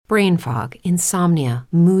brain fog, insomnia,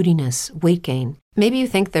 moodiness, weight gain. Maybe you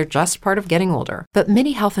think they're just part of getting older, but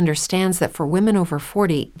MIDI Health understands that for women over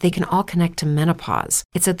 40, they can all connect to menopause.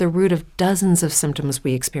 It's at the root of dozens of symptoms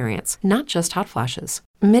we experience, not just hot flashes.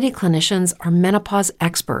 MIDI clinicians are menopause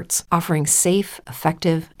experts, offering safe,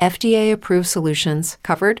 effective, FDA-approved solutions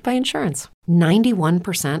covered by insurance.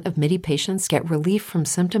 91% of MIDI patients get relief from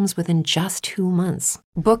symptoms within just 2 months.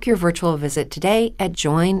 Book your virtual visit today at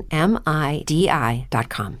joinmidi.com.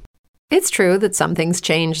 It's true that some things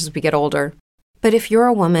change as we get older. But if you're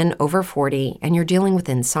a woman over 40 and you're dealing with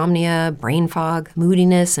insomnia, brain fog,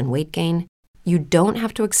 moodiness, and weight gain, you don't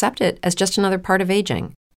have to accept it as just another part of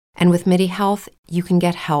aging. And with MIDI Health, you can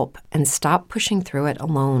get help and stop pushing through it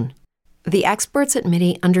alone. The experts at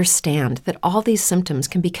MIDI understand that all these symptoms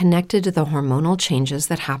can be connected to the hormonal changes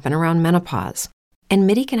that happen around menopause, and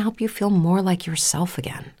MIDI can help you feel more like yourself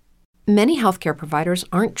again. Many healthcare providers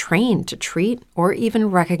aren't trained to treat or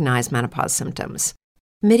even recognize menopause symptoms.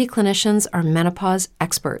 MIDI clinicians are menopause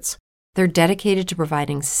experts. They're dedicated to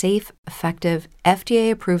providing safe, effective,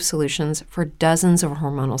 FDA-approved solutions for dozens of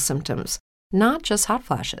hormonal symptoms, not just hot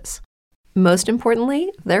flashes. Most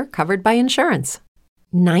importantly, they're covered by insurance.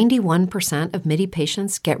 91% of MIDI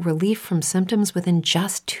patients get relief from symptoms within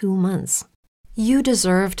just 2 months. You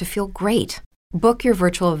deserve to feel great. Book your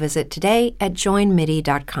virtual visit today at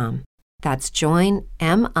joinmidi.com. That's joinmidi.com.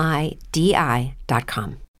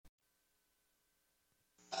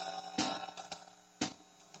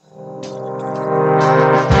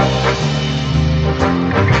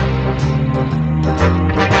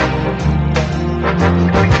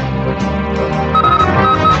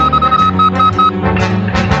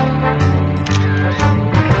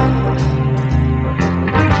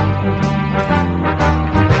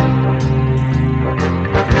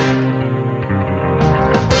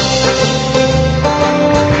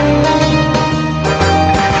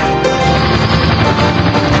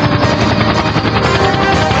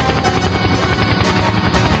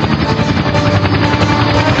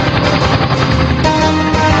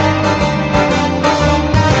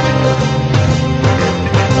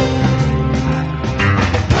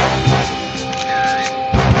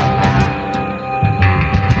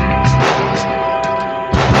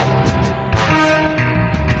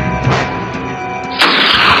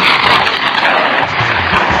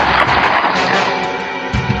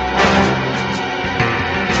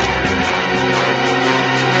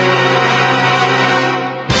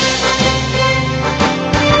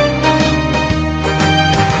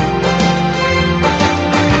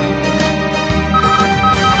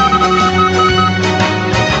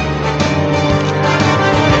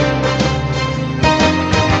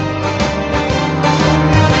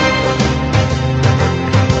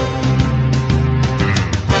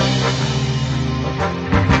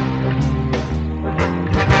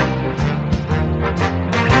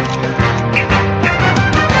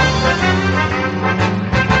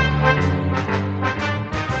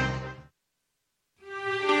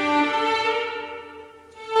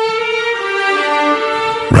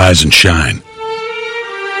 Rise and shine.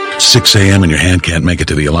 6 a.m. and your hand can't make it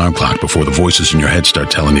to the alarm clock before the voices in your head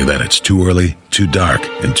start telling you that it's too early, too dark,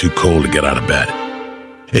 and too cold to get out of bed.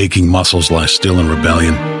 Aching muscles lie still in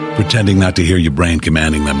rebellion, pretending not to hear your brain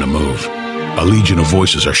commanding them to move. A legion of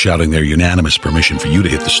voices are shouting their unanimous permission for you to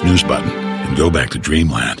hit the snooze button and go back to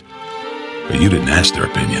dreamland. But you didn't ask their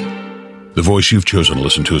opinion. The voice you've chosen to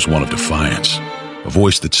listen to is one of defiance. A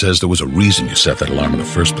voice that says there was a reason you set that alarm in the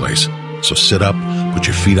first place. So sit up, put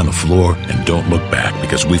your feet on the floor, and don't look back,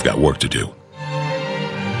 because we've got work to do.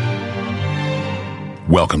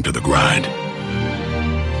 Welcome to the grind.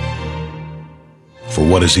 For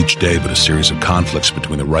what is each day but a series of conflicts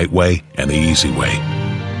between the right way and the easy way?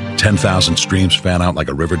 10,000 streams fan out like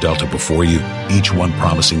a river delta before you, each one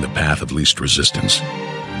promising the path of least resistance.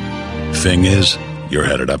 Thing is, you're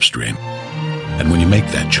headed upstream. And when you make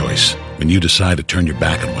that choice, when you decide to turn your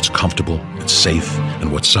back on what's comfortable and safe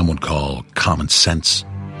and what some would call common sense,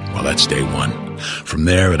 well, that's day one. From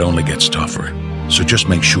there, it only gets tougher. So just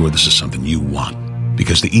make sure this is something you want,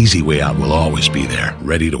 because the easy way out will always be there,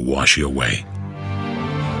 ready to wash you away.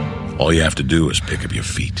 All you have to do is pick up your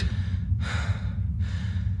feet.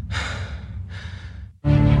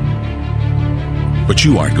 But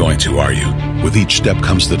you aren't going to, are you? With each step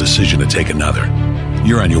comes the decision to take another.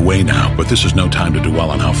 You're on your way now, but this is no time to dwell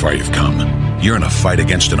on how far you've come. You're in a fight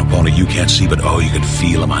against an opponent you can't see, but oh, you can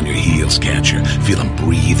feel him on your heels, can't you? Feel him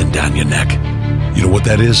breathing down your neck. You know what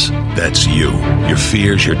that is? That's you. Your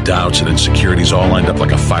fears, your doubts, and insecurities all lined up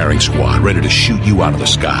like a firing squad, ready to shoot you out of the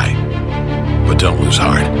sky. But don't lose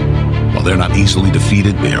heart. While they're not easily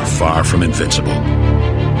defeated, they are far from invincible.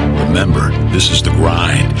 Remember, this is the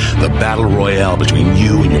grind. The battle royale between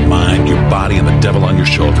you and your mind, your body, and the devil on your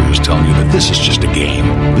shoulder is telling you that this is just a game.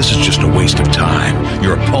 This is just a waste of time.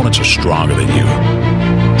 Your opponents are stronger than you.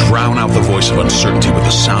 Drown out the voice of uncertainty with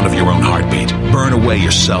the sound of your own heartbeat. Burn away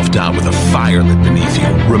your self-doubt with a fire lit beneath you.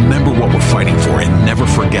 Remember what we're fighting for and never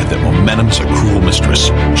forget that momentum's a cruel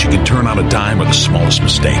mistress. She can turn on a dime with the smallest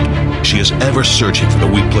mistake. She is ever searching for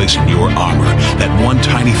the weak place in your armor, that one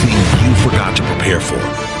tiny thing you forgot to prepare for.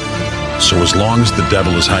 So as long as the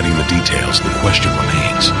devil is hiding the details, the question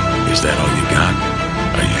remains, is that all you got?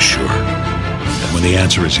 Are you sure? And when the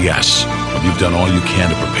answer is yes, when you've done all you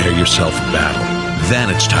can to prepare yourself for battle,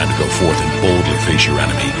 then it's time to go forth and boldly face your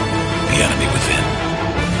enemy, the enemy within.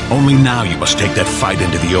 Only now you must take that fight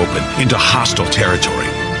into the open, into hostile territory.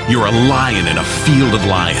 You're a lion in a field of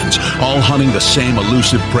lions, all hunting the same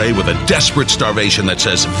elusive prey with a desperate starvation that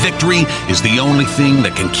says victory is the only thing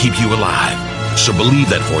that can keep you alive. So believe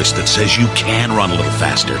that voice that says you can run a little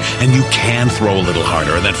faster and you can throw a little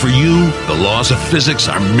harder, and that for you, the laws of physics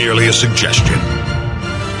are merely a suggestion.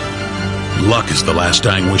 Luck is the last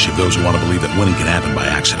dying wish of those who want to believe that winning can happen by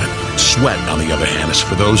accident. Sweat, on the other hand, is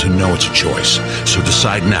for those who know it's a choice. So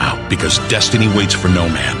decide now, because destiny waits for no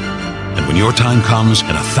man. And when your time comes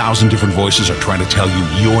and 1,000 different voices are trying to tell you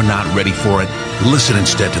you're not ready for it, listen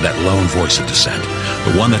instead to that lone voice of dissent.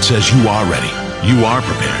 The one that says you are ready, you are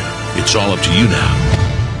prepared. It's all up to you now.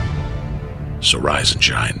 So rise and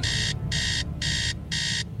shine.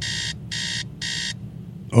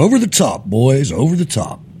 Over the top, boys, over the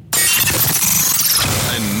top.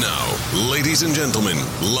 And now, ladies and gentlemen,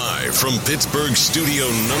 live from Pittsburgh Studio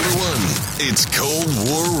number 1, it's Cold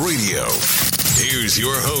War Radio. Here's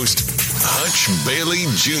your host, Hutch Bailey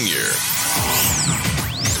Jr.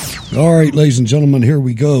 All right, ladies and gentlemen, here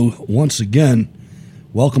we go once again.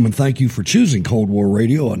 Welcome and thank you for choosing Cold War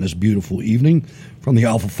Radio on this beautiful evening from the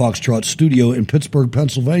Alpha Foxtrot studio in Pittsburgh,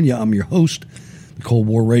 Pennsylvania. I'm your host, the Cold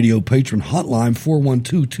War Radio patron hotline,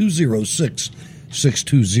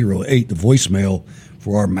 412-206-6208. The voicemail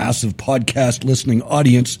for our massive podcast listening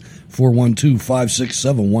audience,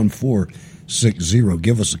 412-567-1460.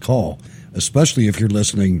 Give us a call, especially if you're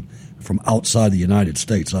listening from outside the United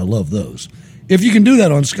States. I love those. If you can do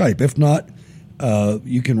that on Skype. If not,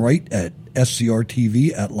 you can write at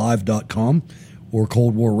scrtv@live.com or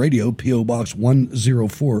Cold War Radio, P.O. Box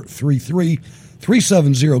 10433,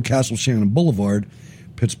 370 Castle Shannon Boulevard,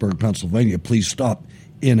 Pittsburgh, Pennsylvania. Please stop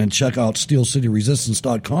in and check out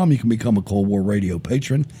SteelCityResistance.com. You can become a Cold War Radio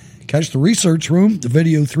patron. Catch the research room, the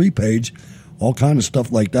video 3 page, all kind of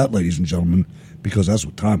stuff like that, ladies and gentlemen, because that's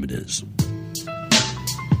what time it is.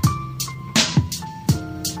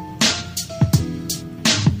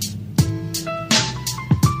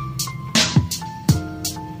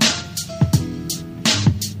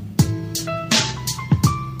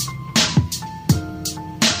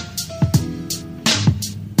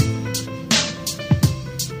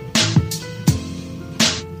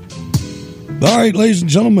 All right, ladies and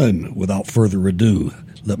gentlemen, without further ado,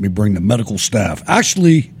 let me bring the medical staff,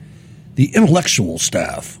 actually the intellectual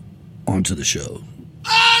staff, onto the show.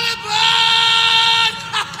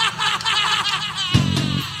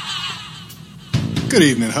 Good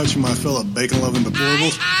evening, Hutch and my fellow bacon-loving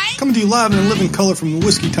deplorables. Coming to you live and in living color from the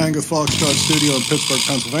Whiskey Tango Foxtrot studio in Pittsburgh,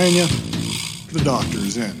 Pennsylvania. The doctor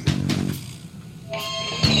is in.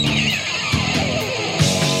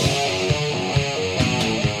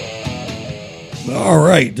 All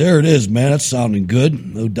right, there it is, man. That's sounding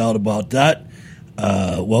good. No doubt about that.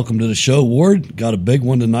 Welcome to the show, Ward. Got a big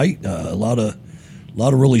one tonight. A lot of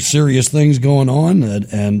really serious things going on,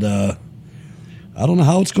 and I don't know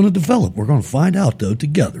how it's going to develop. We're going to find out, though,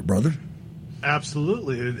 together, brother.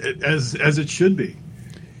 Absolutely, as it should be.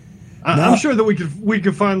 I'm sure that we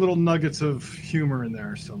could find little nuggets of humor in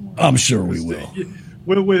there somewhere. I'm sure we will.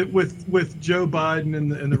 With Joe Biden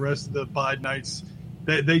and the rest of the Bidenites.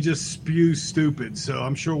 They just spew stupid, so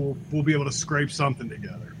I'm sure we'll be able to scrape something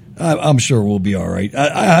together. I'm sure we'll be all right.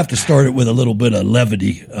 I have to start it with a little bit of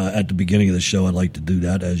levity at the beginning of the show. I like to do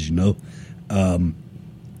that, as you know.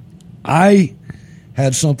 I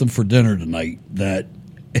had something for dinner tonight that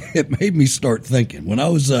it made me start thinking. When I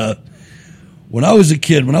was a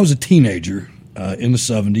kid, when I was a teenager in the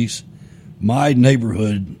 70s, my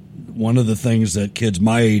neighborhood, one of the things that kids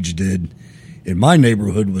my age did in my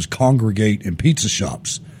neighborhood was congregate in pizza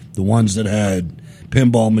shops, the ones that had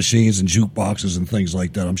pinball machines and jukeboxes and things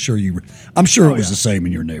like that. I'm sure it was the same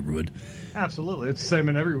in your neighborhood. Absolutely. It's the same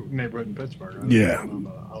in every neighborhood in Pittsburgh. Yeah. On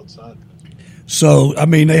the outside. So, I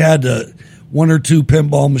mean, they had 1 or 2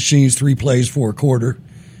 pinball machines, 3 plays for a quarter,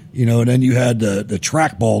 and then you had the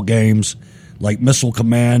trackball games like Missile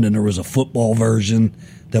Command, and there was a football version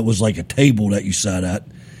that was like a table that you sat at.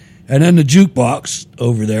 and then the jukebox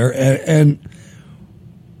over there. And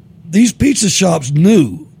these pizza shops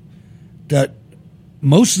knew that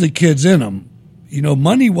most of the kids in them,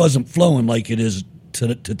 money wasn't flowing like it is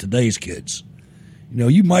to today's kids.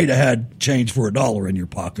 You might have had change for $1 in your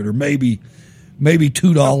pocket, or maybe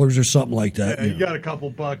 $2 or something like that. Yeah, you got a couple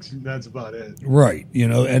bucks, and that's about it. Right,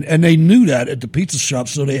 and they knew that at the pizza shop,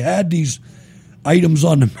 so they had these items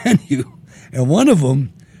on the menu, and one of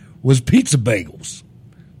them was pizza bagels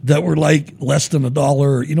that were like less than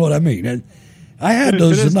 $1. You know what I mean? And I had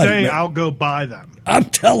those to this tonight. day, man. I'll go buy them. I'm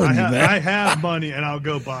telling you, man. I have money, and I'll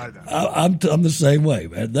go buy them. I'm the same way,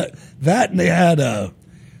 man. That and they had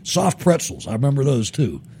soft pretzels. I remember those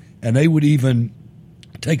too, and they would even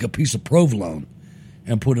take a piece of provolone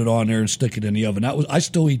and put it on there and stick it in the oven. I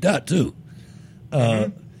still eat that too.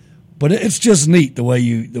 But it's just neat the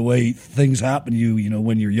way things happen to you,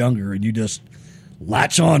 when you're younger, and you just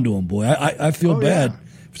latch onto them, boy. I feel bad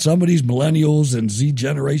for some of these millennials and Z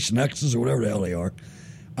Generation X's or whatever the hell they are.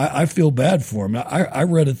 I feel bad for them. I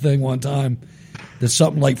read a thing one time that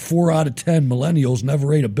something like 4 out of 10 millennials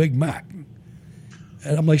never ate a Big Mac.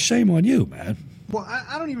 And I'm like, shame on you, man. Well,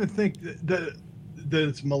 I don't even think that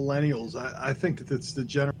it's millennials. I think that it's the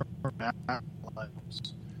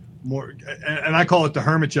millennials more, and I call it the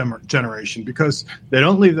hermit generation, because they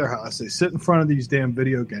don't leave their house. They sit in front of these damn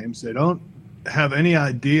video games. They don't have any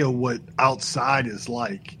idea what outside is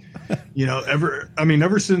like.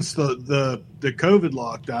 Ever since the COVID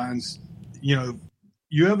lockdowns,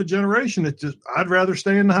 you have a generation that just, I'd rather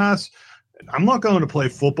stay in the house. I'm not going to play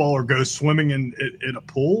football or go swimming in a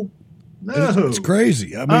pool. No, it's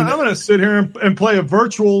crazy. I mean, I'm going to sit here and play a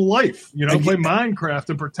virtual life. Play Minecraft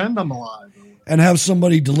and pretend I'm alive, and have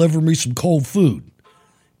somebody deliver me some cold food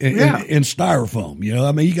in styrofoam.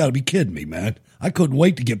 You got to be kidding me, man. I couldn't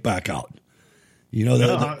wait to get back out.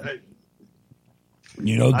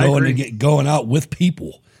 Going out with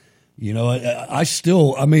people. I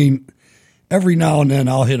still, every now and then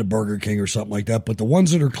I'll hit a Burger King or something like that, but the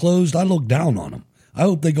ones that are closed, I look down on them. I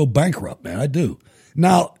hope they go bankrupt, man. I do.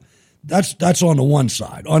 Now, that's on the one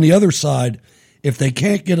side. On the other side, if they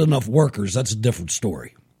can't get enough workers, that's a different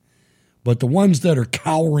story. But the ones that are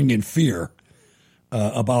cowering in fear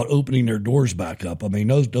about opening their doors back up,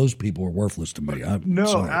 those people are worthless to me.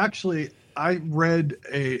 Actually, I read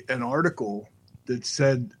an article that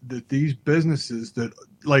said that these businesses that,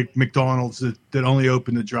 like McDonald's, that only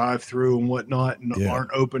open the drive-through and whatnot and aren't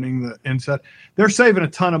opening the inside, they're saving a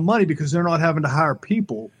ton of money because they're not having to hire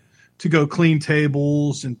people to go clean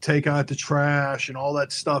tables and take out the trash and all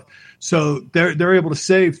that stuff. So they're able to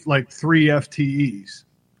save like 3 FTEs.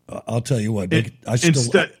 I'll tell you what, they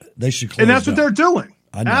should close. And that's down. what they're doing.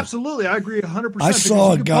 I know. Absolutely, I agree 100%. I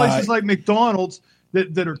saw a guy, places like McDonald's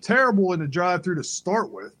that are terrible in the drive-through to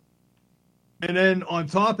start with, and then on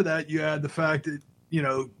top of that, you add the fact that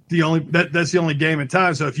that's the only game in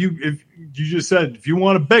time. So if you just said if you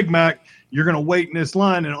want a Big Mac, you're going to wait in this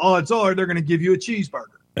line, and odds are they're going to give you a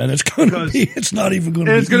cheeseburger. And it's going to be, it's not even going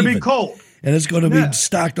to be, it's going to be cold. And it's going to be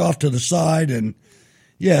stacked off to the side. And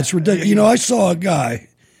it's ridiculous. I saw a guy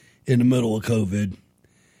in the middle of COVID,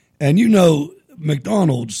 and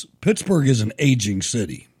McDonald's, Pittsburgh is an aging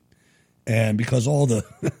city. And because all the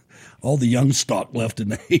young stock left in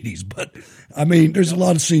the 80s, but there's a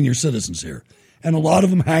lot of senior citizens here, and a lot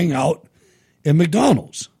of them hang out in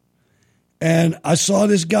McDonald's. And I saw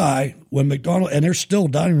this guy when McDonald's,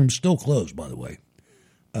 and dining room's still closed, by the way.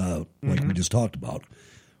 Like we just talked about.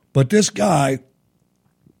 But this guy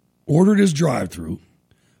ordered his drive-through,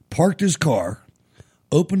 parked his car,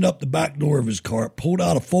 opened up the back door of his car, pulled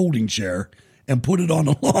out a folding chair, and put it on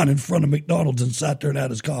the lawn in front of McDonald's and sat there and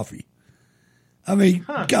had his coffee.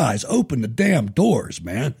 Guys, open the damn doors,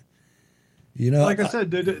 man. Like I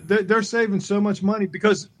said, they're saving so much money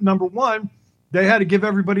because, number one, they had to give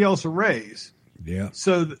everybody else a raise. Yeah.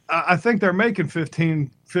 So I think they're making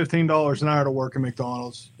 $15 an hour to work at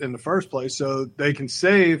McDonald's in the first place, so they can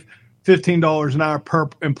save $15 an hour per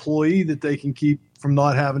employee that they can keep from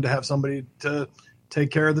not having to have somebody to take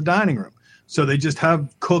care of the dining room. So they just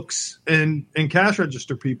have cooks and cash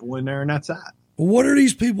register people in there, and that's that. Well, what are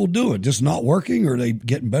these people doing? Just not working, or are they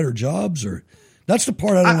getting better jobs? Or that's the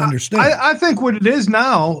part I don't understand. I think what it is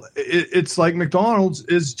now, it's like McDonald's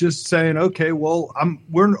is just saying, okay, well,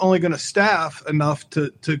 we're only going to staff enough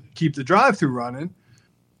to keep the drive-through running,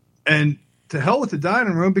 and to hell with the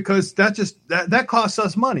dining room, because that costs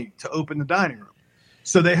us money to open the dining room.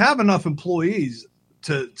 So they have enough employees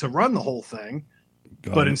to run the whole thing.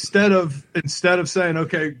 But instead of saying,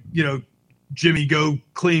 okay, Jimmy, go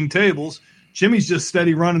clean tables, Jimmy's just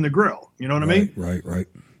steady running the grill. You know what I mean? Right.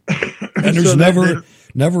 And there's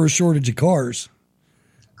never a shortage of cars.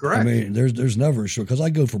 Correct. I mean, there's never a short, because I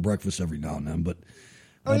go for breakfast every now and then, but.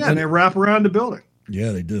 And they wrap around the building.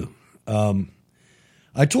 Yeah, they do.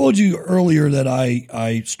 I told you earlier that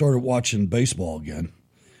I started watching baseball again.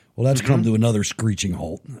 Well, that's come to another screeching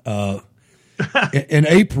halt. In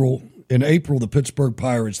April, the Pittsburgh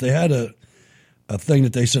Pirates, they had a thing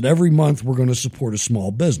that they said every month we're going to support a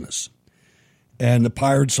small business. And the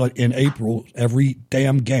Pirates, in April, every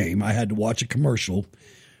damn game, I had to watch a commercial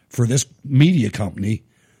for this media company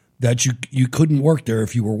that you couldn't work there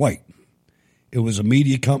if you were white. It was a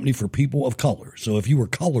media company for people of color. So if you were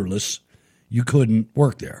colorless, you couldn't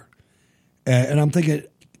work there. And I'm thinking,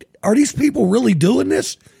 are these people really doing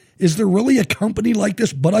this? Is there really a company like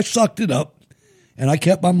this? But I sucked it up, and I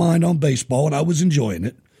kept my mind on baseball, and I was enjoying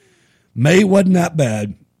it. May wasn't that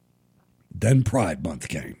bad. Then Pride Month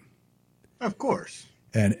came. Of course.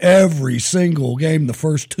 And every single game, the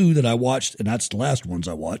first two that I watched, and that's the last ones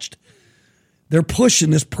I watched, they're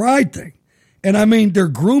pushing this pride thing. And I mean, they're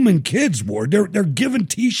grooming kids more. They're giving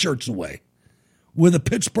T-shirts away with a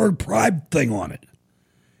Pittsburgh Pride thing on it.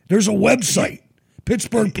 There's a website,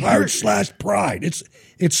 Pittsburgh Pirates /Pride.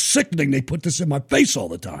 It's sickening. They put this in my face all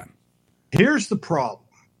the time. Here's the problem,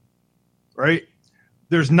 right?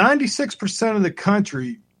 There's 96% of the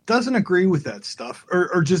country doesn't agree with that stuff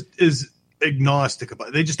or just is agnostic about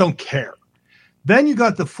it. They just don't care. Then you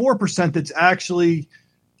got the 4% that's actually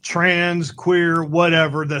trans, queer,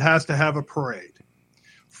 whatever, that has to have a parade.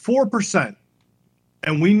 4%.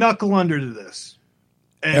 And we knuckle under to this.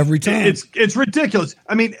 And every time. It's ridiculous.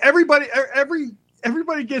 I mean, everybody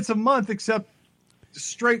gets a month except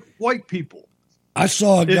straight white people. I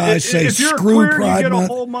saw a guy say screw queer, Pride you get Month.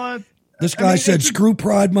 A whole month. This guy said screw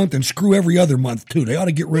Pride Month and screw every other month too. They ought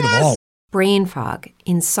to get rid of all. Brain fog,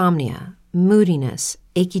 insomnia, moodiness,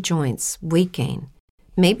 achy joints, weight gain.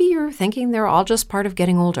 Maybe you're thinking they're all just part of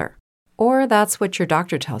getting older. Or that's what your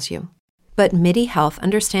doctor tells you. But MIDI Health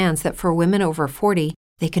understands that for women over 40,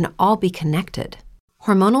 they can all be connected.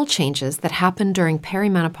 Hormonal changes that happen during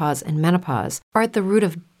perimenopause and menopause are at the root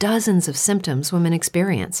of dozens of symptoms women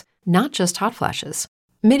experience, not just hot flashes.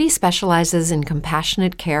 MIDI specializes in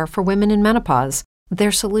compassionate care for women in menopause.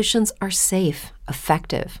 Their solutions are safe,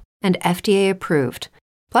 effective, and FDA approved.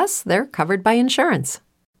 Plus, they're covered by insurance.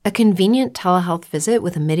 A convenient telehealth visit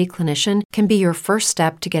with a MIDI clinician can be your first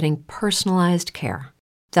step to getting personalized care.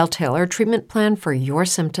 They'll tailor a treatment plan for your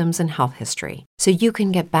symptoms and health history so you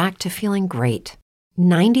can get back to feeling great.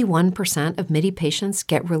 91% of MIDI patients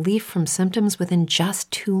get relief from symptoms within just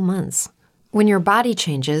 2 months. When your body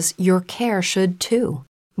changes, your care should too.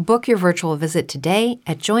 Book your virtual visit today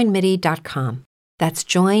at joinmidi.com. That's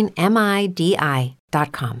joinmidi.com.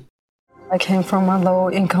 I came from a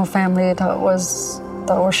low-income family that was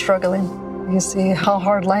struggling. You see how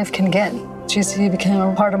hard life can get. GC became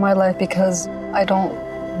a part of my life because I don't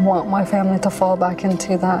want my family to fall back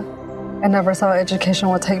into that. I never thought education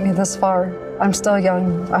would take me this far. I'm still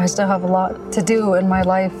young. I still have a lot to do in my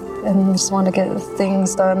life and just want to get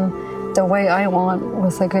things done the way I want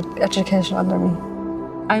with a good education under me.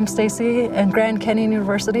 I'm Stacy, and Grand Canyon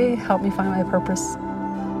University helped me find my purpose.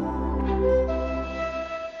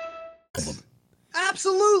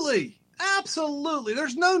 Absolutely.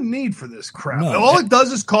 There's no need for this crap. No. All it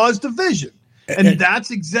does is cause division. And that's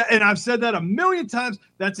and I've said that a million times.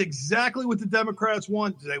 That's exactly what the Democrats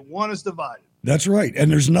want. They want us divided. That's right.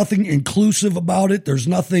 And there's nothing inclusive about it. There's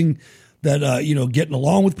nothing that, getting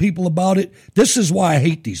along with people about it. This is why I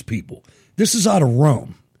hate these people. This is out of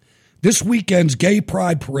Rome. This weekend's Gay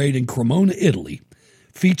Pride Parade in Cremona, Italy,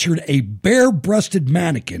 featured a bare-breasted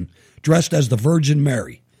mannequin dressed as the Virgin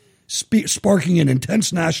Mary, sparking an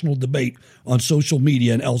intense national debate on social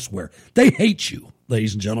media and elsewhere. They hate you,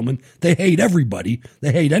 ladies and gentlemen. They hate everybody.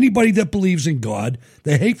 They hate anybody that believes in God.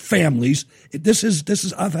 They hate families. This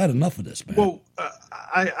is. I've had enough of this, man. Well,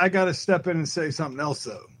 I got to step in and say something else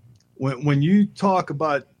though. When you talk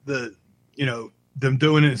about them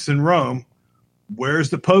doing this in Rome, where's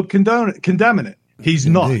the Pope condemning it? He's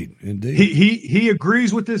Indeed. not. He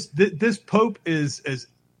agrees with this. This Pope is as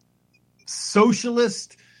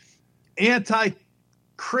socialist,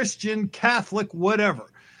 anti-Christian, Catholic, whatever.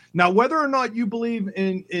 Now, whether or not you believe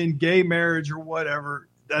in gay marriage or whatever,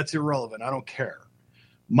 that's irrelevant. I don't care.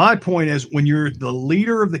 My point is, when you're the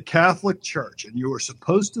leader of the Catholic Church and you are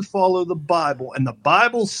supposed to follow the Bible, and the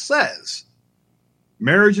Bible says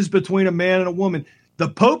marriage is between a man and a woman, the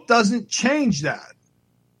Pope doesn't change that.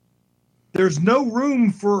 There's no room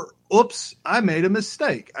for, oops, I made a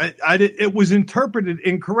mistake. It was interpreted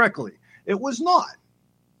incorrectly. It was not.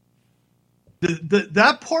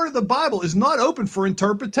 That part of the Bible is not open for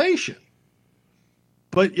interpretation.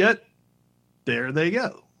 But yet, there they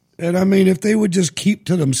go. And I mean, if they would just keep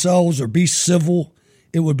to themselves or be civil,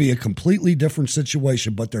 it would be a completely different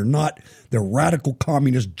situation. But they're not. They're radical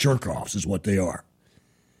communist jerk-offs is what they are.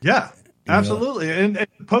 Yeah, absolutely. And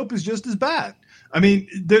the Pope is just as bad. I mean,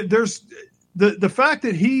 there's the fact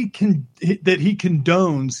that he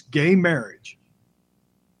condones gay marriage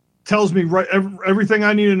tells me everything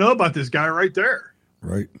I need to know about this guy right there.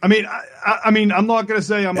 Right. I mean, I'm not going to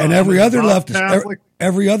say every other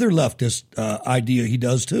leftist idea he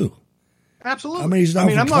does too. Absolutely. I mean, he's not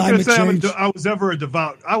I'm not going to say change. I was ever a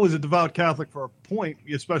devout. I was a devout Catholic for a point,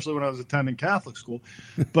 especially when I was attending Catholic school.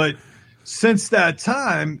 But since that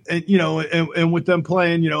time, and with them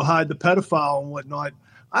playing, hide the pedophile and whatnot,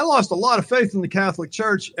 I lost a lot of faith in the Catholic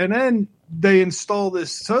Church. And then they install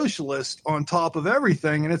this socialist on top of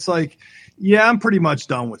everything, and it's like, yeah, I'm pretty much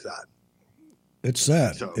done with that. It's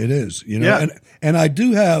sad. So, it is, and I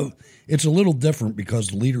do have. It's a little different because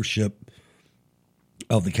the leadership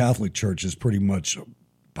of the Catholic Church is pretty much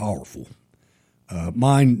powerful.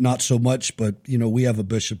 Mine, not so much, but we have a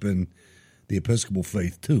bishop in the Episcopal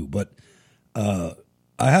faith too. But I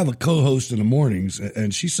have a co-host in the mornings,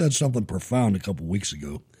 and she said something profound a couple weeks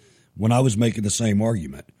ago when I was making the same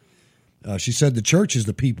argument. She said the church is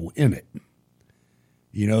the people in it.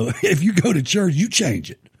 If you go to church, you change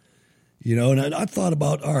it. And I thought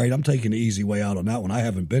about, all right, I'm taking the easy way out on that one. I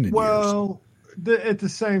haven't been in years. Well, at the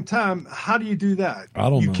same time, how do you do that? I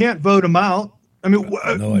don't know. You can't vote them out. I mean,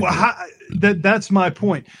 that's my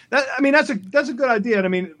point. That's a good idea. And I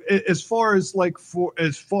mean, as far as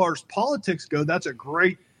politics go, that's a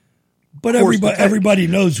great. But everybody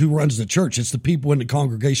knows who runs the church. It's the people in the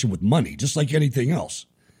congregation with money, just like anything else.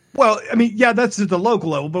 Well, I mean, yeah, that's at the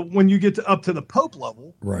local level. But when you get up to the Pope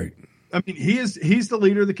level, right? I mean, he's the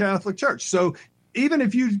leader of the Catholic Church. So even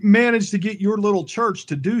if you manage to get your little church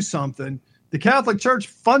to do something, the Catholic Church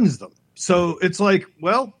funds them. So it's like,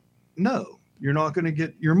 well, no, you're not going to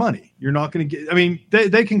get your money. You're not going to get. I mean,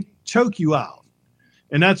 they can choke you out,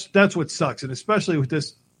 and that's what sucks. And especially with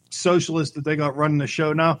this socialist that they got running the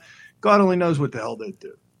show now, God only knows what the hell they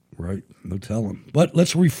do. Right, no telling. But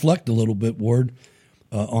let's reflect a little bit, Ward.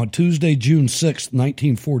 On Tuesday, June 6th,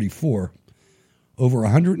 1944. Over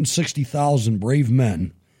 160,000 brave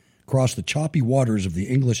men crossed the choppy waters of the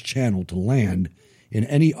English Channel to land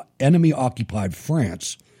in enemy-occupied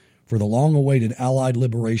France for the long-awaited Allied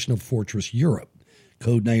liberation of Fortress Europe,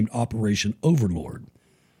 codenamed Operation Overlord.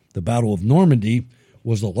 The Battle of Normandy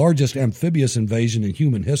was the largest amphibious invasion in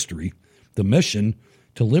human history. The mission,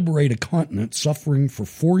 to liberate a continent suffering for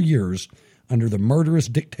 4 years under the murderous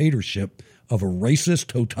dictatorship of a racist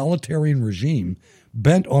totalitarian regime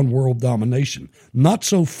bent on world domination, not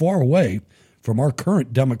so far away from our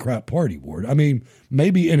current Democrat Party, Ward. I mean,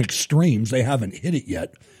 maybe in extremes, they haven't hit it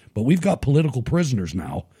yet, but we've got political prisoners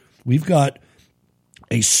now. We've got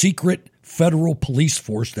a secret federal police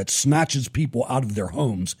force that snatches people out of their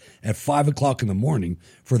homes at 5 o'clock in the morning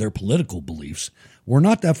for their political beliefs. We're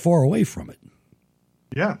not that far away from it.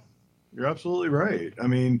 Yeah, you're absolutely right. I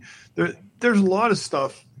mean, there's a lot of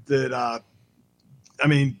stuff that,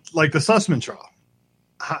 like the Sussman trial.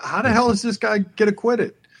 How the hell does this guy get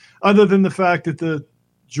acquitted? Other than the fact that the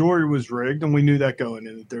jury was rigged, and we knew that going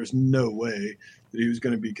in, that there's no way that he was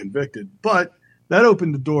going to be convicted. But that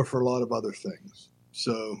opened the door for a lot of other things.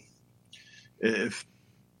 So if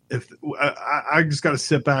I just got to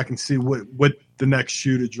sit back and see what the next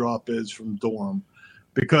shoe to drop is from Dorm,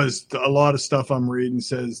 because a lot of stuff I'm reading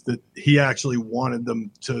says that he actually wanted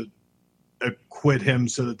them to acquit him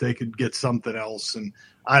so that they could get something else, and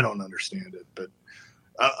I don't understand it, but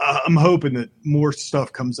I'm hoping that more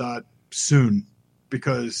stuff comes out soon,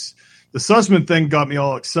 because the Sussman thing got me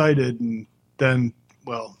all excited, and then,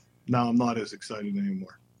 well, now I'm not as excited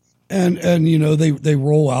anymore. And they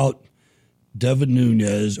roll out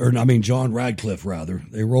John Radcliffe, rather.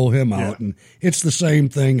 They roll him out, and it's the same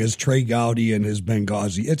thing as Trey Gowdy and his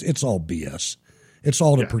Benghazi. It's all BS. It's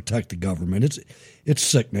all to protect the government. It's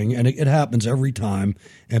sickening, and it happens every time,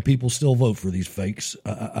 and people still vote for these fakes.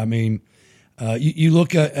 You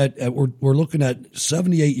look at we're looking at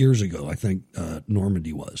 78 years ago, I think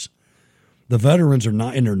Normandy was. The veterans are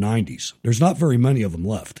not in their 90s. There's not very many of them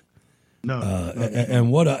left. No.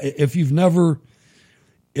 And what if you've never,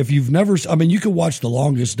 I mean, you could watch The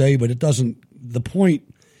Longest Day, but it doesn't. The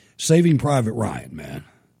point, Saving Private Ryan, man.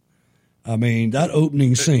 I mean, that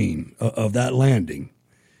opening scene of that landing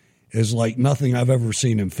is like nothing I've ever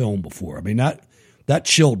seen in film before. I mean, that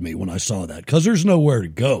chilled me when I saw that, because there's nowhere to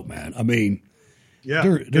go, man. I mean, get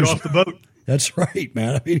off the boat. That's right,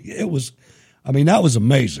 man. I mean, that was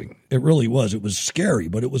amazing. It really was. It was scary,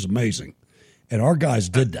 but it was amazing. And our guys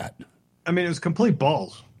did that. I mean, it was complete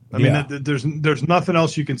balls. I mean, there's nothing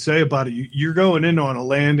else you can say about it. You're going in on a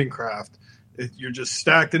landing craft. You're just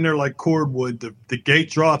stacked in there like cordwood. The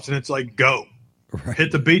gate drops and it's like, go. Right.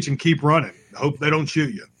 Hit the beach and keep running. Hope they don't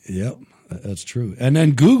shoot you. Yep, that's true. And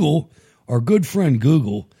then Google, our good friend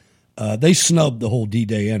Google, they snubbed the whole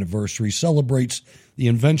D-Day anniversary, celebrates the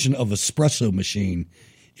invention of espresso machine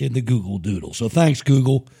in the Google Doodle. So thanks,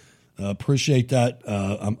 Google. Appreciate that.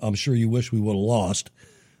 I'm sure you wish we would have lost.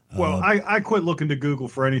 Well, I quit looking to Google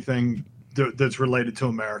for anything that's related to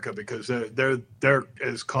America because they're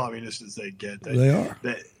as communist as they get. They are.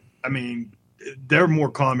 I mean, they're more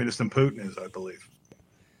communist than Putin is, I believe.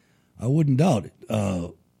 I wouldn't doubt it.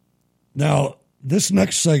 Now, this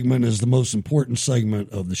next segment is the most important segment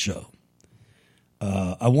of the show.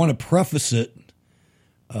 I want to preface it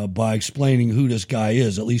by explaining who this guy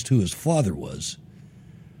is, at least who his father was.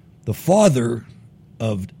 The father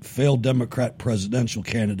of failed Democrat presidential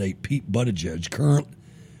candidate Pete Buttigieg, current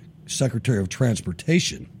Secretary of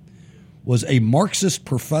Transportation, was a Marxist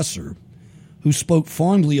professor who spoke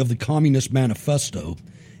fondly of the Communist Manifesto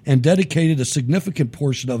and dedicated a significant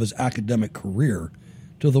portion of his academic career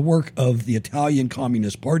to the work of the Italian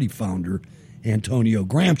Communist Party founder Antonio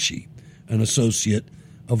Gramsci, an associate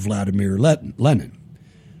of Vladimir Lenin.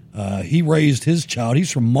 He raised his child.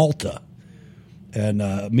 He's from Malta. And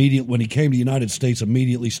immediately when he came to the United States,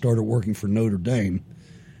 immediately started working for Notre Dame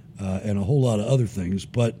and a whole lot of other things.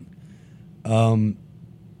 But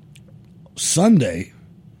Sunday,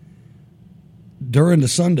 during the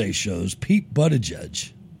Sunday shows, Pete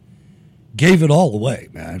Buttigieg gave it all away,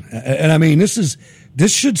 man. And I mean, this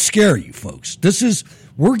should scare you, folks.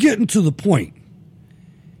 We're getting to the point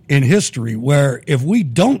in history where if we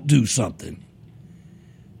don't do something,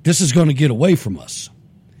 this is going to get away from us.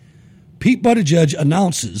 Pete Buttigieg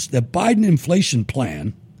announces that Biden inflation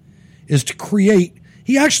plan is to create,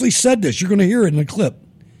 he actually said this, you're going to hear it in a clip,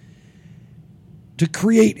 to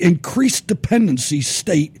create increased dependency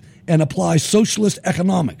state and apply socialist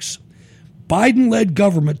economics. Biden-led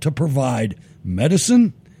government to provide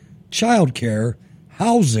medicine, child care,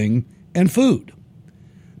 housing, and food.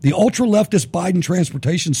 The ultra-leftist Biden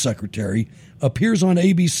transportation secretary appears on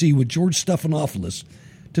ABC with George Stephanopoulos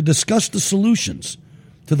to discuss the solutions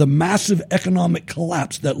to the massive economic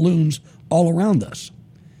collapse that looms all around us.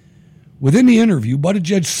 Within the interview,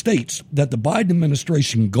 Buttigieg states that the Biden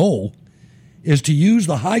administration goal is to use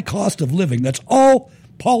the high cost of living, that's all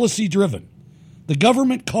policy-driven.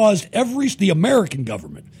 The American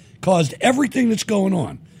government caused everything that's going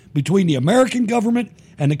on between the American government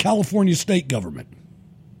and the California state government.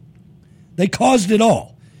 They caused it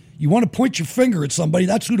all. You want to point your finger at somebody,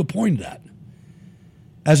 that's who to point it at.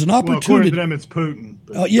 As an opportunity, well, according to them, it's Putin.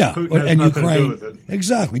 Putin has nothing Ukraine. To do with it.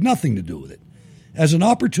 Exactly, nothing to do with it. As an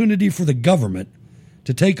opportunity for the government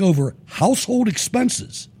to take over household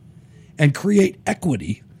expenses and create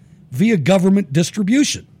equity via government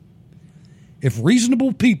distribution. If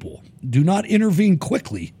reasonable people do not intervene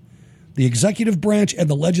quickly, the executive branch and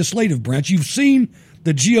the legislative branch, you've seen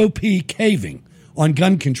the GOP caving on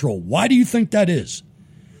gun control. Why do you think that is?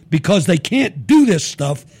 Because they can't do this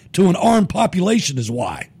stuff to an armed population is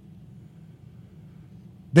why.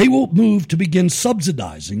 They will move to begin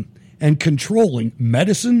subsidizing and controlling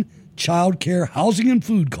medicine, child care, housing, and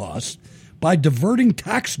food costs by diverting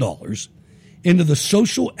tax dollars into the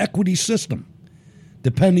social equity system.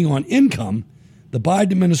 Depending on income, the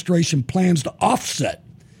Biden administration plans to offset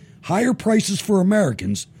higher prices for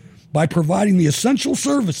Americans by providing the essential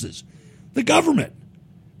services, the government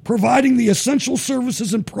providing the essential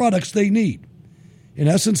services and products they need. In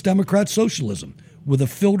essence, Democrat socialism with a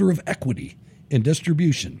filter of equity in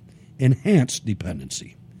distribution, enhanced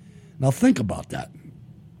dependency. Now think about that.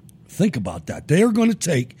 Think about that. They are going to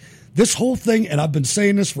take this whole thing, and I've been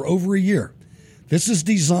saying this for over a year. This is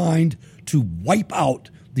designed to wipe out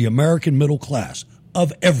the American middle class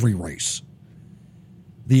of every race.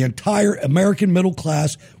 The entire American middle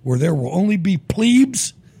class, where there will only be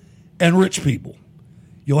plebes and rich people.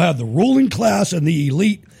 You'll have the ruling class and the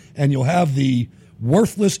elite, and you'll have the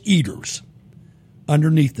worthless eaters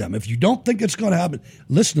underneath them. If you don't think it's going to happen,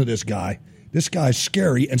 listen to this guy. This guy's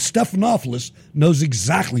scary, and Stephanopoulos knows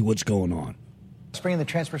exactly what's going on. Bringing the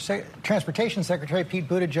Transportation Secretary, Pete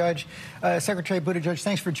Buttigieg. Secretary Buttigieg,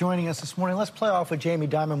 thanks for joining us this morning. Let's play off what Jamie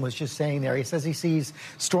Dimon was just saying there. He says he sees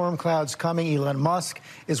storm clouds coming. Elon Musk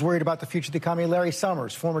is worried about the future of the economy. Larry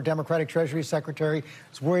Summers, former Democratic Treasury Secretary,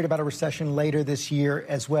 is worried about a recession later this year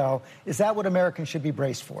as well. Is that what Americans should be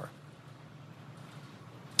braced for?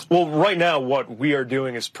 Well, right now, what we are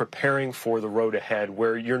doing is preparing for the road ahead,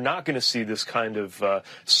 where you're not going to see this kind of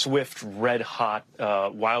swift, red-hot,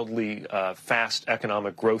 wildly fast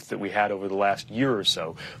economic growth that we had over the last year or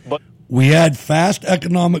so. But we had fast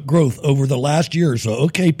economic growth over the last year or so.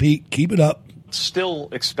 Okay, Pete, keep it up. Still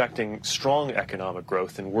expecting strong economic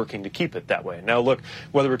growth and working to keep it that way. Now, look,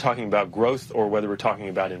 whether we're talking about growth or whether we're talking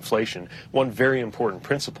about inflation, one very important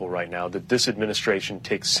principle right now that this administration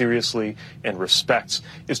takes seriously and respects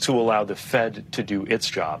is to allow the Fed to do its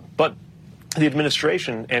job. But the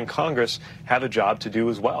administration and Congress have a job to do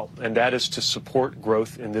as well, and that is to support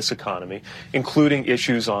growth in this economy, including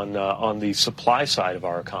issues on the supply side of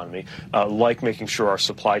our economy, like making sure our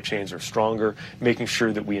supply chains are stronger, making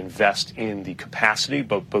sure that we invest in the capacity,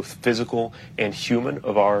 both physical and human,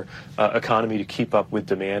 of our economy to keep up with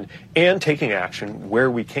demand, and taking action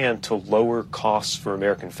where we can to lower costs for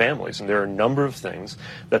American families. And there are a number of things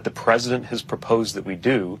that the president has proposed that we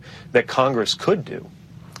do that Congress could do.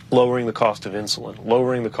 Lowering the cost of insulin,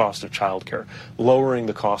 lowering the cost of childcare, lowering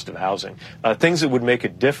the cost of housing, things that would make a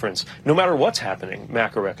difference, no matter what's happening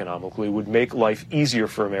macroeconomically, would make life easier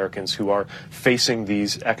for Americans who are facing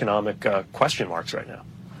these economic question marks right now.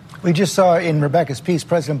 We just saw in Rebecca's piece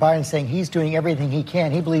President Biden saying he's doing everything he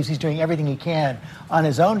can. He believes he's doing everything he can on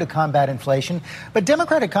his own to combat inflation. But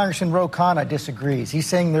Democratic Congressman Ro Khanna disagrees. He's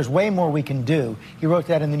saying there's way more we can do. He wrote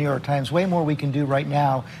that in the New York Times, way more we can do right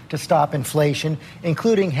now to stop inflation,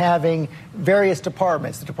 including having various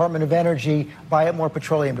departments, the Department of Energy buy up more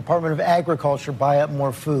petroleum, Department of Agriculture buy up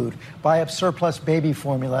more food, buy up surplus baby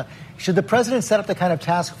formula. Should the president set up the kind of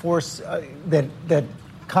task force that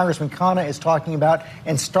Congressman Khanna is talking about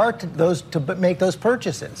and start to make those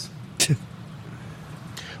purchases?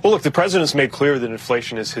 Well, look, the president's made clear that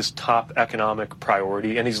inflation is his top economic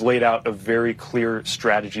priority, and he's laid out a very clear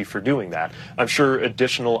strategy for doing that. I'm sure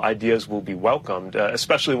additional ideas will be welcomed,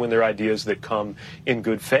 especially when they're ideas that come in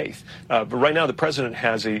good faith. But right now, the president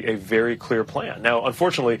has a very clear plan. Now,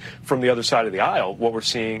 unfortunately, from the other side of the aisle, what we're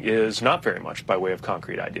seeing is not very much by way of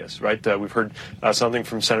concrete ideas, right? We've heard something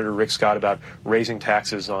from Senator Rick Scott about raising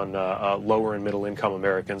taxes on lower and middle income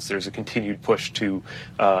Americans. There's a continued push to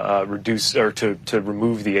reduce or to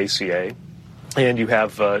remove the ACA, and you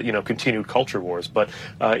have continued culture wars. But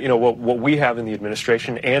what we have in the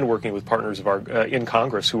administration and working with partners of our in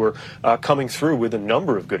Congress who are coming through with a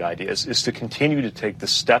number of good ideas is to continue to take the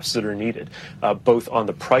steps that are needed, both on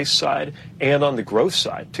the price side and on the growth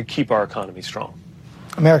side, to keep our economy strong.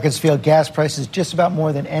 Americans feel gas prices just about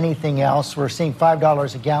more than anything else. We're seeing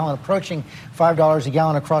 $5 a gallon, approaching $5 a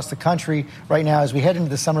gallon across the country right now as we head into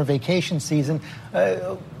the summer vacation season.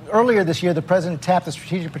 Earlier this year, the president tapped the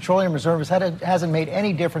Strategic Petroleum Reserve. Hasn't made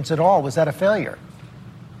any difference at all. Was that a failure?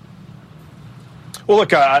 Well,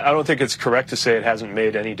 look, I don't think it's correct to say it hasn't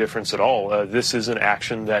made any difference at all. This is an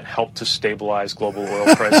action that helped to stabilize global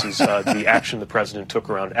oil prices. The action the president took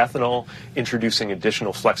around ethanol, introducing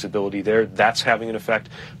additional flexibility there, that's having an effect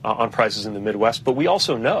on prices in the Midwest. But we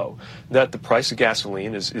also know that the price of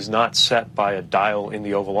gasoline is not set by a dial in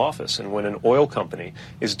the Oval Office. And when an oil company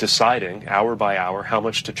is deciding hour by hour how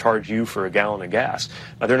much to charge you for a gallon of gas,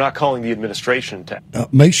 they're not calling the administration to...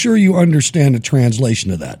 Make sure you understand the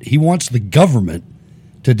translation of that. He wants the government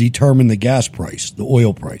to determine the gas price, the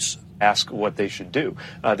oil price. Ask what they should do.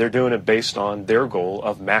 They're doing it based on their goal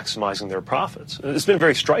of maximizing their profits. It's been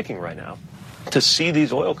very striking right now to see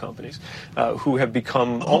these oil companies who have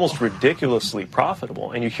become almost ridiculously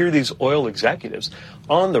profitable. And you hear these oil executives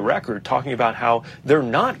on the record talking about how they're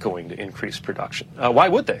not going to increase production. Why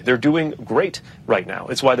would they? They're doing great right now.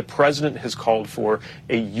 It's why the president has called for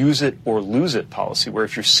a use it or lose it policy, where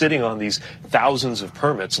if you're sitting on these thousands of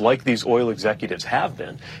permits like these oil executives have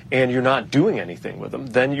been, and you're not doing anything with them,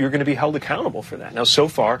 then you're going to be held accountable for that. Now, so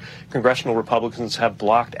far, congressional Republicans have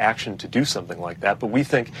blocked action to do something like that, but we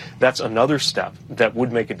think that's another step that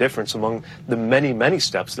would make a difference among the many, many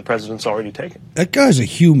steps the president's already taken. That guy's a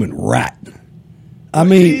human rat. I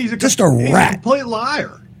mean, just a rat. He's a complete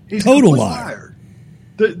liar. He's total liar.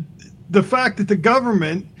 The fact that the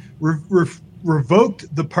government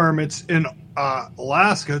revoked the permits in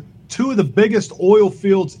Alaska, two of the biggest oil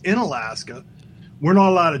fields in Alaska, we're not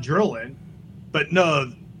allowed to drill in. But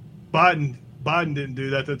no, Biden didn't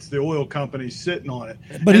do that. That's the oil company sitting on it.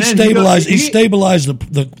 But he stabilized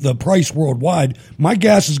the price worldwide. My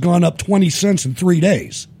gas has gone up 20 cents in 3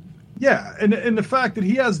 days. Yeah, and the fact that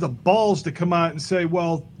he has the balls to come out and say,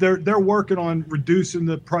 well, they're working on reducing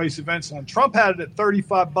the price of insulin. Trump had it at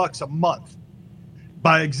 $35 a month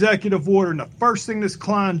by executive order, and the first thing this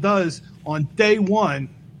clown does on day one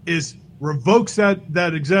is revokes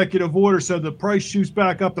that executive order so the price shoots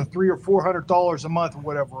back up to $300 or $400 a month or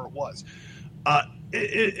whatever it was.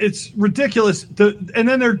 it's ridiculous. And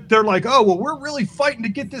then they're like, oh, well, we're really fighting to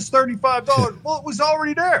get this $35. Well, it was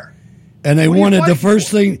already there. And they wanted the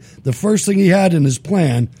first thing he had in his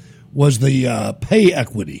plan was the pay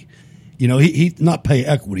equity. You know, he not pay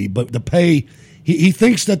equity, but the pay. He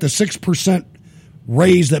thinks that the 6%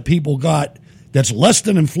 raise that people got that's less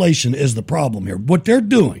than inflation is the problem here. What they're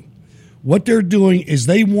doing is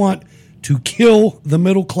they want to kill the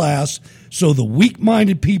middle class so the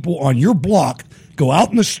weak-minded people on your block go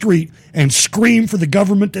out in the street and scream for the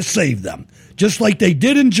government to save them, just like they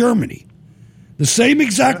did in Germany. The same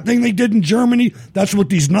exact thing they did in Germany, that's what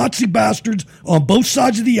these Nazi bastards on both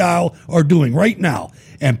sides of the aisle are doing right now.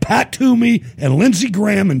 And Pat Toomey and Lindsey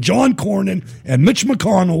Graham and John Cornyn and Mitch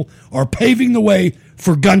McConnell are paving the way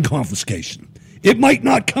for gun confiscation. It might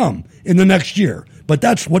not come in the next year, but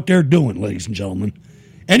that's what they're doing, ladies and gentlemen.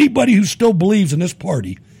 Anybody who still believes in this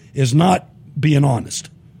party is not being honest.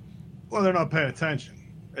 Well, they're not paying attention.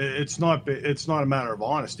 It's not a matter of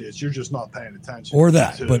honesty. It's you're just not paying attention. Or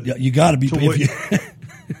that, but you got to be.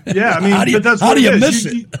 Yeah, I mean, how do you miss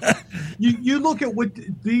it? You look at what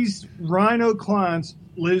these rhino clowns,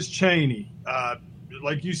 Liz Cheney,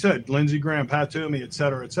 like you said, Lindsey Graham, Pat Toomey, et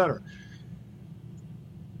cetera, et cetera.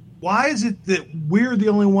 Why is it that we're the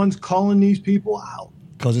only ones calling these people out?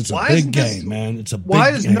 Because it's a big game, man. It's a big game. Why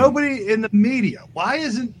is nobody in the media? Why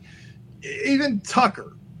isn't even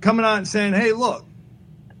Tucker coming out and saying, hey, look,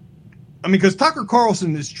 I mean, because Tucker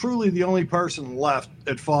Carlson is truly the only person left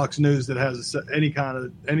at Fox News that has any kind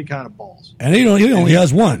of balls. And he only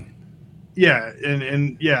has one. Yeah,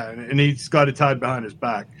 and he's got it tied behind his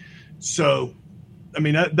back. So, I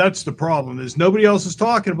mean, that's the problem is nobody else is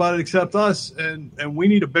talking about it except us, and we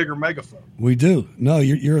need a bigger megaphone. We do. No,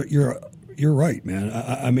 you're right, man.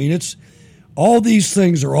 I mean, it's all these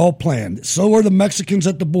things are all planned. So are the Mexicans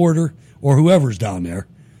at the border or whoever's down there.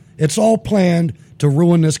 It's all planned to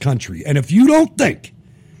ruin this country. And if you don't think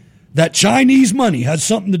that Chinese money has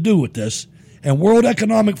something to do with this and World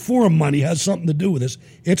Economic Forum money has something to do with this,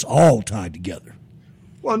 it's all tied together.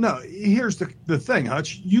 Well, no, here's the thing,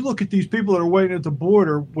 Hutch. You look at these people that are waiting at the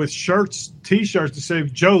border with shirts, T-shirts to say,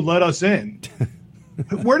 Joe, let us in.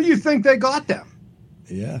 Where do you think they got them?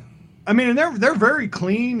 Yeah. I mean, and they're very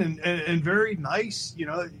clean and very nice. You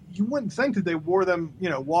know, you wouldn't think that they wore them,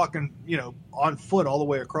 walking, on foot all the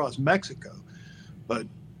way across Mexico. But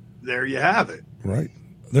there you have it. Right.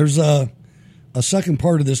 There's a second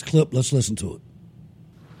part of this clip. Let's listen to it.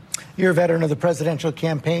 You're a veteran of the presidential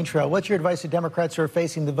campaign trail. What's your advice to Democrats who are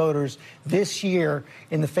facing the voters this year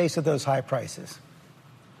in the face of those high prices?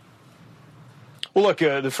 Well, look,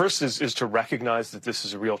 the first is to recognize that this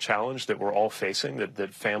is a real challenge that we're all facing,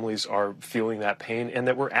 that families are feeling that pain, and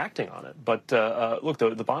that we're acting on it. But look,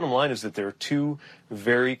 the bottom line is that there are two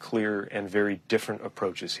very clear and very different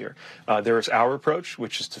approaches here. There is our approach,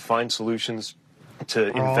 which is to find solutions to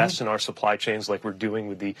invest in our supply chains like we're doing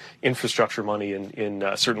with the infrastructure money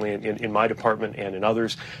certainly in my department and in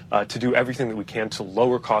others, to do everything that we can to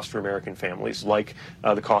lower costs for American families, like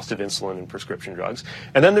the cost of insulin and prescription drugs.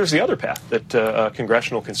 And then there's the other path that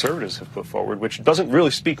congressional conservatives have put forward, which doesn't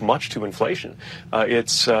really speak much to inflation.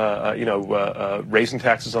 It's raising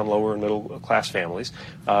taxes on lower and middle class families,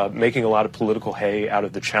 making a lot of political hay out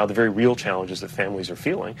of the very real challenges that families are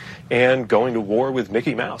feeling, and going to war with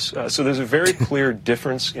Mickey Mouse. So there's a very clear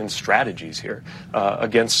difference in strategies here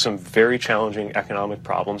against some very challenging economic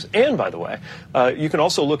problems. And by the way, you can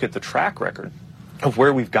also look at the track record of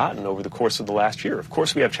where we've gotten over the course of the last year. Of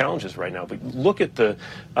course, we have challenges right now, but look at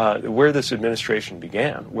where this administration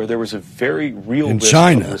began, where there was a very real risk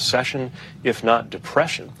of recession, if not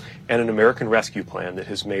depression, and an American Rescue Plan that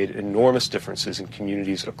has made enormous differences in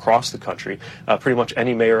communities across the country. Pretty much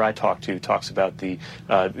any mayor I talk to talks about the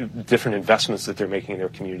different investments that they're making in their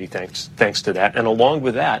community thanks to that. And along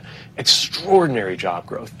with that, extraordinary job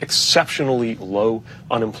growth, exceptionally low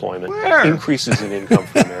unemployment, increases in income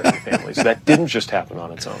for American families. That didn't just happen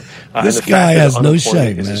on its own. This and the guy fact has that no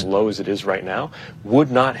shame, is man. as low as it is right now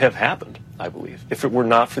would not have happened, I believe, if it were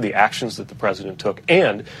not for the actions that the president took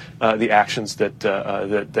and the actions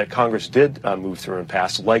that Congress did move through and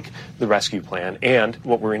pass, like the rescue plan and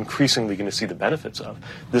what we're increasingly going to see the benefits of,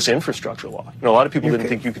 this infrastructure law. A lot of people didn't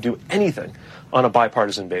think you could do anything on a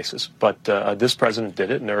bipartisan basis, but this president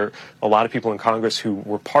did it, and there are a lot of people in Congress who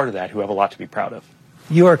were part of that who have a lot to be proud of.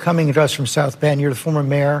 You are coming to us from South Bend. You're the former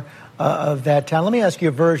mayor of that town. Let me ask you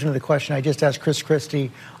a version of the question I just asked Chris Christie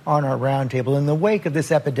on our roundtable. In the wake of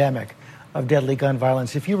this epidemic of deadly gun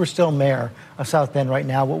violence, if you were still mayor of South Bend right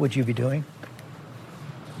now, what would you be doing?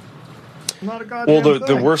 Not a goddamn Well, the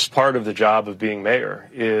thing. worst part of the job of being mayor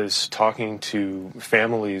is talking to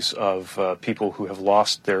families of people who have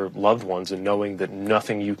lost their loved ones and knowing that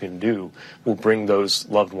nothing you can do will bring those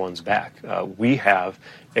loved ones back. We have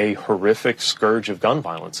a horrific scourge of gun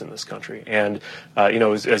violence in this country. And,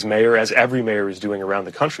 as mayor, as every mayor is doing around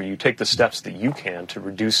the country, you take the steps that you can to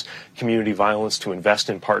reduce community violence, to invest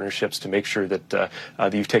in partnerships, to make sure that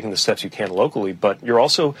you've taken the steps you can locally. But you're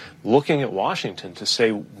also looking at Washington to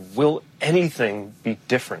say, will anything be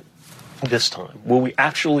different this time? Will we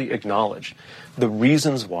actually acknowledge the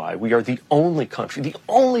reasons why we are the only country, the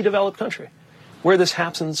only developed country, where this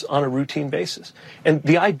happens on a routine basis? And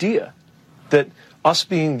the idea that us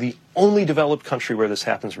being the only developed country where this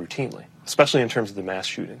happens routinely, especially in terms of the mass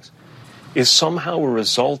shootings, is somehow a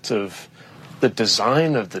result of the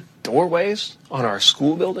design of the doorways on our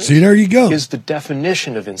school buildings. See, there you go. Is the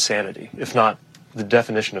definition of insanity, if not the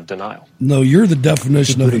definition of denial. No, you're the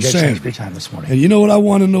definition of insanity. Time this morning. And you know what I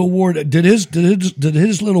want to know, Ward? Did his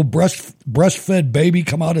little breastfed baby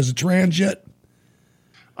come out as a trans yet?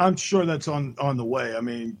 I'm sure that's on the way. I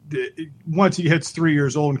mean, once he hits 3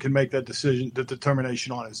 years old and can make that decision, the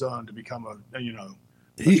determination on his own to become a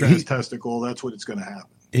trans testicle, that's what it's going to happen.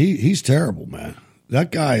 He's terrible, man.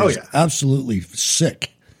 That guy is yeah. absolutely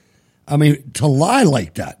sick. I mean, to lie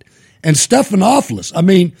like that. And Stephanopoulos, I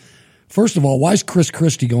mean, first of all, why is Chris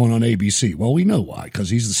Christie going on ABC? Well, we know why, because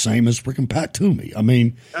he's the same as freaking Pat Toomey. I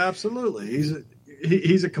mean, absolutely,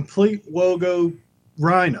 he's a complete Wogo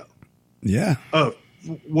rhino. Yeah. Oh,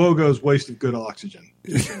 Wogo's waste of good oxygen.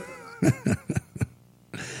 He's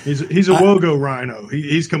a Wogo rhino.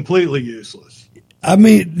 He's completely useless. I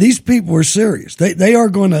mean, these people are serious. They are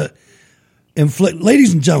going to inflict.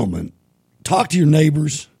 Ladies and gentlemen, talk to your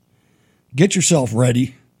neighbors. Get yourself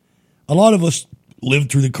ready. A lot of us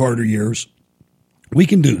lived through the Carter years. We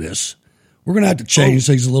can do this. We're going to have to change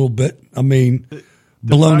things a little bit. I mean,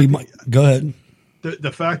 baloney. Go ahead.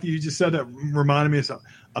 The fact that you just said that reminded me of something.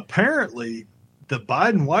 Apparently, the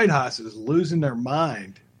Biden White House is losing their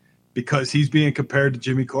mind because he's being compared to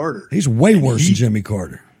Jimmy Carter. He's way worse than Jimmy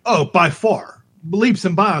Carter. Oh, by far. Leaps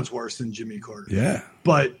and bounds worse than Jimmy Carter. Yeah.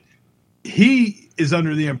 But he is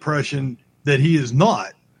under the impression that he is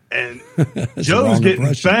not. And Joe's getting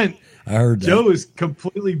bent. I heard that. Joe is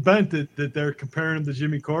completely bent that they're comparing him to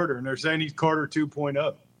Jimmy Carter, and they're saying he's Carter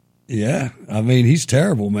 2.0. Yeah. I mean, he's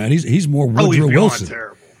terrible, man. He's more Woodrow he's Wilson.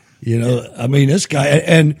 Terrible. You know, I mean, this guy,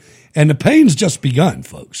 and the pain's just begun,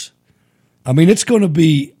 folks. I mean, it's going to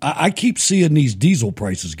be, I keep seeing these diesel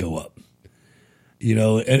prices go up, you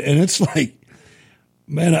know, and it's like,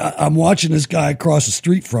 man, I'm watching this guy across the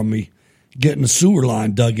street from me getting the sewer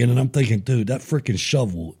line dug in, and I'm thinking, dude, that freaking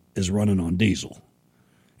shovel is running on diesel.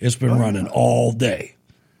 It's been running all day.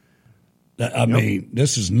 I mean,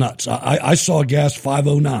 this is nuts. I saw gas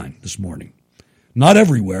 $5.09 this morning. Not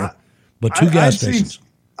everywhere, but two gas stations.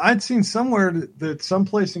 I'd seen somewhere that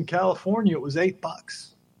someplace in California it was $8.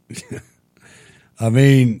 I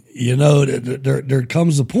mean, you know, there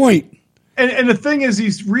comes a point. And the thing is,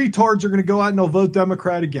 these retards are going to go out and they'll vote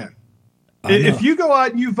Democrat again. If you go out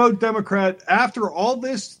and you vote Democrat after all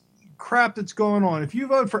this crap that's going on, if you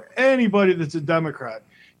vote for anybody that's a Democrat,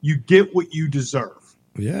 you get what you deserve.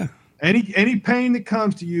 Yeah. Any pain that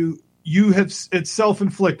comes to you, it's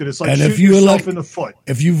self-inflicted. It's like shooting yourself in the foot.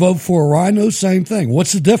 If you vote for a rhino, same thing.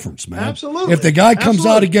 What's the difference, man? Absolutely. If the guy comes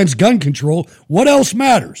out against gun control, what else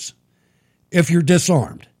matters if you're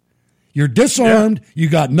disarmed? You're disarmed. Yeah. You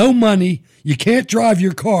got no money. You can't drive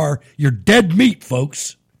your car. You're dead meat,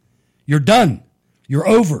 folks. You're done. You're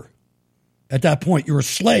over. At that point, you're a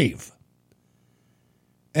slave.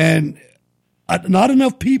 And not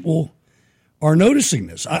enough people are noticing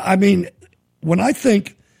this. I mean, when I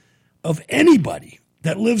think of anybody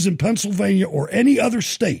that lives in Pennsylvania or any other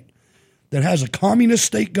state that has a communist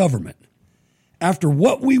state government, after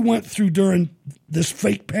what we went through during this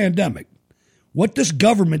fake pandemic, what this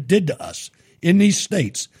government did to us in these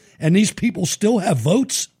states, and these people still have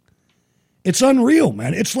votes, it's unreal,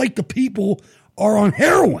 man. It's like the people are on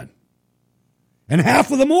heroin, and half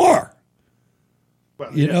of them are.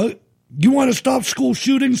 Well, you know, you want to stop school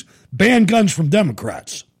shootings? Ban guns from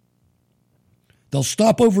Democrats. They'll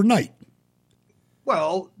stop overnight.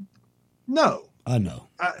 Well, no. I know.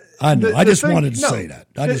 I know. I just wanted to say that.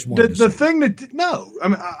 I just wanted to say the thing that no. I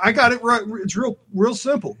mean, I got it right. It's real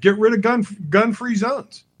simple. Get rid of gun-free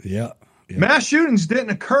zones. Yeah. Mass shootings didn't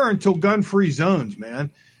occur until gun-free zones,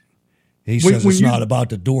 man. He says it's not about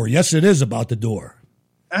the door. Yes, it is about the door.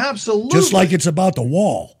 Absolutely. Just like it's about the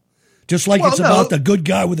wall. Just like it's about the good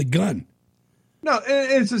guy with a gun. No,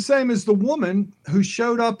 it's the same as the woman who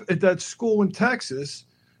showed up at that school in Texas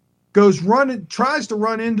tries to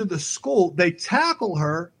run into the school. They tackle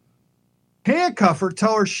her, handcuff her,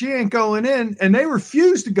 tell her she ain't going in, and they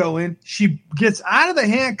refuse to go in. She gets out of the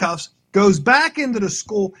handcuffs, goes back into the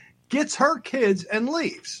school, gets her kids, and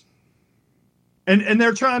leaves. And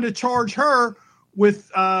they're trying to charge her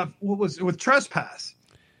with with trespass.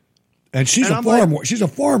 And she's a farm worker. She's a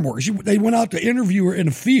farm worker. They went out to interview her in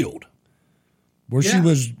a field where she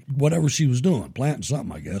was whatever she was doing, planting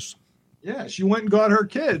something, I guess. Yeah, she went and got her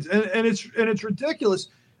kids, and it's ridiculous.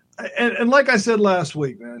 And like I said last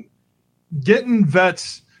week, man, getting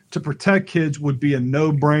vets to protect kids would be a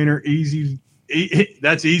no-brainer. Easy,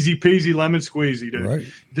 that's easy peasy lemon squeezy, dude. Right.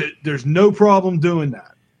 There's no problem doing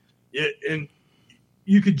that, and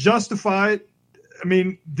you could justify it. I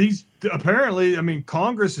mean,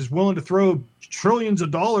 Congress is willing to throw trillions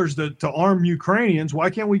of dollars to arm Ukrainians.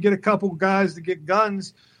 Why can't we get a couple guys to get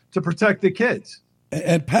guns to protect the kids?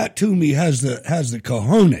 And Pat Toomey has the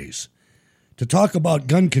cojones to talk about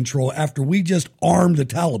gun control after we just armed the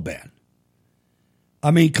Taliban.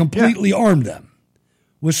 I mean, completely armed them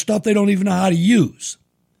with stuff they don't even know how to use.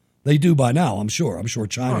 They do by now, I'm sure. I'm sure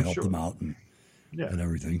China helped them out and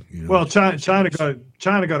everything. You know? Well, China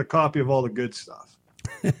got a copy of all the good stuff.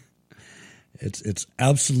 It's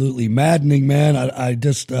absolutely maddening, man. I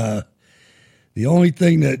just the only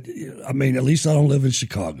thing that at least I don't live in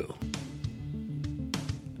Chicago.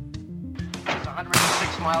 It's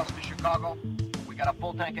 106 miles to Chicago. We got a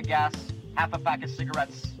full tank of gas, half a pack of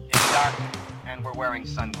cigarettes in the dark, and we're wearing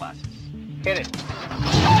sunglasses. Hit it.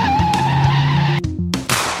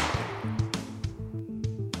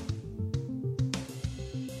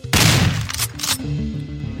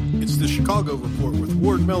 It's the Chicago Report with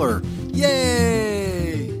Ward Miller.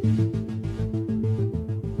 Yay!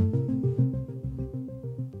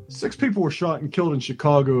 6 people were shot and killed in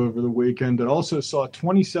Chicago over the weekend that also saw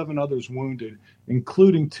 27 others wounded,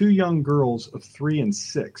 including 2 young girls of 3 and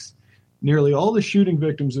 6. Nearly all the shooting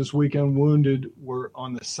victims this weekend wounded were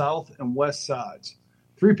on the south and west sides.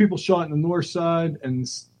 3 people shot in the north side and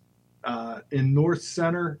in North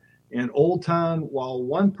Center and Old Town, while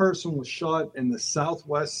 1 person was shot in the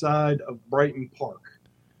southwest side of Brighton Park.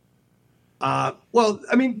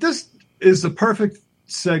 This is the perfect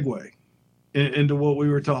segue into what we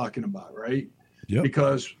were talking about, right? Yep.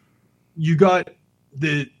 Because you got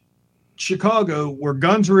the Chicago where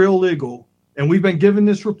guns are illegal, and we've been given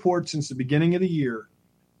this report since the beginning of the year,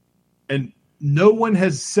 and no one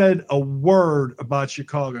has said a word about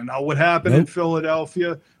Chicago. Now, what happened in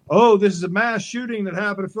Philadelphia? Oh, this is a mass shooting that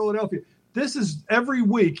happened in Philadelphia. This is every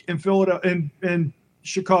week in Philadelphia, in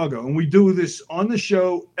Chicago, and we do this on the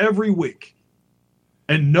show every week.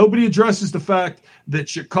 And nobody addresses the fact that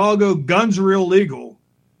Chicago guns are illegal,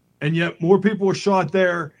 and yet more people were shot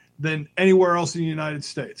there than anywhere else in the United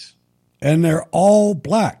States. And they're all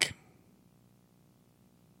black.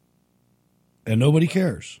 And nobody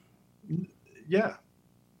cares. Yeah.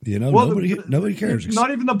 You know, nobody cares.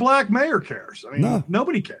 Not even the black mayor cares. I mean,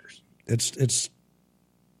 nobody cares. It's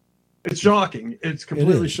shocking. It's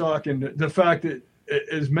completely shocking. The fact that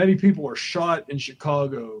as many people are shot in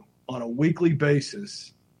Chicago on a weekly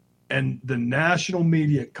basis, and the national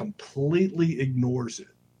media completely ignores it.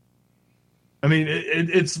 I mean,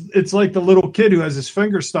 it's like the little kid who has his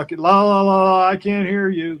finger stuck in la la la. I can't hear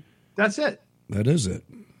you. That's it. That is it.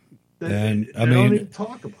 They don't even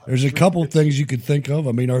talk about there's it. a couple of things you could think of.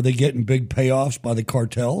 I mean, are they getting big payoffs by the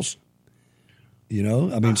cartels? You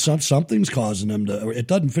know, I mean, something's causing them to. It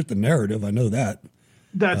doesn't fit the narrative. I know that.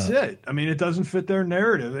 That's it. I mean, it doesn't fit their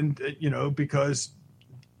narrative, and because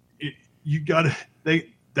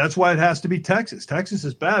that's why it has to be Texas. Texas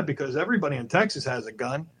is bad because everybody in Texas has a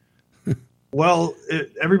gun. Well,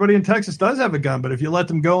 everybody in Texas does have a gun, but if you let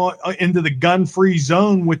them go into the gun-free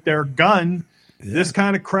zone with their gun, this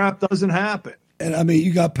kind of crap doesn't happen. And I mean,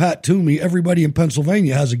 you got Pat Toomey. Everybody in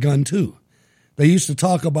Pennsylvania has a gun too. They used to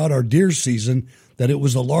talk about our deer season, that it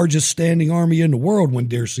was the largest standing army in the world when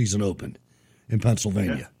deer season opened in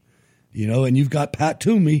Pennsylvania. Yeah. And you've got Pat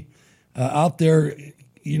Toomey out there,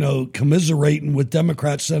 commiserating with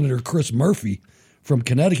Democrat Senator Chris Murphy from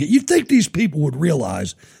Connecticut. You'd think these people would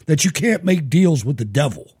realize that you can't make deals with the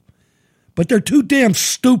devil. But they're too damn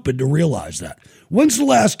stupid to realize that. When's the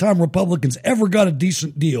last time Republicans ever got a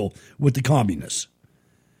decent deal with the communists?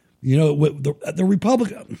 With the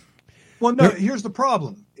Republican. Well, no, here's the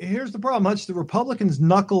problem. Hutch. The Republicans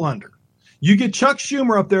knuckle under. You get Chuck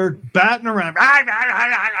Schumer up there batting around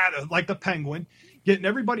like the penguin, getting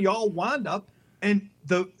everybody all wound up, and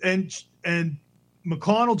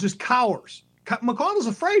McConnell just cowers. McConnell's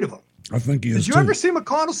afraid of him. I think he is. Did you ever see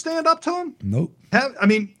McConnell stand up to him? Nope.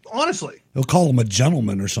 Honestly. He'll call him a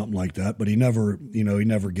gentleman or something like that, but he never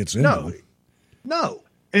gets into him. No.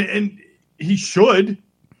 And he should.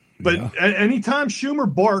 But anytime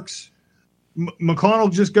Schumer barks,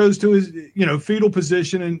 McConnell just goes to his, fetal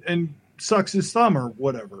position and sucks his thumb or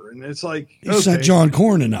whatever. And it's like, he sent John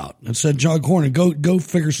Cornyn out and said, John Cornyn, go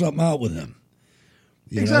figure something out with him.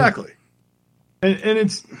 Exactly. And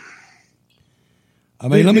it's...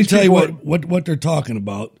 let me tell you what they're talking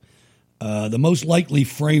about. The most likely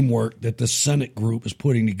framework that the Senate group is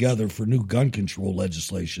putting together for new gun control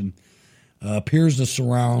legislation appears to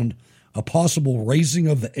surround a possible raising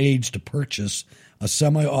of the age to purchase a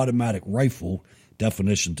semi-automatic rifle,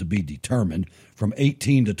 definition to be determined, from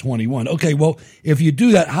 18 to 21. Okay, well, if you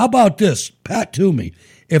do that, how about this? Pat Toomey,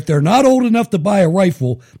 if they're not old enough to buy a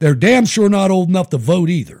rifle, they're damn sure not old enough to vote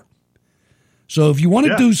either. So if you want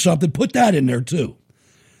to do something, put that in there too.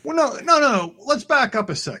 Well, no. Let's back up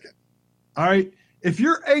a second. All right. If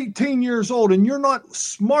you're 18 years old and you're not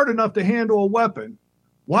smart enough to handle a weapon,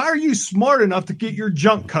 why are you smart enough to get your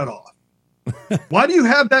junk cut off? Why do you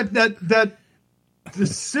have that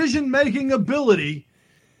decision-making ability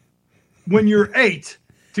when you're 8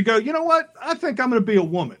 to go, you know what? I think I'm going to be a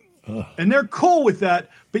woman. And they're cool with that,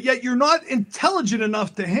 but yet you're not intelligent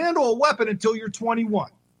enough to handle a weapon until you're 21.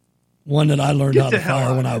 One that I learned how to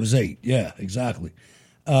fire when I was 8. Yeah, exactly.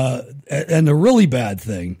 And the really bad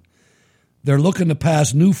thing, they're looking to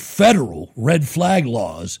pass new federal red flag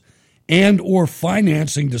laws and or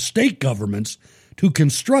financing to state governments to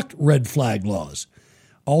construct red flag laws.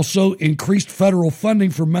 Also, increased federal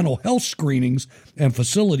funding for mental health screenings and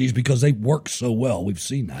facilities because they work so well. We've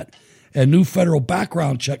seen that. And new federal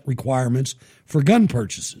background check requirements for gun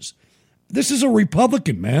purchases. This is a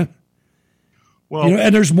Republican, man. Well,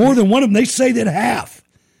 and there's more than one of them. They say that half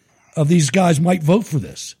of these guys might vote for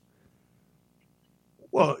this.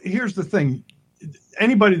 Well, here's the thing.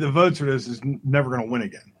 Anybody that votes for this is never going to win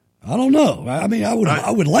again. I don't know. I mean,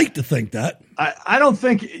 I would like to think that. I don't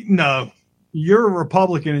think, no, you're a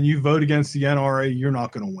Republican and you vote against the NRA, you're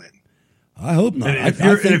not going to win. I hope not.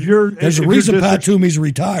 There's a reason Pat Toomey's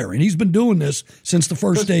retiring. He's been doing this since the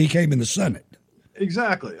first day he came in the Senate.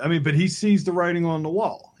 Exactly. I mean, but he sees the writing on the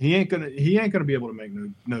wall. He ain't gonna be able to make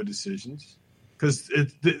no decisions because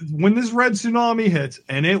when this red tsunami hits,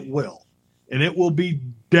 and it will be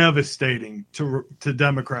devastating to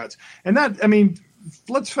Democrats. And that, I mean,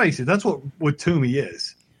 let's face it, that's what Toomey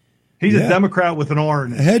is. He's a Democrat with an R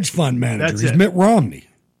in it. A hedge fund manager. He's Mitt Romney.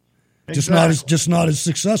 Exactly. Just not as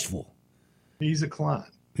successful. He's a clown.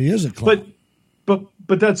 He is a clown. But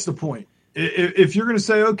that's the point. If you're going to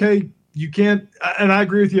say, okay, you can't, and I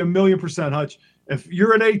agree with you 1,000,000%, Hutch. If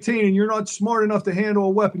you're at 18 and you're not smart enough to handle a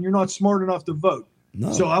weapon, you're not smart enough to vote.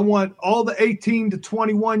 No. So I want all the 18 to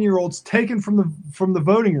 21-year-olds taken from the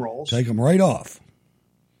voting rolls. Take them right off.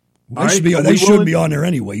 They should be on there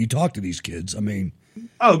anyway. You talk to these kids. I mean.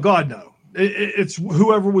 Oh, God, no. It's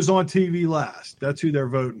whoever was on TV last. That's who they're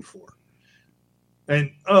voting for.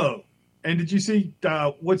 And did you see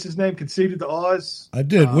what's his name conceded to Oz? I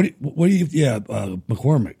did.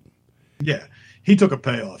 McCormick. Yeah, he took a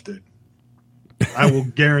payoff, dude. I will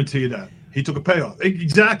guarantee you that. He took a payoff.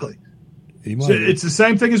 Exactly. It's the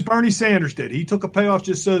same thing as Bernie Sanders did. He took a payoff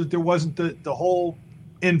just so that there wasn't the whole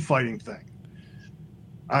infighting thing.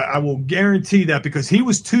 I will guarantee that because he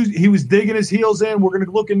was digging his heels in. We're going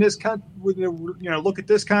to look in this county. We're going to look at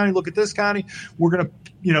this county. Look at this county. We're going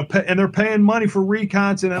to pay, and they're paying money for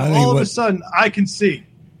recons. And all of a sudden, I can see.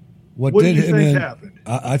 What did you think happened?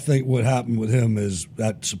 I think what happened with him is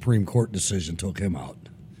that Supreme Court decision took him out.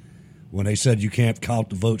 When they said you can't count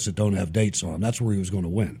the votes that don't have dates on them, that's where he was going to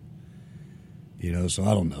win. So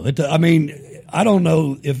I don't know. I don't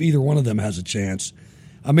know if either one of them has a chance.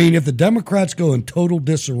 I mean, if the Democrats go in total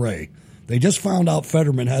disarray, they just found out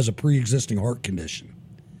Fetterman has a pre-existing heart condition.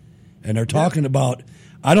 And they're talking about,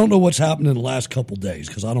 I don't know what's happened in the last couple days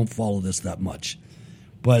because I don't follow this that much.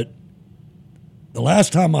 But the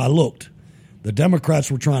last time I looked, the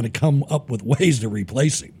Democrats were trying to come up with ways to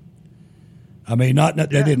replace him. I mean, they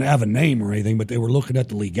didn't have a name or anything, but they were looking at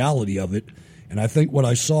the legality of it. And I think what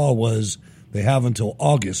I saw was they have until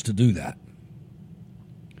August to do that.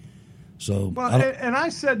 So, and I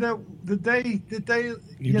said that they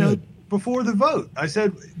before the vote, I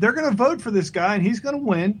said they're going to vote for this guy and he's going to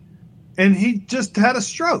win, and he just had a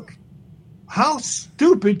stroke. How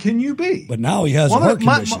stupid can you be? But now he has a heart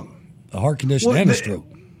condition, and a stroke.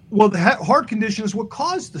 Well, the heart condition is what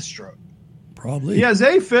caused the stroke. Probably. He has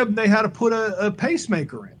AFib. They had to put a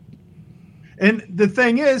pacemaker in. And the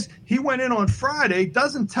thing is, he went in on Friday,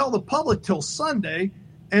 doesn't tell the public till Sunday,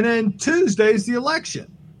 and then Tuesday is the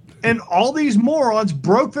election. And all these morons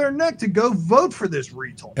broke their neck to go vote for this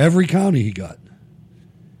retard. Every county he got.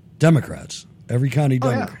 Democrats. Every county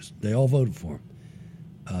Democrats. Yeah. They all voted for him.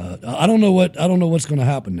 I don't know what's going to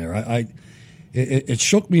happen there. It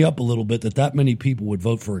shook me up a little bit that many people would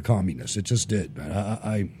vote for a communist. It just did.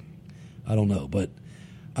 I don't know, but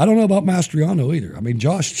I don't know about Mastriano either. I mean,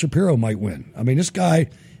 Josh Shapiro might win. I mean, this guy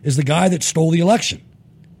is the guy that stole the election.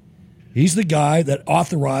 He's the guy that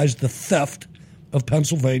authorized the theft of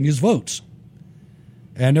Pennsylvania's votes,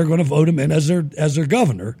 and they're going to vote him in as their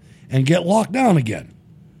governor and get locked down again.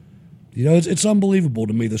 You know, it's unbelievable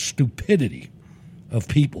to me, the stupidity of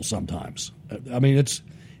people sometimes. I mean,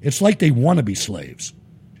 it's like they want to be slaves.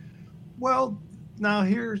 Well, now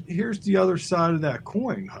here's the other side of that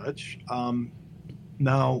coin, Hutch.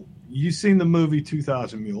 Now, you seen the movie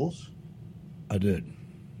 2,000 Mules? I did.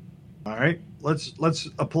 All right, let's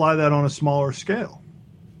apply that on a smaller scale.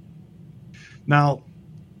 Now,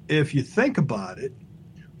 if you think about it,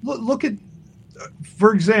 look at,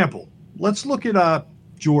 for example, let's look at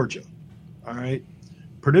Georgia. All right,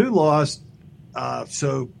 Purdue lost.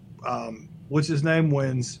 What's his name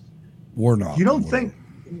wins? Warnock. You don't think?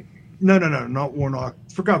 No, not Warnock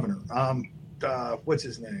for governor. What's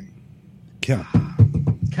his name? Kemp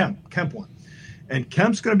won, and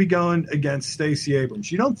Kemp's going to be going against Stacey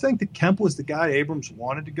Abrams. You don't think that Kemp was the guy Abrams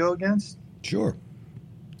wanted to go against? Sure.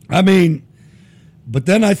 I mean, but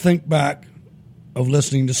then I think back of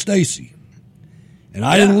listening to Stacey, and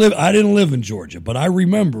I didn't live in Georgia, but I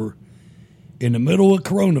remember in the middle of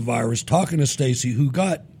coronavirus talking to Stacey, who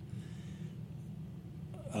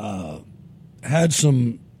had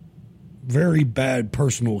some very bad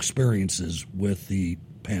personal experiences with the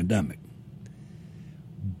pandemic.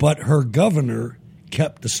 But her governor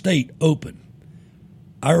kept the state open.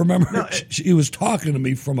 I remember she was talking to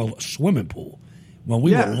me from a swimming pool when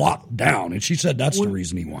we were locked down, and she said that's the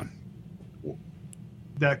reason he won.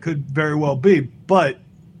 That could very well be, but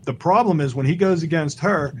the problem is when he goes against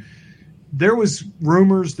her, there was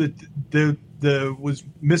rumors that there was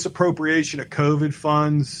misappropriation of COVID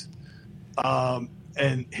funds,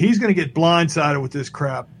 and he's going to get blindsided with this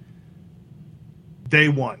crap day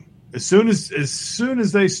one. As soon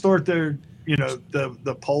as they start their,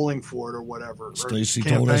 the polling for it or whatever. Stacey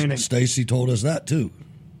told us that too.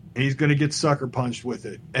 He's going to get sucker punched with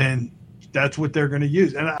it, and that's what they're going to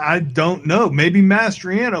use. And I don't know. Maybe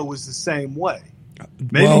Mastriano was the same way.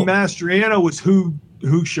 Maybe Mastriano was who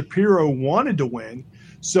Shapiro wanted to win,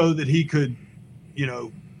 so that he could,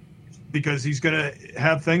 because he's going to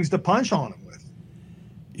have things to punch on him with.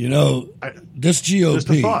 This GOP. Just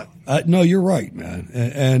a thought. No, you're right, man.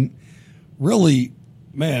 And really,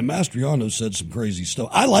 man, Mastriano said some crazy stuff.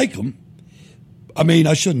 I like him. I mean,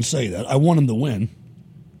 I shouldn't say that. I want him to win.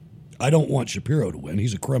 I don't want Shapiro to win.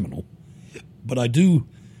 He's a criminal. But I do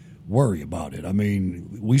worry about it. I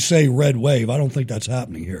mean, we say red wave. I don't think that's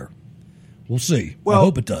happening here. We'll see. Well, I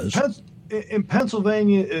hope it does. In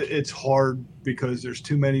Pennsylvania, it's hard because there's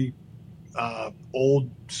too many old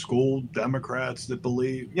school Democrats that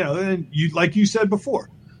believe, and like you said before,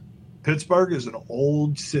 Pittsburgh is an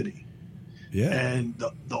old city. Yeah. And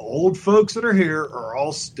the old folks that are here are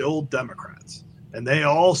all still Democrats. And they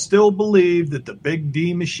all still believe that the big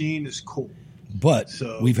D machine is cool. But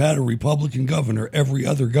we've had a Republican governor, every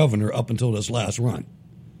other governor up until this last run.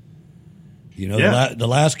 The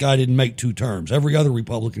last guy didn't make 2 terms. Every other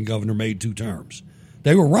Republican governor made 2 terms.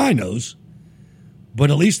 They were rhinos,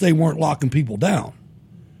 but at least they weren't locking people down.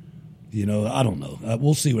 I don't know.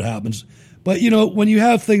 We'll see what happens. But, when you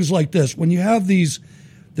have things like this, when you have these,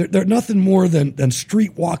 they're nothing more than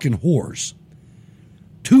street-walking whores.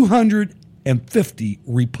 250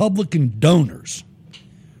 Republican donors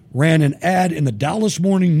ran an ad in the Dallas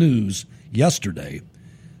Morning News yesterday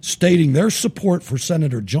stating their support for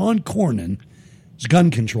Senator John Cornyn's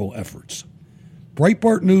gun control efforts.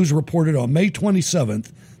 Breitbart News reported on May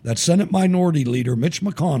 27th that Senate Minority Leader Mitch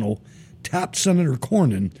McConnell tapped Senator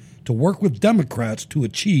Cornyn to work with Democrats to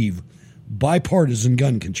achieve bipartisan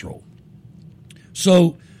gun control.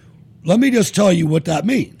 So let me just tell you what that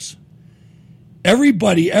means. Every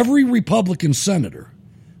Republican senator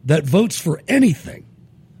that votes for anything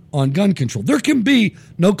on gun control, there can be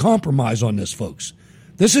no compromise on this, folks.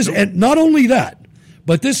 This is, and not only that,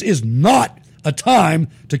 but this is not a time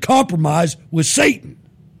to compromise with Satan.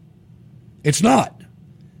 It's not.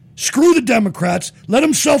 Screw the Democrats. Let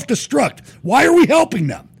them self-destruct. Why are we helping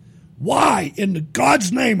them? Why, in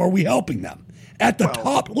God's name, are we helping them at the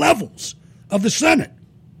top levels of the Senate?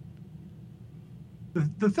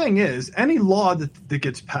 The thing is, any law that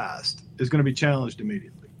gets passed is going to be challenged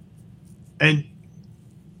immediately. And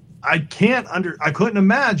I couldn't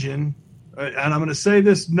imagine, and I'm going to say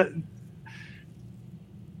this,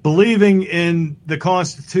 believing in the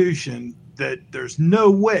Constitution, that there's no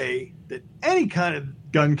way that any kind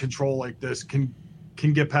of gun control like this can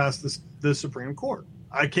get past the Supreme Court.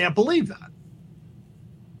 I can't believe that,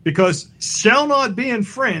 because shall not be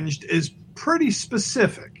infringed is pretty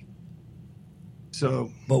specific.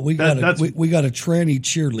 So, but we got a tranny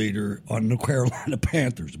cheerleader on the Carolina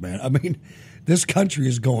Panthers, man. I mean, this country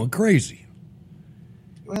is going crazy.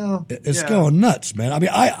 Well, it's going nuts, man. I mean,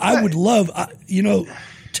 I would love,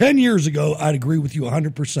 10 years ago, I'd agree with you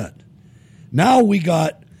 100%. Now we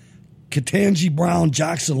got Ketanji Brown,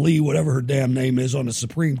 Jackson Lee, whatever her damn name is, on the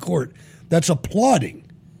Supreme Court that's applauding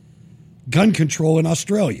gun control in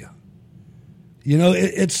Australia.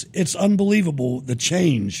 It's unbelievable, the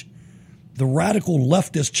change, the radical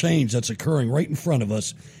leftist change that's occurring right in front of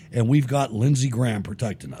us, and we've got Lindsey Graham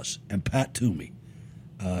protecting us, and Pat Toomey,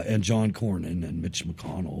 and John Cornyn, and Mitch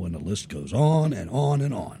McConnell, and the list goes on and on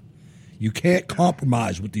and on. You can't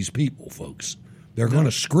compromise with these people, folks. They're going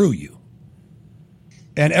to screw you.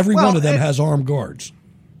 And every one of them has armed guards.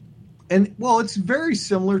 And, it's very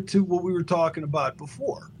similar to what we were talking about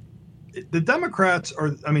before. The Democrats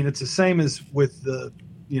it's the same as with the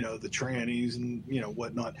trannies and,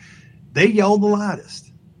 whatnot. They yell the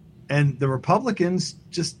loudest. And the Republicans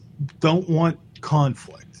just don't want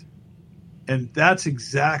conflict. And that's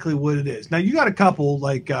exactly what it is. Now, you got a couple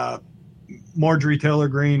like Marjorie Taylor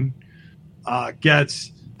Greene,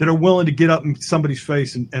 Getz, that are willing to get up in somebody's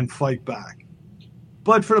face and fight back.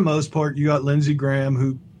 But for the most part, you got Lindsey Graham,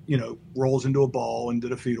 who, rolls into a ball and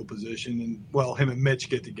did a fetal position. And, him and Mitch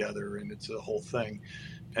get together, and it's a whole thing.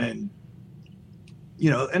 And,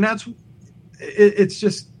 and that's – it's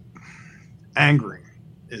just angering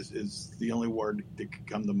is the only word that could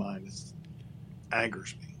come to mind. It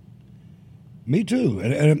angers me. Me too.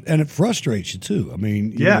 And it frustrates you, too. I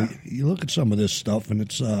mean, you look at some of this stuff, and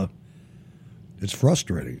it's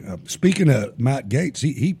frustrating. Speaking of Matt Gaetz,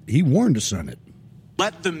 he warned the Senate.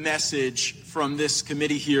 Let the message from this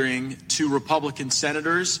committee hearing to Republican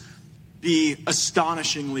senators be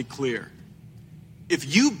astonishingly clear.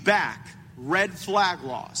 If you back red flag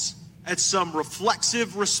laws as some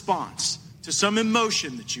reflexive response to some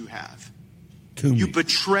emotion that you have, you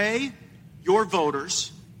betray your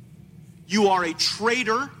voters. You are a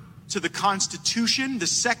traitor to the Constitution, the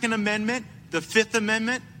Second Amendment, the Fifth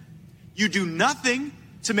Amendment. You do nothing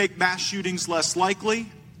to make mass shootings less likely.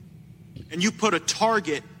 And you put a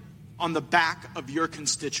target on the back of your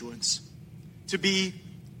constituents to be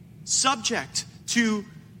subject to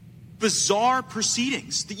bizarre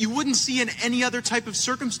proceedings that you wouldn't see in any other type of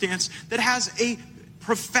circumstance that has a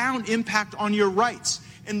profound impact on your rights.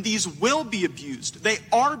 And these will be abused. They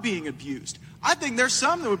are being abused. I think there's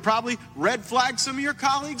some that would probably red flag some of your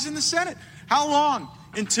colleagues in the Senate. How long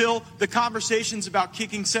until the conversations about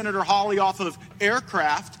kicking Senator Hawley off of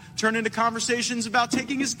aircraft turn into conversations about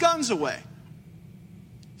taking his guns away?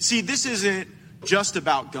 See, this isn't just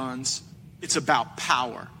about guns. It's about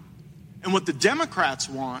power. And what the Democrats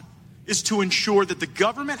want is to ensure that the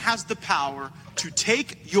government has the power to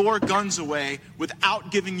take your guns away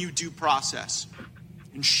without giving you due process.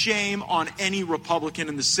 And shame on any Republican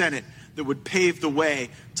in the Senate that would pave the way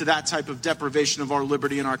to that type of deprivation of our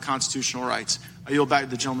liberty and our constitutional rights. I yield back to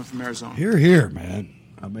the gentleman from Arizona. Hear, hear, man.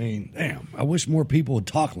 I mean, damn, I wish more people would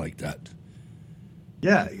talk like that.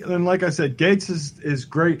 Yeah, and like I said, Gaetz is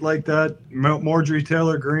great like that. Marjorie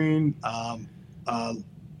Taylor Greene,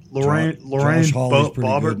 Lorraine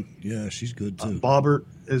Boebert. Yeah, she's good too. Boebert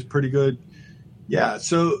is pretty good. Yeah,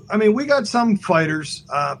 so I mean, we got some fighters,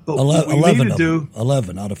 but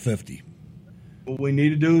 11 out of 50. What we need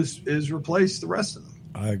to do is replace the rest of them.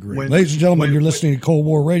 I agree. Ladies and gentlemen, you're listening to Cold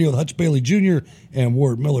War Radio with Hutch Bailey Jr. and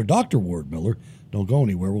Ward Miller. Dr. Ward Miller. Don't go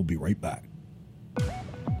anywhere. We'll be right back.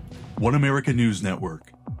 One America News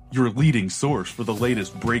Network, your leading source for the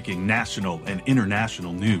latest breaking national and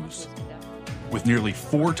international news. With nearly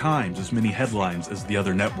 4 times as many headlines as the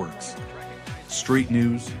other networks. Straight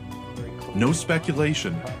news, no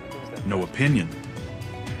speculation, no opinion,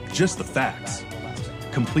 just the facts.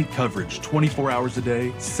 Complete coverage 24 hours a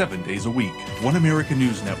day, 7 days a week. One America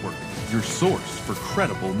News Network, your source for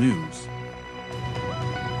credible news.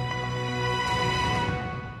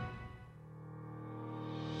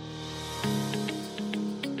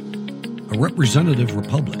 A representative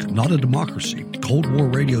republic, not a democracy. Cold War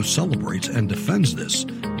Radio celebrates and defends this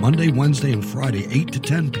Monday, Wednesday, and Friday, 8 to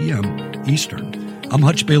 10 p.m. Eastern. I'm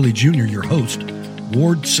Hutch Bailey Jr., your host.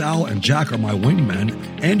 Ward, Sal, and Jack are my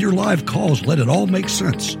wingmen, and your live calls let it all make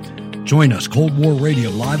sense. Join us, Cold War Radio,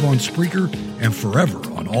 live on Spreaker and forever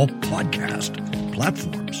on all podcast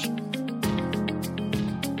platforms.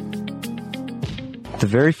 The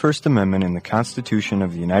very First Amendment in the Constitution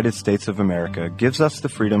of the United States of America gives us the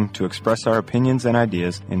freedom to express our opinions and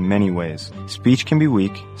ideas in many ways. Speech can be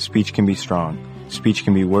weak, speech can be strong. Speech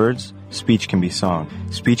can be words, speech can be song.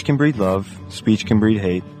 Speech can breed love, speech can breed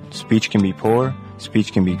hate. Speech can be poor,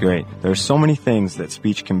 speech can be great. There are so many things that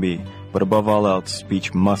speech can be, but above all else,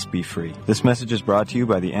 speech must be free. This message is brought to you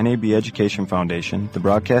by the NAB Education Foundation, the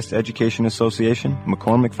Broadcast Education Association,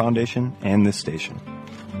 McCormick Foundation, and this station.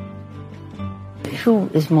 Who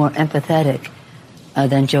is more empathetic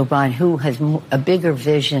than Joe Biden? Who has a bigger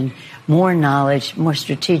vision, more knowledge, more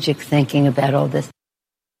strategic thinking about all this?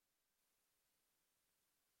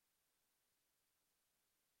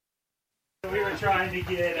 We were trying to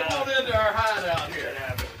get into our hideout here.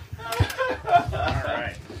 All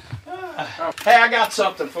right. Hey, I got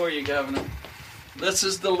something for you, Governor. This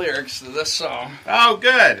is the lyrics to this song. Oh,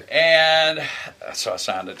 good. And so I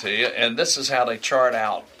signed it to you. And this is how they chart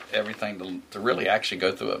out everything to really actually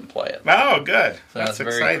go through it and play it. Oh, good. So that's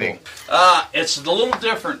very exciting. Cool. It's a little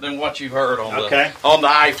different than what you heard on the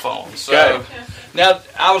iPhone. So good. Now,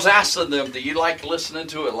 I was asking them, do you like listening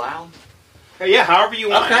to it loud? Yeah, however you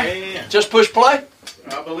want. Okay. Yeah. Just push play?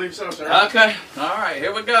 I believe so, sir. Okay. All right,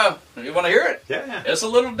 here we go. You want to hear it? Yeah. It's a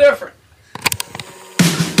little different.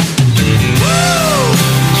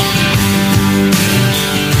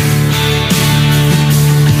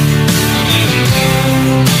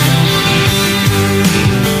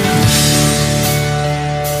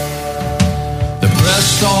 The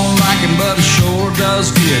press don't like him, but it sure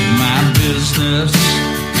does get my business.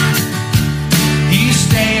 He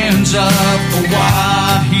stands up for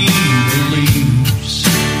what he believes.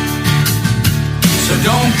 So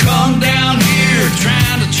don't come down here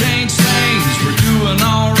trying to change things. We're doing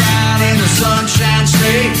all right in the Sunshine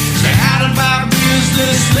State. Stay out of our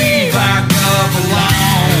business, leave our gov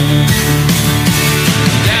alone.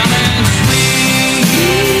 Down in sweet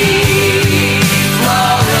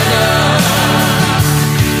Florida,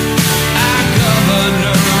 our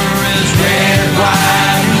governor is red,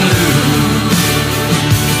 white, and blue.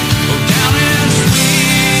 Down in sweet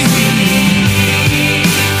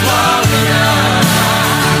Florida,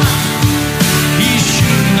 he's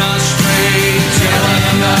shooting us straight,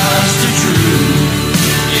 telling us the truth.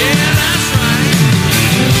 Yeah, that's right.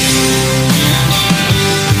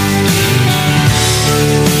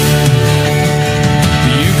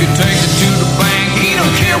 You can take it to the bank. He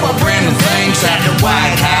don't care what Brandon thinks at the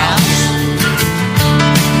White House.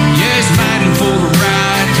 Yeah, he's fighting for the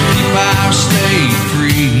right to keep our state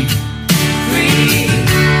free.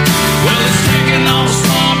 Well, he's taking on the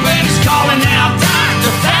swamp and he's calling out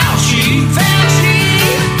Dr. Fauci.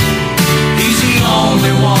 He's the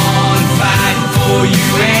only one fighting for you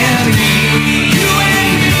and me. You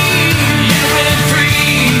and me. Yeah, we're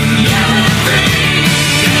free. Yeah, we're free.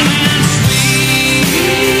 Down in sweet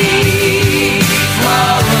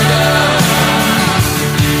Florida,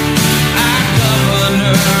 our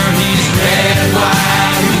governor, he's red,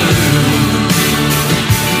 white, and blue.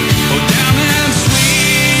 Oh, down in sweet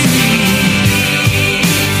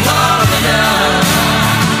Florida,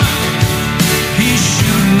 he's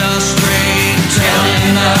shooting us straight,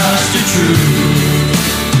 telling us the truth.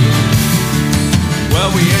 Well,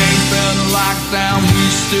 we ain't been locked down, we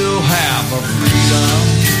still have our freedom.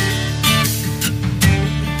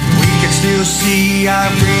 We can still see our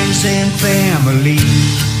friends and family.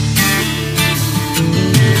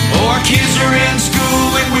 Our kids are in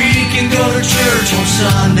school and we can go to church on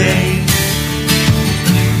Sunday.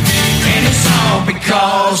 And it's all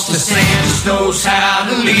because DeSantis knows how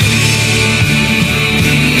to lead.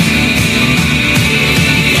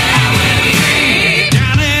 Yeah, we're free.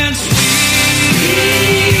 Down in sweet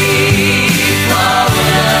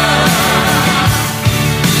Florida,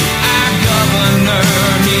 our governor,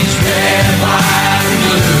 he's red, white, and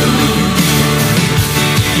blue.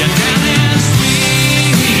 Yeah, down in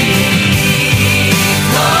sweet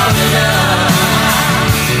Florida,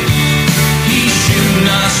 he's shooting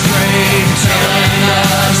us straight, telling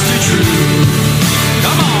us the truth.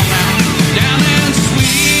 Come on now. Down in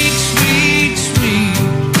sweet, sweet, sweet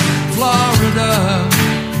Florida,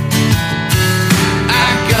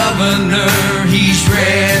 our governor, he's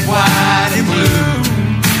red, white, and blue.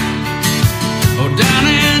 Oh, down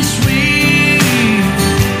in sweet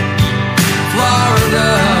Florida,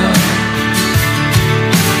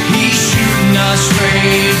 he's shooting us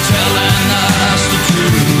straight, telling us the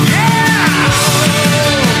truth. Yeah!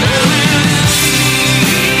 Down in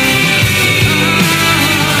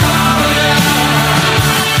Florida,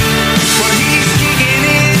 well, he's kicking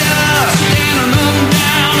it up, standing up and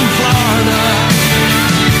down in Florida.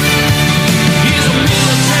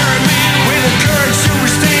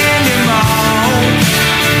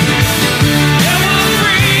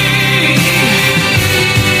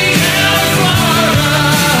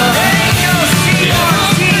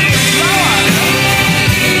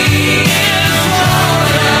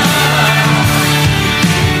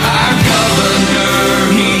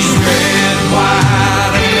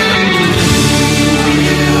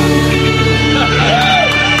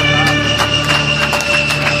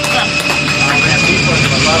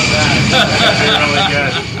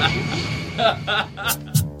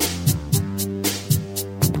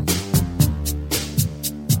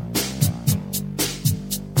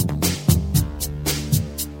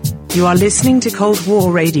 You are listening to Cold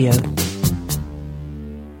War Radio.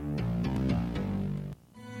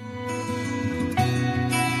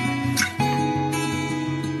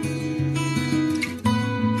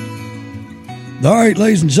 All right,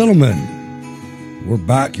 ladies and gentlemen, we're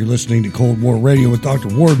back. You're listening to Cold War Radio with Dr.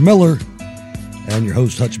 Ward Miller and your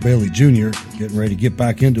host, Hutch Bailey Jr., getting ready to get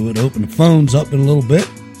back into it, open the phones up in a little bit,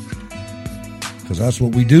 because that's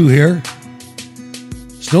what we do here.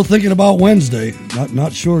 Still thinking about Wednesday.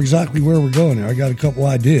 Not sure exactly where we're going there. I got a couple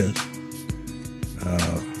ideas.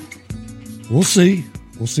 We'll see.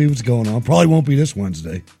 We'll see what's going on. Probably won't be this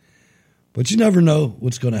Wednesday, but you never know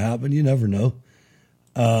what's going to happen. You never know.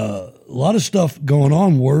 A lot of stuff going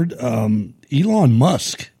on, Ward. Elon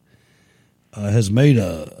Musk has made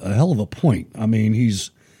a hell of a point. I mean, he's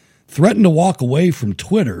threatened to walk away from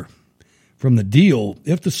Twitter, from the deal,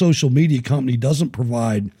 if the social media company doesn't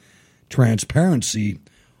provide transparency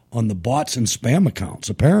on the bots and spam accounts.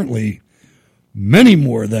 Apparently, many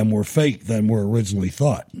more of them were fake than were originally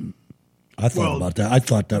thought. I thought about that. I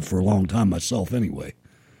thought that for a long time myself anyway.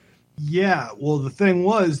 Yeah, well, the thing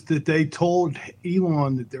was that they told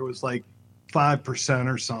Elon that there was like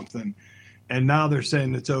 5% or something, and now they're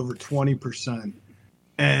saying it's over 20%.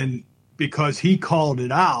 And because he called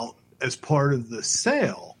it out as part of the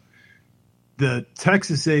sale, the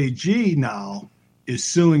Texas AG now is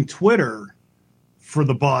suing Twitter for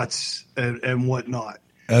the bots and whatnot.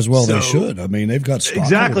 As well, they should. I mean, they've got stock.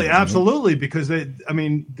 Exactly, absolutely, because they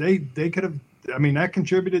could have. I mean, that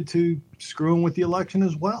contributed to screwing with the election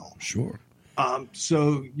as well. Sure.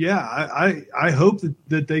 So yeah, I hope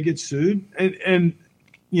that they get sued, and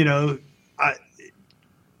you know,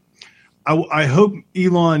 I hope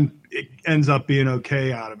Elon ends up being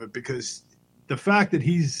okay out of it, because the fact that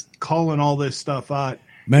he's calling all this stuff out.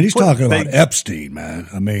 Man, he's talking about Epstein, man.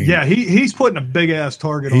 I mean, yeah, he's putting a big ass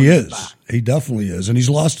target on his back. He definitely is, and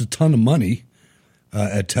he's lost a ton of money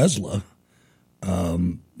at Tesla.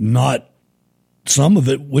 Not some of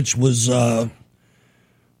it, which was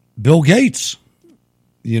Bill Gates,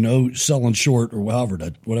 you know, selling short or whatever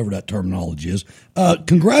that terminology is.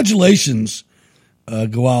 Congratulations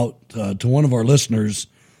go out to one of our listeners,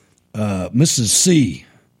 Mrs. C.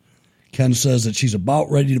 Ken says that she's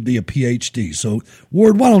about ready to be a PhD. So,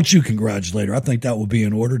 Ward, why don't you congratulate her? I think that would be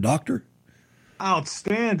in order, Doctor.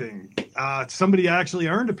 Outstanding. Somebody actually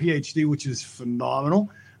earned a PhD, which is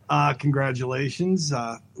phenomenal. Congratulations.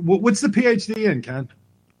 What's the PhD in, Ken?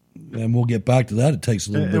 And we'll get back to that. It takes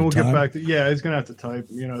a little bit of time. Get back to, yeah, he's going to have to type,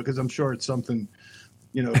 you know, because I'm sure it's something,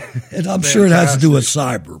 you know. And I'm sure it has to do with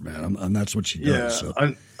cyber, man. And that's what she does. Yeah,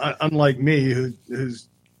 so. Unlike me, who's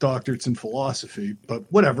doctorates in philosophy, but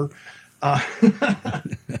whatever. All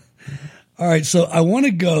right, so I want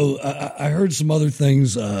to go. I heard some other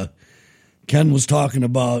things. Ken was talking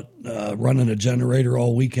about running a generator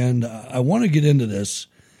all weekend. I want to get into this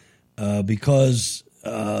because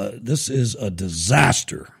this is a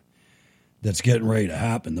disaster that's getting ready to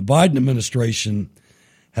happen. The Biden administration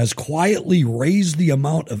has quietly raised the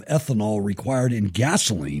amount of ethanol required in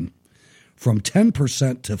gasoline from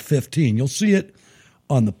 10% to 15%. You'll see it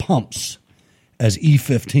on the pumps as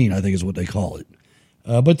E15, I think is what they call it.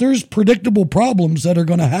 But there's predictable problems that are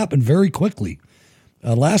going to happen very quickly.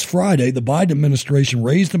 Last Friday, the Biden administration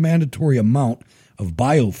raised the mandatory amount of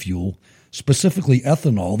biofuel, specifically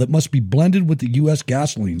ethanol, that must be blended with the U.S.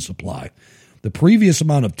 gasoline supply. The previous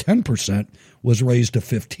amount of 10% was raised to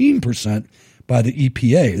 15% by the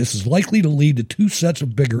EPA. This is likely to lead to two sets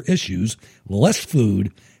of bigger issues: less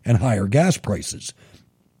food and higher gas prices.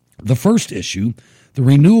 The first issue, the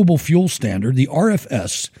Renewable Fuel Standard, the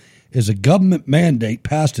RFS, is a government mandate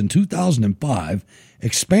passed in 2005,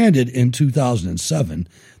 expanded in 2007,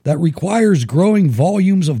 that requires growing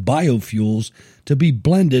volumes of biofuels to be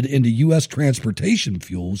blended into U.S. transportation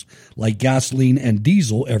fuels like gasoline and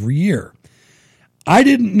diesel every year. I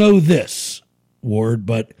didn't know this, Ward,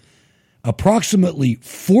 but approximately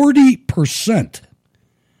 40%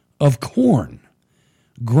 of corn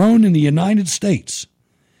grown in the United States,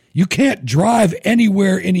 you can't drive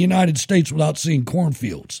anywhere in the United States without seeing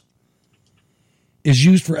cornfields, is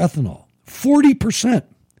used for ethanol. 40%.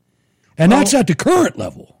 And that's at the current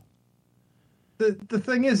level. The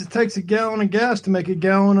thing is, it takes a gallon of gas to make a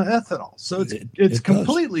gallon of ethanol. So it's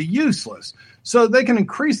completely useless. So they can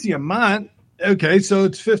increase the amount. Okay, so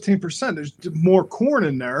it's 15%. There's more corn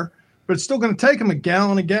in there, but it's still going to take them a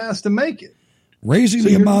gallon of gas to make it. Raising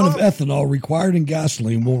the amount of ethanol required in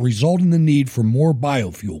gasoline will result in the need for more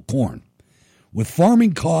biofuel, corn. With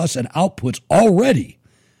farming costs and outputs already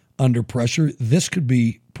under pressure, this could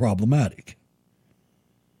be problematic.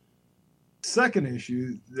 Second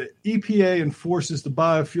issue, the EPA enforces the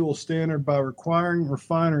biofuel standard by requiring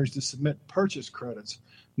refineries to submit purchase credits,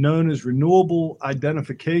 known as Renewable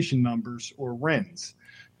Identification Numbers, or RINs,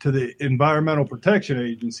 to the Environmental Protection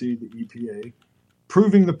Agency, the EPA,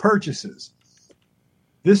 proving the purchases.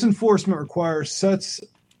 This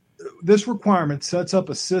requirement sets up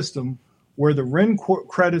a system where the RIN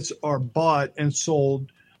credits are bought and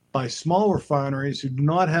sold by small refineries who do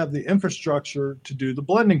not have the infrastructure to do the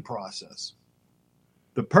blending process.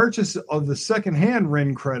 The purchase of the secondhand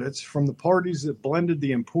RIN credits from the parties that blended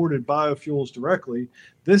the imported biofuels directly,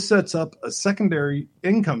 this sets up a secondary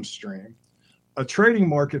income stream, a trading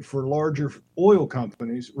market for larger oil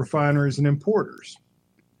companies, refineries, and importers.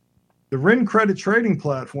 The RIN credit trading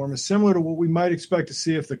platform is similar to what we might expect to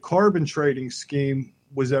see if the carbon trading scheme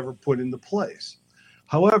was ever put into place.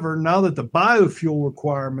 However, now that the biofuel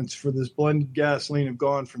requirements for this blended gasoline have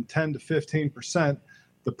gone from 10 to 15%,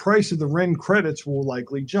 the price of the RIN credits will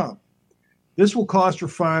likely jump. This will cost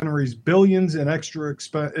refineries billions in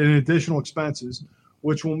additional expenses,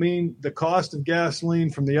 which will mean the cost of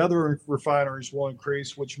gasoline from the other refineries will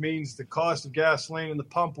increase, which means the cost of gasoline in the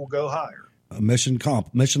pump will go higher. Mission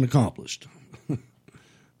accomplished.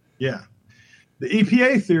 Yeah. The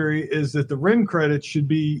EPA theory is that the RIN credits should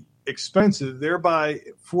be expensive, thereby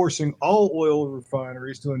forcing all oil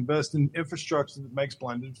refineries to invest in infrastructure that makes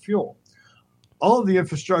blended fuel. All of the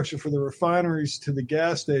infrastructure for the refineries to the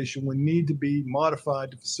gas station would need to be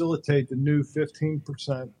modified to facilitate the new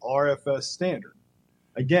 15% RFS standard.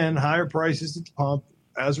 Again, higher prices at the pump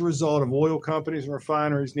as a result of oil companies and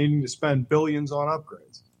refineries needing to spend billions on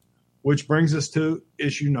upgrades, which brings us to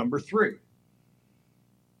issue number 3.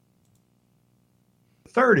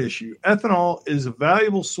 Third issue, ethanol is a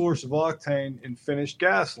valuable source of octane in finished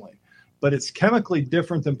gasoline, but it's chemically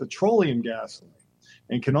different than petroleum gasoline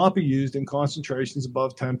and cannot be used in concentrations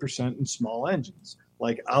above 10% in small engines,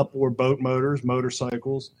 like outboard boat motors,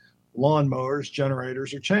 motorcycles, lawnmowers,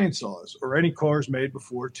 generators, or chainsaws, or any cars made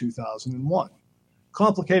before 2001.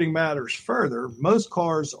 Complicating matters further, most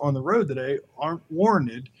cars on the road today aren't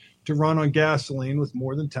warranted to run on gasoline with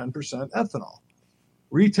more than 10% ethanol.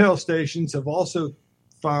 Retail stations have also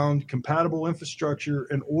found compatible infrastructure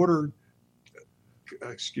in order,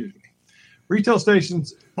 Retail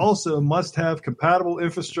stations also must have compatible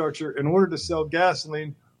infrastructure in order to sell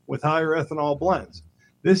gasoline with higher ethanol blends.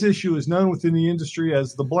 This issue is known within the industry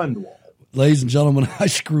as the blend wall. Ladies and gentlemen, I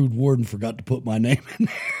screwed Warden, forgot to put my name in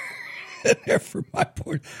there for my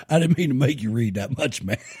part. I didn't mean to make you read that much,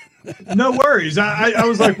 man. No worries. I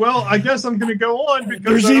was like, well, I guess I'm going to go on because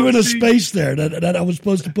there's even a space there that I was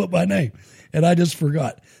supposed to put my name, and I just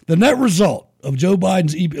forgot. The net result of Joe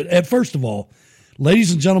Biden's first of all,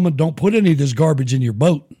 ladies and gentlemen, don't put any of this garbage in your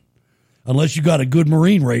boat unless you got a good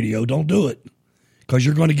marine radio. Don't do it because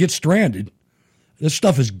you're going to get stranded. This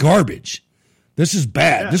stuff is garbage. This is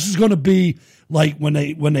bad. Yeah. This is going to be like when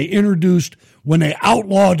they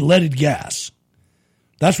outlawed leaded gas.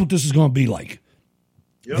 That's what this is going to be like.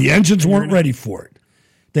 Yep. The engines weren't ready for it.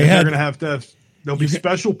 They're going to have there'll be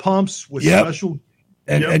special pumps with special.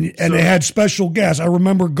 And they had special gas. I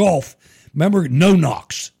remember Gulf. Remember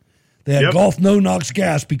no-nox. They had Gulf no-nox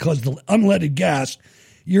gas because the unleaded gas,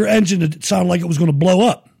 your engine, it sounded like it was going to blow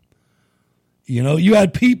up. You know, you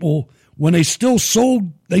had people when they still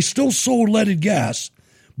sold leaded gas,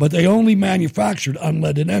 but they only manufactured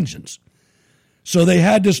unleaded engines. So they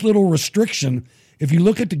had this little restriction. If you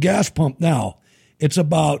look at the gas pump now, it's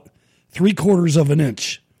about 3/4 of an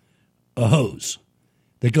inch a hose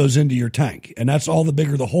that goes into your tank, and that's all the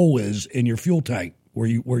bigger the hole is in your fuel tank where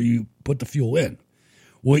you put the fuel in.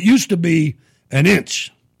 Well, it used to be an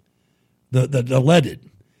inch, the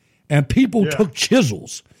leaded, and people took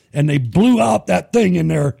chisels and they blew out that thing in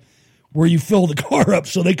there where you fill the car up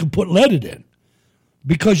so they could put leaded in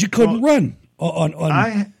because you couldn't run on.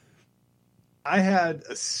 I had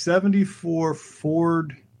a 74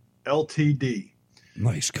 Ford LTD.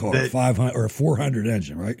 Nice car, 500 or a 400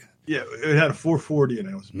 engine, right? Yeah, it had a 440 in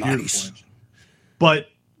it. It was a beautiful engine. But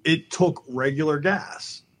it took regular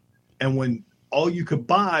gas. And when all you could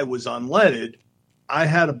buy was unleaded, I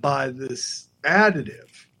had to buy this additive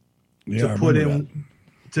to put in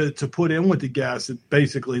to put in with the gas that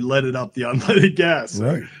basically leaded up the unleaded gas.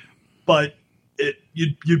 Right. But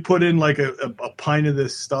you'd put in like a pint of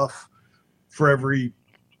this stuff for every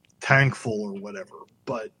tank full or whatever.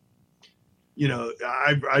 But you know,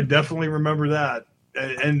 I definitely remember that.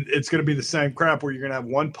 And it's going to be the same crap where you're going to have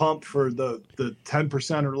one pump for the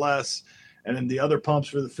 10% or less, and then the other pumps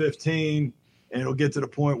for the 15, and it'll get to the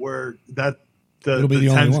point where the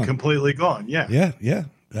 10's completely gone. Yeah,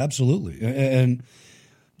 absolutely. And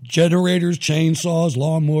Generators, chainsaws,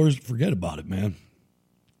 lawnmowers, forget about it, man.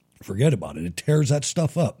 Forget about it. It tears that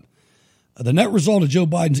stuff up. The net result of Joe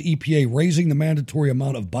Biden's EPA raising the mandatory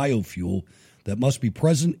amount of biofuel that must be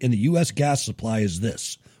present in the U.S. gas supply is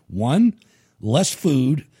this. 1, less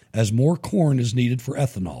food as more corn is needed for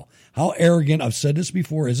ethanol. How arrogant, I've said this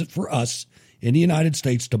before, is it for us in the United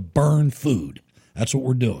States to burn food? That's what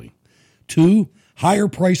we're doing. 2, higher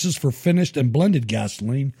prices for finished and blended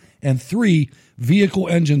gasoline. And 3, vehicle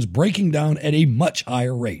engines breaking down at a much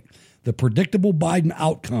higher rate. The predictable Biden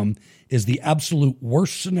outcome is the absolute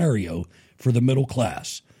worst scenario for the middle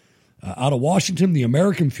class. Out of Washington, the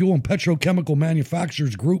American Fuel and Petrochemical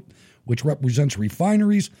Manufacturers Group, which represents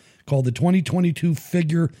refineries, called the 2022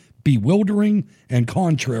 figure bewildering and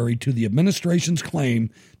contrary to the administration's claim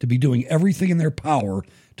to be doing everything in their power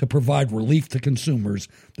to provide relief to consumers.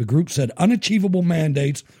 The group said unachievable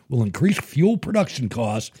mandates will increase fuel production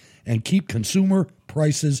costs and keep consumer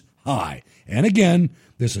prices high. And again,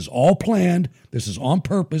 this is all planned. This is on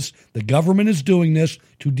purpose. The government is doing this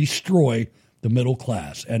to destroy the middle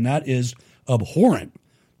class, and that is abhorrent.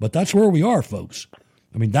 But that's where we are, folks.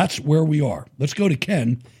 I mean, that's where we are. Let's go to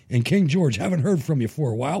Ken in King George. Haven't heard from you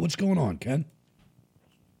for a while. What's going on, Ken?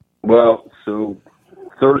 Well, so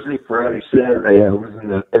Thursday, Friday, Saturday, I was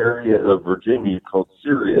in an area of Virginia called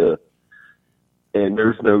Syria, and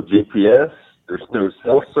there's no GPS, there's no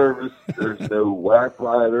cell service, there's no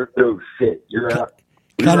Wi-Fi, there's no shit. You're out.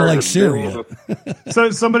 Kind of like Syria.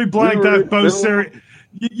 So somebody blanked out both Syria.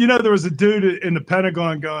 You know, there was a dude in the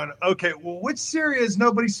Pentagon going, okay, well, which Syria is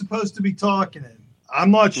nobody supposed to be talking in?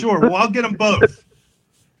 I'm not sure. Well, I'll get them both.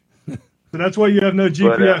 So that's why you have no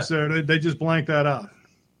GPS there. They just blanked that out.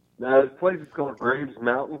 Now, this place is called Graves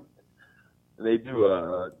Mountain. And they do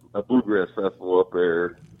a bluegrass festival up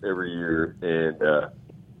there every year. And,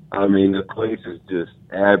 I mean, the place is just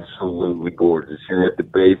absolutely gorgeous. You're at the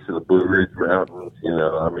base of the Blue Ridge Mountains, you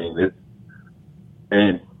know. I mean, it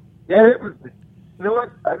was, you know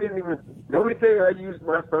what? The only thing I used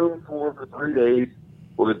my phone for 3 days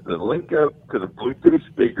was to link up to the Bluetooth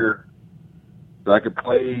speaker so I could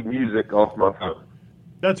play music off my phone.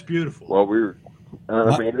 That's beautiful. While we were,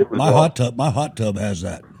 my hot tub has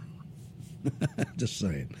that. Just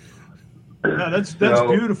saying. No, that's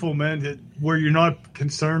beautiful, man. Where you're not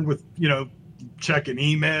concerned with, you know, checking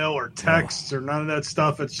email or texts or none of that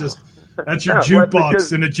stuff. It's just that's your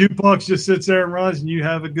jukebox, and the jukebox just sits there and runs, and you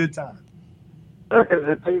have a good time. Okay,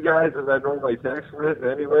 the two guys that I normally text with,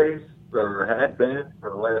 anyways, or had been for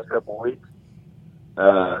the last couple of weeks.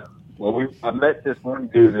 I met this one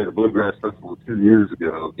dude at a bluegrass festival 2 years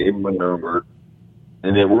ago. Gave him my number,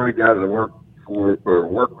 and then one guy that I worked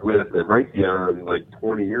with at Raytheon like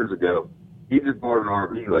 20 years ago. He just bought an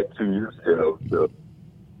RV like 2 years ago, so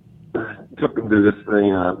took him to this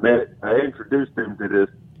thing. I introduced him to this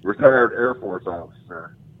retired Air Force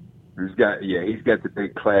officer who's got he's got the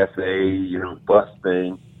big Class A, you know, bus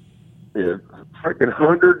thing. Yeah, freaking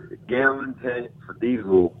 100-gallon tank for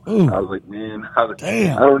diesel. Ooh. I was like, man, I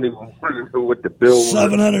don't even want to know what the bill was.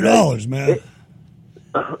 $700, man.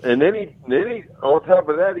 And then he on top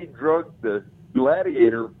of that, he drug the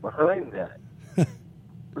Gladiator behind that.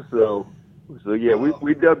 So yeah,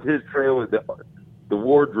 we dubbed his trailer the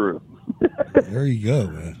wardrobe. There you go,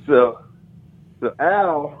 man. So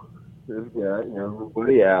Al, this guy, you know,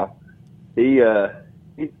 buddy Al,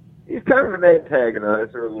 he's kind of an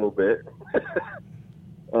antagonizer a little bit.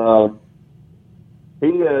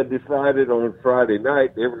 He decided on Friday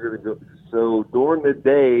night they were going to go. So during the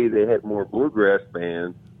day they had more bluegrass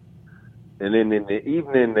bands, and then in the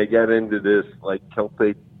evening they got into this like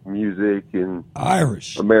Celtic music and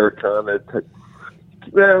Irish Americana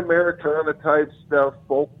type stuff,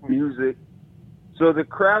 folk music. So the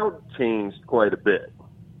crowd changed quite a bit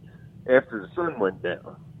after the sun went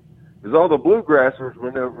down, because all the bluegrassers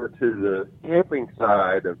went over to the camping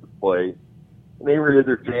side of the place, and they were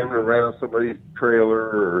either jamming around somebody's trailer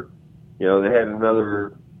or, you know, they had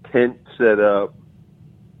another tent set up.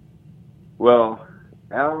 Well,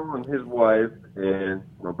 Al and his wife and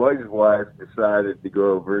my buddy's wife decided to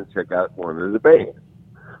go over and check out one of the bands.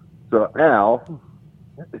 So Al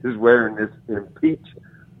is wearing this Impeach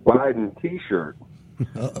Biden T-shirt.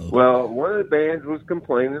 Uh-oh. Well, one of the bands was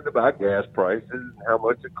complaining about gas prices and how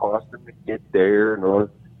much it cost them to get there and all.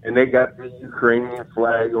 And they got the Ukrainian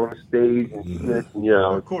flag on the stage and shit, you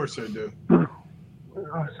know. Of course they do.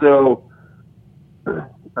 So,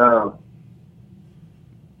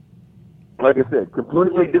 like I said,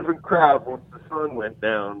 completely different crowd once the sun went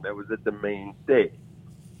down that was at the main stage.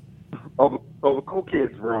 All the cool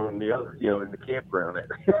kids were on the other, you know, in the campground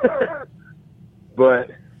area. But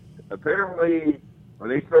apparently when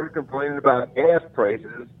they started complaining about gas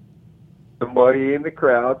prices, somebody in the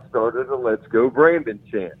crowd started a "Let's Go Brandon"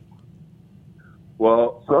 chant.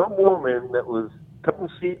 Well, some woman that was a couple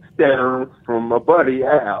seats down from my buddy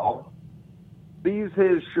Al sees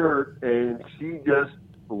his shirt and she just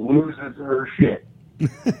loses her shit.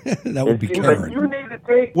 That would be she's Karen. like, you need to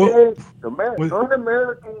take this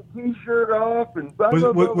un-American T-shirt off and blah,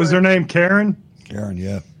 blah, blah. Was her name Karen? Karen,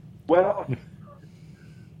 yeah. Well,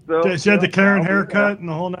 so, she had the Karen haircut and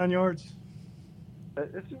the whole 9 yards?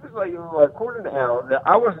 She was like, according to Al,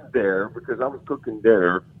 I wasn't there because I was cooking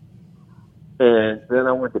dinner. And then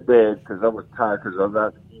I went to bed because I was tired because I was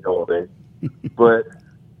out to eat all day. But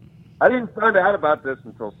I didn't find out about this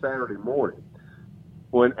until Saturday morning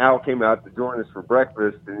when Al came out to join us for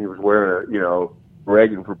breakfast, and he was wearing a,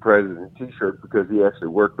 Reagan for President T-shirt because he actually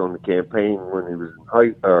worked on the campaign when he was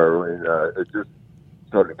in just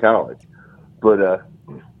started college. But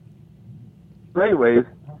anyways,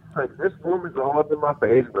 like, this woman's all up in my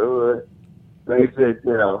face. But they said,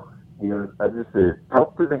 I just said,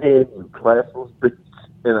 talk to the head, you classless bitch,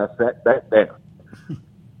 and I sat back down.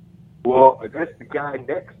 Well, I guess the guy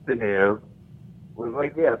next to him was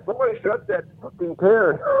like, yeah, somebody shut that fucking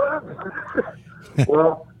Karen.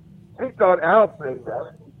 Well, he thought Al said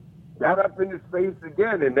that, got up in his face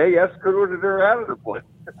again, and they escorted her out of the place.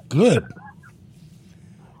 Good.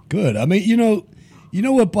 I mean, you know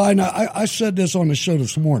what, Biden, I said this on the show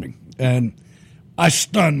this morning, and I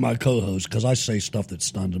stunned my co-host because I say stuff that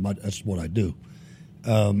stuns them. That's what I do.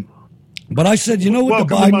 But I said, you know what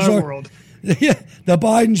the Bidens are? World. Yeah, the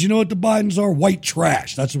Bidens, you know what the Bidens are? White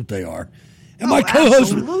trash. That's what they are. And my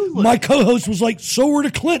co-host was like, so were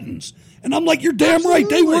the Clintons. And I'm like, you're damn right,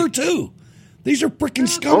 they were too. These are freaking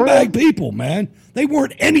scumbag people, man. They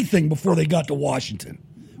weren't anything before they got to Washington.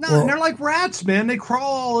 No, they're like rats, man. They crawl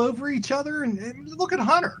all over each other. And look at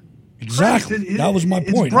Hunter. Exactly. Christ, that was my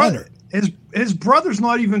point, Hunter. His brother's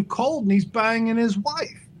not even cold, and he's banging his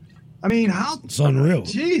wife. I mean, how? It's unreal.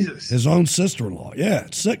 Jesus. His own sister-in-law. Yeah,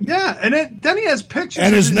 it's sick. Yeah, and then he has pictures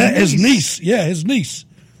and of his niece. Yeah, his niece.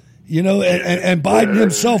 And Biden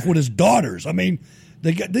himself with his daughters. I mean,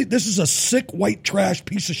 this is a sick white trash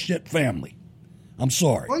piece of shit family. I'm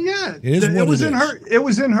sorry. Well, yeah, it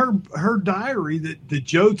was in her diary that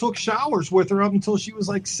Joe took showers with her up until she was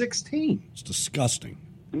like 16. It's disgusting.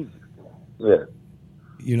 Yeah.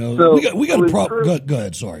 So, we got a problem. Go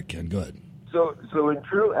ahead. Sorry, Ken. Go ahead. So in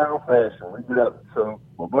true Al fashion, we get up. So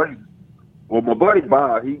my buddy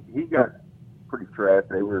Bob, he got pretty trash.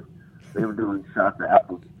 They were doing shots of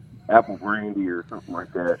apple brandy or something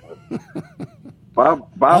like that. Bob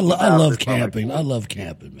I love camping. I love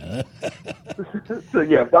camping, man. So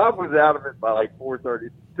yeah, Bob was out of it by like 4:30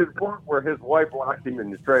 to the point where his wife locked him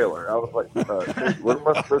in the trailer. I was like, what am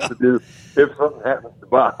I supposed to do if something happens to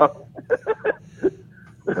Bob?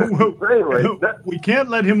 Anyway, we can't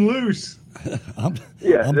let him loose. I'm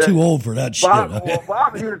too old for that Bob, shit. Well,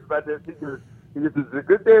 Bob hears about this. He goes, it's a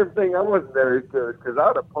good damn thing I wasn't there because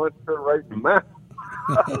I'd have punched her right in the mouth.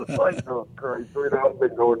 I was like, oh, Christ, I've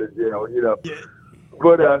been going to jail, Yeah.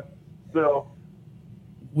 But, so.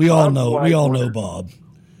 We all know Bob.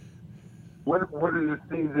 Wanted to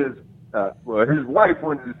see this, his wife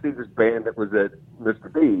wanted to see this band that was at Mr.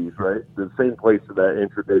 B's, right? The same place that I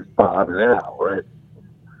introduced Bob and Al, right?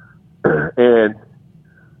 And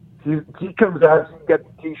she comes out, she's got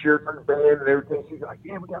the T-shirt for the band and everything. She's like,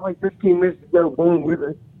 yeah, we got like 15 minutes to go. Boom, with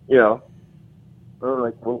it. I'm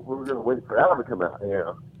like, well, we're going to wait for Al to come out.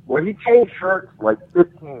 Well, he changed shirts like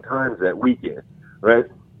 15 times that weekend, right?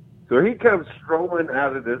 So he comes strolling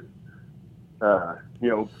out of this,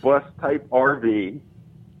 bus-type RV,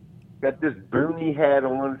 got this boonie hat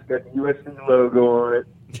on, it's got the USC logo on it,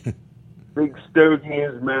 big stogie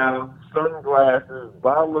in his mouth, sunglasses,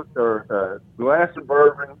 glass of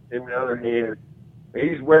bourbon in the other hand.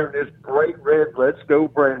 He's wearing this bright red "Let's Go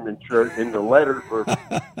Brandon" shirt, and the letters were,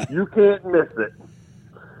 "You can't miss it."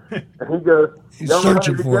 And he goes, he's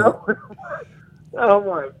searching for it. I'm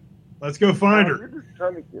like, let's go find her. You're just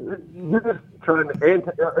trying to.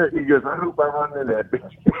 He goes, I hope I run into that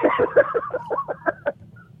bitch.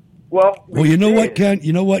 Well, you know what,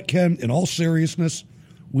 Ken? In all seriousness,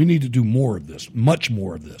 we need to do more of this, much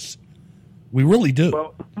more of this. We really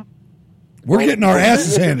do. We're getting our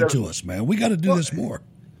asses handed to us, man. We got to do this more.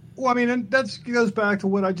 Well, I mean, and that goes back to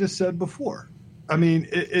what I just said before. I mean,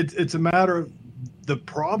 it's a matter of, the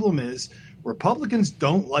problem is Republicans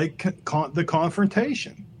don't like the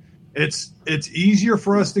confrontation. It's easier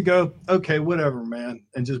for us to go, okay, whatever, man,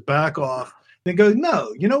 and just back off. Then go,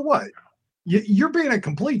 no, you know what? You're being a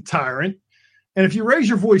complete tyrant, and if you raise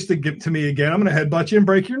your voice to me again, I'm going to headbutt you and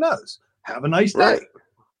break your nose. Have a nice day. Right.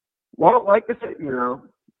 Well, like I said,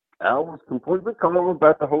 Al was completely calm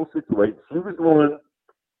about the whole situation. She was the one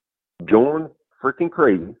going freaking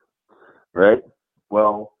crazy, right?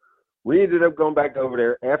 Well, we ended up going back over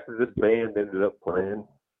there after this band ended up playing.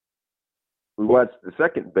 We watched the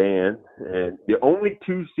second band, and the only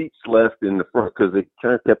 2 seats left in the front, because they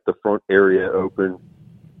kind of kept the front area open.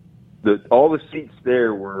 All the seats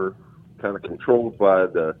there were kind of controlled by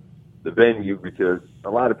the venue, because a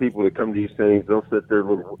lot of people that come to these things, they'll set their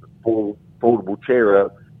little foldable chair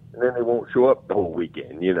up, and then they won't show up the whole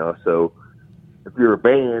weekend, So if you're a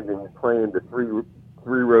band and you're playing the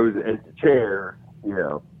three rows of empty chair,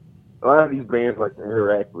 a lot of these bands like to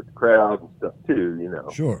interact with the crowd and stuff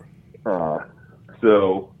too, Sure.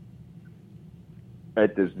 So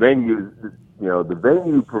at this venue, the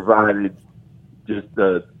venue provided just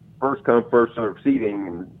the first come, first served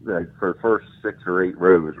seating, like for the first 6 or 8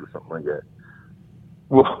 rows or something like that.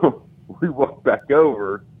 Well, we walked back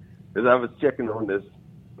over because I was checking on this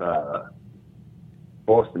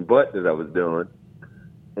Boston butt that I was doing,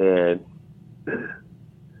 and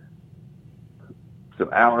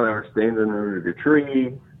so Al and I are standing under the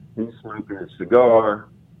tree. He's smoking a cigar,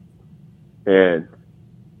 and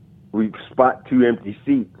we spot 2 empty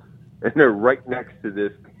seats, and they're right next to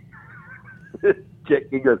this chick.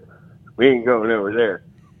 He goes, "We ain't going over there."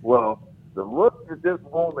 Well, the look that this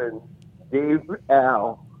woman gave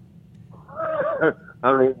Al,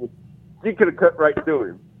 I mean, she could have cut right through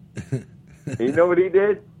him. And you know what he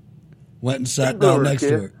did? Went and sat down next to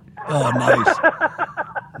her. Oh, nice.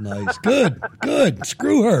 Nice. Good.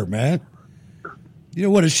 Screw her, man. You know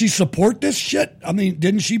what? Does she support this shit? I mean,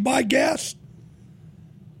 didn't she buy gas?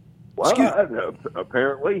 Well, I don't know.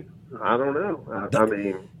 Apparently. I don't know. I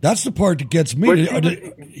mean, that's the part that gets me.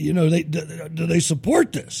 Do they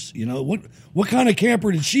support this? What kind of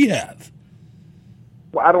camper did she have?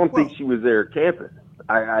 Well, I don't think she was there camping.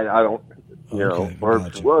 I don't.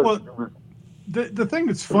 Or she was. The thing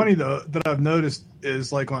that's funny though that I've noticed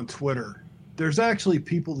is like on Twitter, there's actually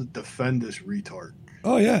people that defend this retard.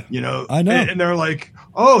 Oh yeah, I know, and they're like,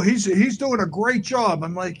 "Oh, he's doing a great job."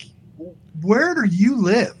 I'm like, "Where do you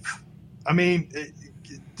live? I mean,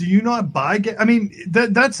 do you not buy gas? I mean,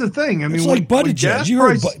 that's the thing. I mean, it's like Buttigieg.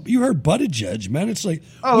 You heard Buttigieg, man. It's like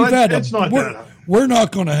we're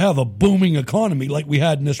not going to have a booming economy like we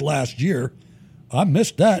had in this last year. I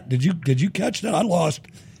missed that. Did you catch that? I lost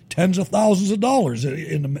tens of thousands of dollars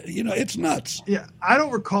it's nuts. Yeah, I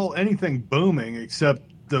don't recall anything booming except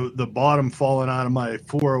the bottom falling out of my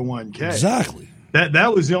 401k. Exactly.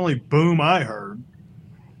 That was the only boom I heard.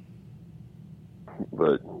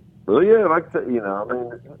 But yeah, like I said, I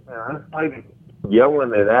mean, it's like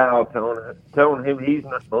yelling at Al, telling him he's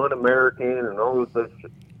not un-American and all this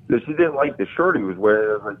shit. Because she didn't like the shirt he was wearing.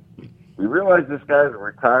 I was like, you realize this guy's a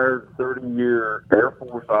retired 30-year Air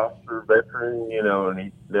Force officer, veteran, and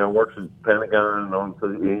he now works at the Pentagon and on.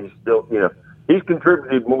 So he's still, he's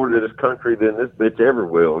contributed more to this country than this bitch ever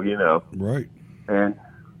will, Right. And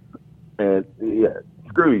yeah,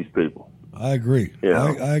 screw these people. I agree.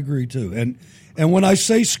 I agree too. And when I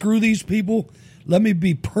say screw these people, let me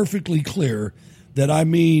be perfectly clear that I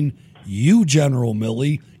mean you, General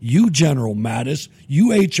Milley, you, General Mattis,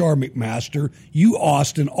 you, H.R. McMaster, you,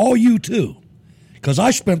 Austin, all you too. Because I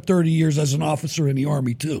spent 30 years as an officer in the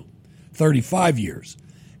Army too, 35 years.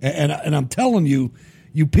 And I'm telling you,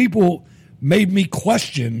 you people made me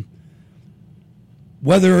question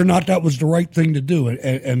whether or not that was the right thing to do.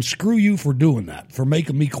 And screw you for doing that, for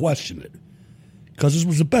making me question it. Because this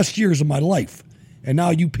was the best years of my life. And now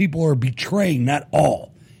you people are betraying that all.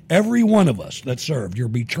 Every one of us that served, you're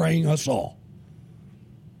betraying us all.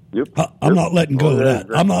 Yep. I'm not letting go of that.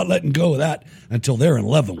 I'm not letting go of that until they're in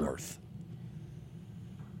Leavenworth.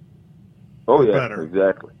 Oh, yeah, better.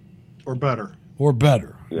 Exactly. Or better.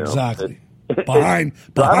 Exactly. Behind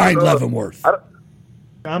Leavenworth.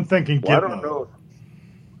 I'm thinking I don't know.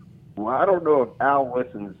 Well, I don't know if Al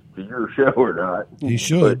listens to your show or not. He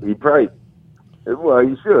should. But he probably. Well,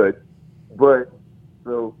 he should. But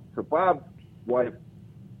so Bob's wife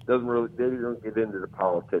doesn't really. They don't get into the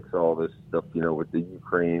politics, all this stuff, with the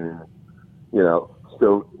Ukraine, and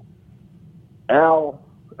So Al,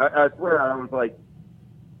 I swear, I was like,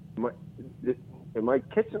 am I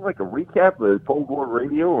catching like a recap of the Cold War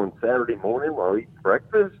Radio on Saturday morning while I eat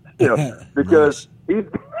breakfast? Because he's,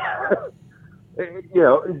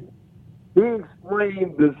 he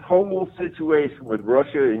explained this whole situation with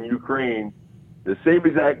Russia and Ukraine the same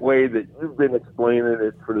exact way that you've been explaining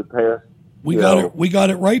it for the past. We got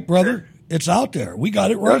it right, brother. It's out there. We got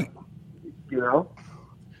it right.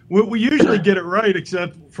 We usually get it right,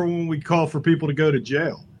 except for when we call for people to go to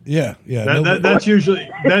jail. Yeah. That's usually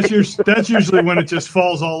when it just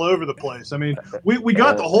falls all over the place. I mean, we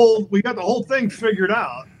got the whole thing figured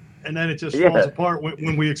out, and then it just falls apart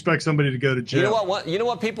when we expect somebody to go to jail. You know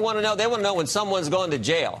what people want to know? They want to know when someone's going to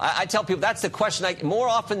jail. I tell people that's the question. More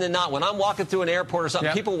often than not, when I'm walking through an airport or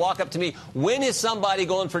something, people walk up to me. When is somebody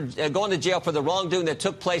going to jail for the wrongdoing that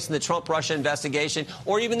took place in the Trump-Russia investigation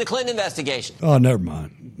or even the Clinton investigation? Oh, never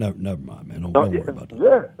mind. Never mind, man. Don't worry about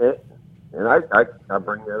that. Yeah, and I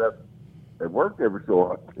bring that up at work every so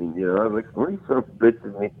often. You know, I was like, "What are you some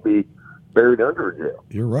bitches need to be buried under a jail?"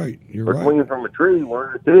 You're right. Swinging from a tree, one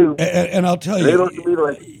or two. And I'll tell you, they look at me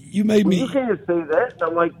like, you made me. You can't say that. And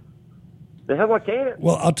I'm like, the hell I can't.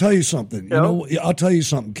 Well, I'll tell you something. You know, I'll tell you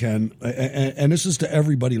something, Ken. And this is to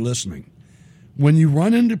everybody listening. When you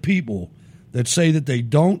run into people that say that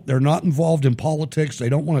they're not involved in politics, they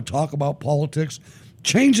don't want to talk about politics,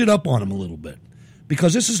 change it up on them a little bit.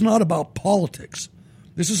 Because this is not about politics.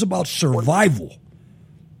 This is about survival.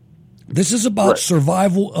 This is about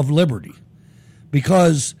survival of liberty.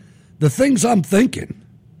 Because the things I'm thinking,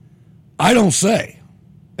 I don't say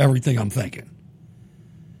everything I'm thinking.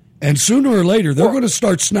 And sooner or later, they're going to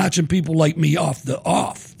start snatching people like me off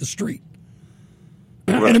the street.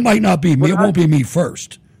 And it might not be me. It won't be me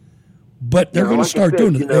first. But they're going to start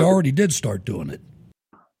doing it. They already did start doing it.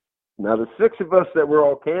 Now, the six of us that were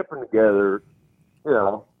all camping together, you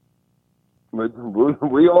know,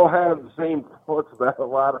 we all have the same thoughts about a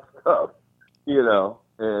lot of stuff, you know,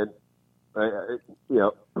 and, you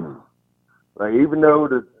know, like even though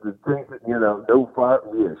the things that, you know, no fire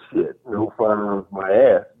on my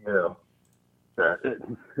ass, you know,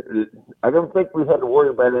 I don't think we had to worry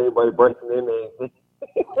about anybody breaking in anything,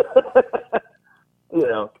 you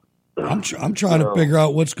know. I'm trying to figure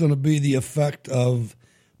out what's going to be the effect of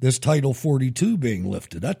this Title 42 being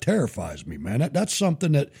lifted. That terrifies me, man. That's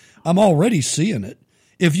something that I'm already seeing it.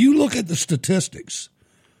 If you look at the statistics,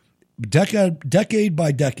 decade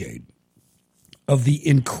by decade, of the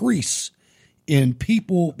increase in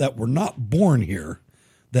people that were not born here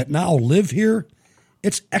that now live here,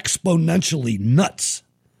 it's exponentially nuts.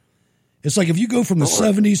 It's like if you go from the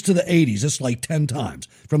 70s to the 80s, it's like 10 times.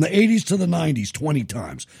 From the 80s to the 90s, 20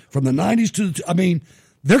 times. From the 90s to the,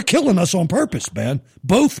 they're killing us on purpose, man.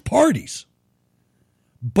 Both parties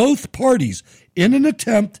in an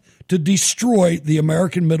attempt to destroy the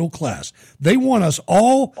American middle class. They want us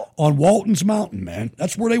all on Walton's Mountain, man.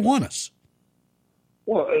 That's where they want us.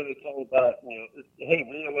 Well, it's all about, you know, hey,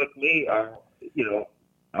 when you look me,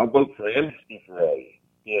 I'll vote for amnesty for all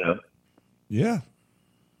you know. Yeah.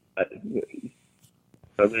 I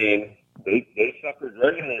mean, they suffered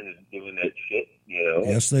regulators doing that shit, you know.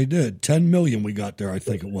 Yes, they did. 10 million we got there, I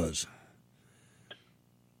think it was.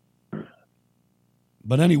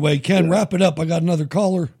 But anyway, Ken, wrap it up. I got another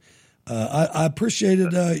caller. I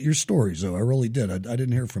appreciated your stories, though. I really did. I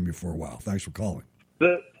didn't hear from you for a while. Thanks for calling.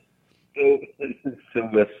 So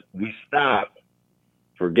we stopped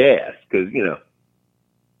for gas because, you know,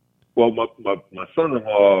 well, my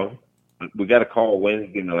son-in-law, we got a call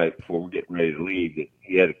Wednesday night before we're getting ready to leave that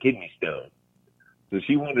he had a kidney stone. So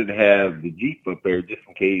she wanted to have the Jeep up there just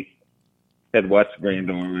in case had to watch the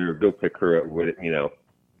granddaughter or go pick her up with it, you know.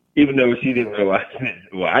 Even though she didn't realize it,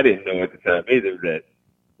 well, I didn't know at the time either that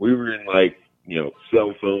we were in, like, you know,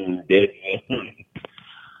 cell phone dead zone.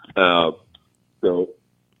 So,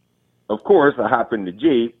 of course, I hop in the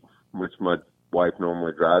Jeep, which my wife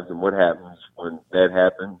normally drives, and what happens when that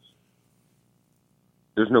happens?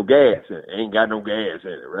 There's no gas in it. Ain't got no gas in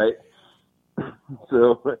it, right?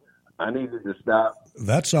 So I needed to stop.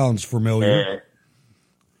 That sounds familiar.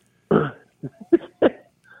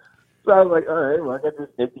 So I was like, all right, well, I got this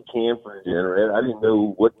empty can for the generator. I didn't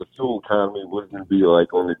know what the fuel economy was going to be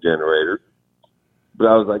like on the generator. But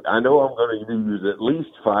I was like, I know I'm going to use at least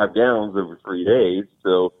 5 gallons over 3 days.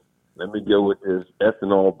 So let me go with this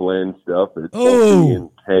ethanol blend stuff. And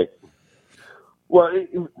well,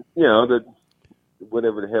 you know,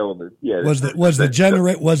 whatever the hell was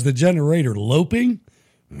the generator loping?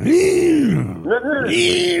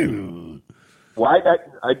 Well,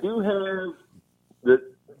 I do have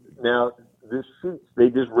the now this Sheetz, they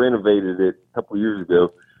just renovated it a couple of years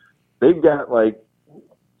ago. They've got like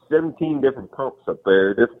 17 different pumps up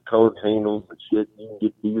there, different colored handles and shit. You can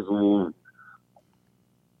get diesel,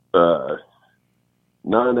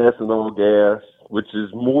 non-ethanol gas, which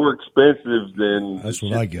is more expensive than that's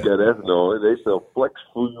what I get. Got ethanol. They sell flex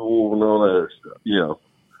fuel and all that other stuff, you know.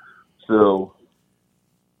 So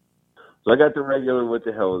I got the regular. What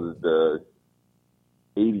the hell is it? The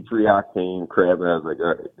 83 octane crap. And I was like,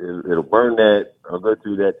 all right, it'll burn that. I'll go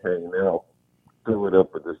through that tank and then I'll fill it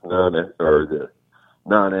up with this the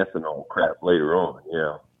non-ethanol crap later on, you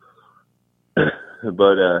know.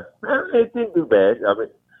 But it didn't do bad. I mean,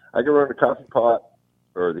 I can run the coffee pot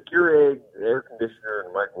or the Keurig, the air conditioner,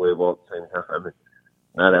 and microwave all at the same time and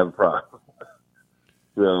not have a problem.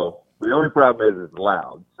 So the only problem is it's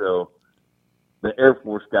loud. So the Air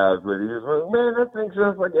Force guy was with me. He was like, man, that thing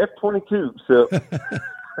sounds like F-22. So,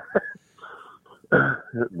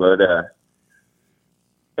 but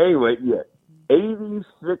anyway, yeah,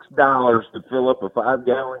 $86 to fill up a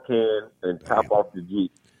 5-gallon can and top off the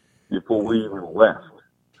Jeep before we even left.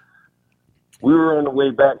 We were on the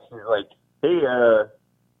way back. She's like, hey,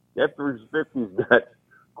 F-350's got a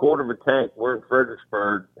quarter of a tank. We're in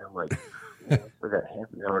Fredericksburg. And I'm like, I got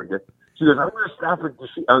half an hour to get. She goes, I'm going to stop at the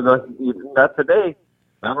sheet. I was like, not today.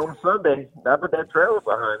 Not on Sunday. Not with that trailer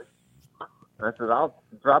behind it. I said, I'll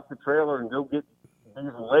drop the trailer and go get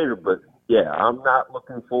diesel later. But, yeah, I'm not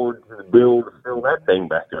looking forward to the bill to fill that thing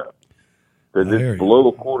back up. Because it's below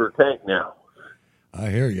a quarter tank now. I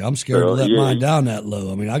hear you. I'm scared to let mine down that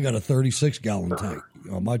low. I mean, I got a 36-gallon tank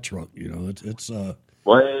on my truck. You know, it's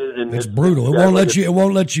brutal. It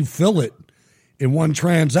won't let you fill it in one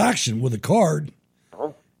transaction with a card.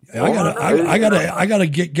 I gotta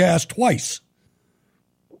get gas twice.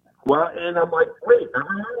 Well, and I'm like, wait, I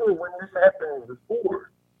remember when this happened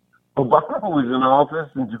before. Obama was in office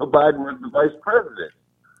and Joe Biden was the vice president.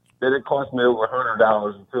 Then it cost me over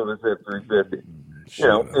 $100 until this F-350. You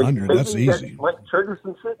know, $100, that's easy. That might trigger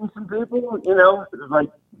some shit in some people, you know. It's like,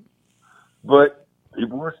 but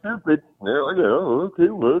people were stupid. They're like, oh, okay,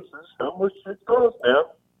 well, this is how much it costs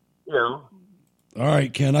now. You know. All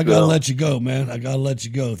right, Ken, I got to let you go, man. I got to let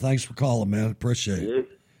you go. Thanks for calling, man. Appreciate it.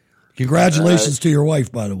 Congratulations to your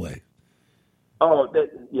wife, by the way. Oh,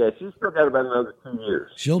 yeah, she's still got about another 2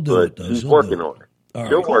 years. She'll do it, though. She's working on it. All right,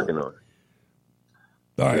 still working on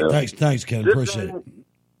it. All right, thanks, Ken. Appreciate it.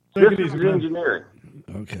 Systems engineering.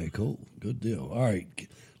 Okay, cool. Good deal. All right,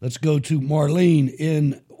 let's go to Marlene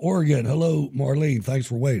in Oregon. Hello, Marlene. Thanks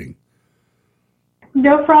for waiting.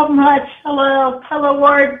 No problem, Hutch. Hello,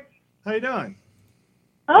 Ward. How you doing?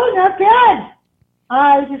 Oh, not bad.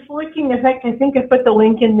 I was just looking. In fact, I think I put the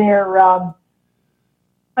link in there.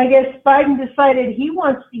 I guess Biden decided he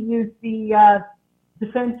wants to use the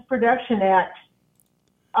Defense Production Act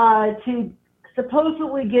to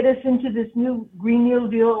supposedly get us into this new Green New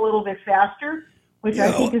Deal a little bit faster, which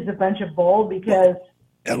I think is a bunch of bull because...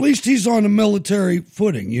 At least he's on a military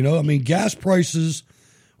footing, you know? I mean, gas prices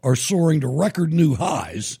are soaring to record new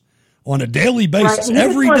highs on a daily basis,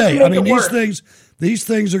 every day. I mean, these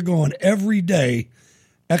things are going every day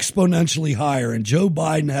exponentially higher, and Joe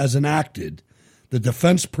Biden has enacted the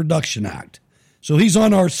Defense Production Act. So he's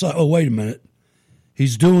on our side. Oh, wait a minute.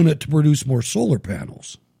 He's doing it to produce more solar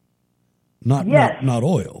panels, not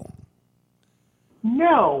oil.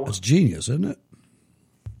 No. That's genius, isn't it?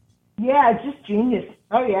 Yeah, it's just genius.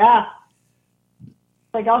 Oh, yeah.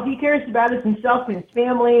 Like, all he cares about is himself and his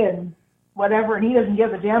family and whatever, and he doesn't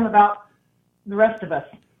give a damn about the rest of us.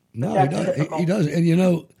 No, he does. And, you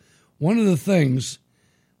know, one of the things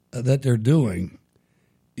that they're doing,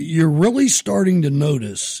 you're really starting to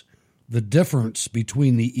notice the difference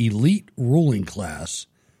between the elite ruling class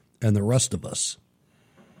and the rest of us.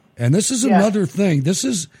 And this is another thing. This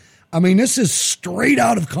is straight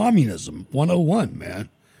out of communism 101, man.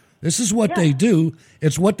 This is what they do.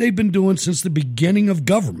 It's what they've been doing since the beginning of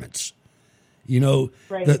governments. You know,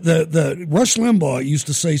 the Rush Limbaugh used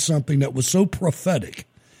to say something that was so prophetic.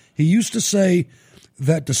 He used to say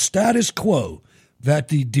that the status quo, that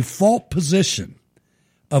the default position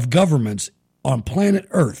of governments on planet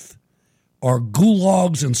Earth are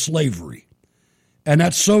gulags and slavery. And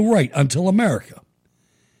that's so right, until America.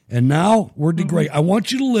 And now we're degrading. I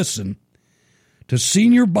want you to listen to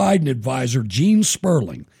senior Biden advisor Gene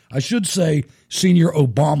Sperling. I should say senior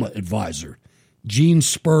Obama advisor Gene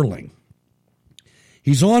Sperling.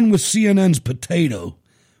 He's on with CNN's Potato,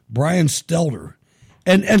 Brian Stelter.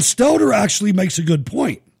 And Stelter actually makes a good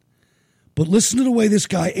point. But listen to the way this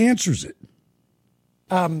guy answers it.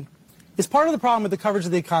 Is part of the problem with the coverage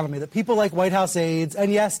of the economy that people like White House aides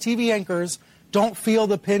and, yes, TV anchors don't feel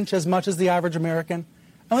the pinch as much as the average American?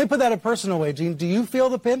 And let me put that a personal way, Gene. Do you feel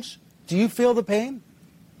the pinch? Do you feel the pain?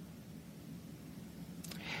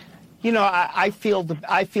 You know, I feel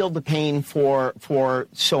the pain for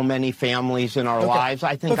so many families in our lives.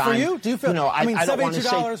 I think. But for you, do you feel? You know, I mean, I don't want to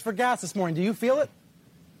 $72 say for gas this morning. Do you feel it?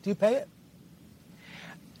 Do you pay it?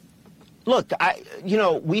 Look,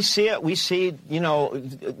 we see it. We see,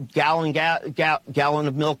 gallon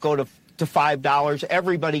of milk go to $5.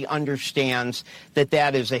 Everybody understands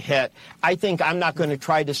that is a hit. I think I'm not going to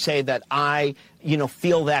try to say that I,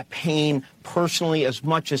 feel that pain personally as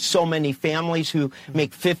much as so many families who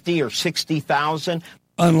make $50,000 or $60,000.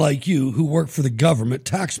 unlike you, who work for the government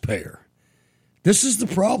taxpayer. This is the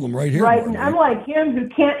problem right here. Right, and I'm like him who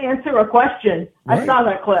can't answer a question. Right. I saw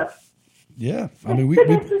that clip. Yeah, I mean,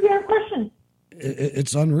 Answer the damn question.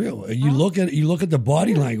 it's unreal. You look at the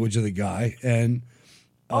body language of the guy, and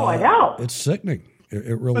I know. it's sickening.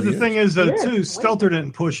 It really But the is. thing is, though, too, Stelter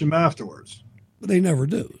didn't push him afterwards. But they never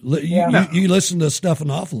do. You listen to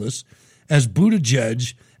Stephanopoulos as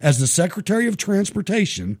Buttigieg, as the Secretary of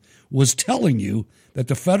Transportation, was telling you that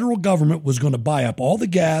the federal government was going to buy up all the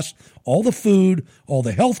gas, all the food, all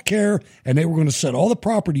the health care, and they were going to set all the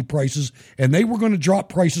property prices, and they were going to drop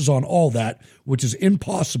prices on all that, which is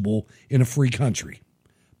impossible in a free country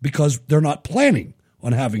because they're not planning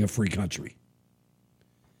on having a free country.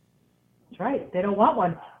 That's right. They don't want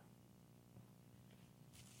one.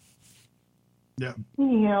 Yeah.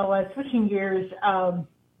 Anyhow, switching gears,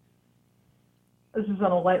 this is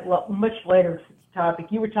on a much later topic.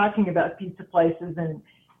 You were talking about pizza places, and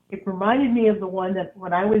it reminded me of the one that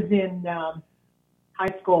when I was in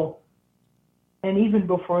high school, and even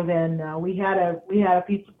before then, we had a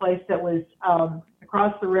pizza place that was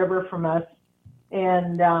across the river from us,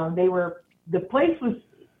 and the place was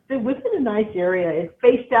within a nice area. It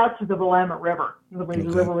faced out to the Willamette River. The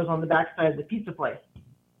river was on the backside of the pizza place.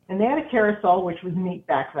 And they had a carousel, which was neat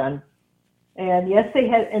back then. And yes, they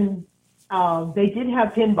had, and they did have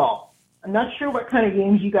pinball. I'm not sure what kind of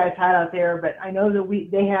games you guys had out there, but I know that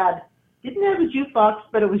didn't have a jukebox,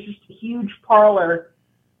 but it was just a huge parlor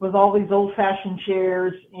with all these old-fashioned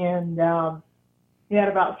chairs, and they had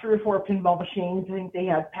about 3 or 4 pinball machines. I think they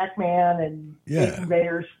had Pac-Man and Space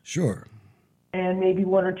Invaders. Sure. And maybe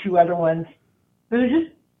 1 or 2 other ones.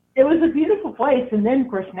 It was a beautiful place. And then, of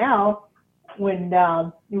course, now, when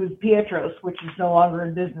it was Pietro's, which is no longer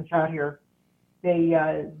in business out here, they,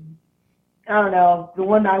 I don't know, the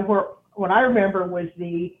one what I remember was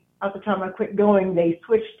at the time I quit going, they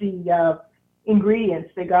switched the ingredients.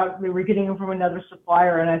 They were getting them from another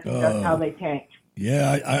supplier, and I think that's how they tanked.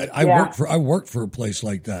 Yeah, I worked for a place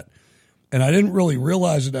like that, and I didn't really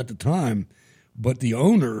realize it at the time, but the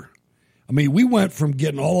owner, I mean, we went from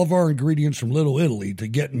getting all of our ingredients from Little Italy to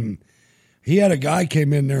getting. He had a guy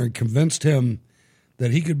came in there and convinced him that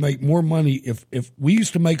he could make more money if we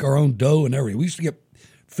used to make our own dough and everything. We used to get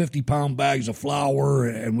 50-pound bags of flour,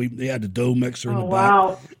 and they had the dough mixer in the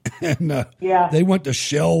back. And they went to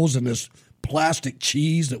shells and this plastic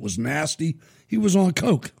cheese that was nasty. He was on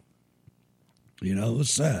coke. You know, it was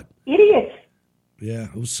sad. Idiots. Yeah,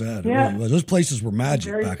 it was sad. Yeah. It really was. Those places were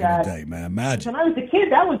magic Very back sad. in the day, man. Magic. When I was a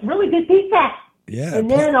kid, that was really good pizza. Yeah. And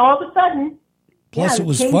then all of a sudden, Plus, it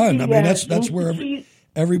was fun. I mean, that's where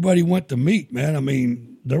everybody went to meet, man. I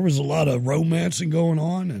mean, there was a lot of romancing going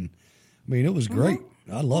on, and I mean, it was great.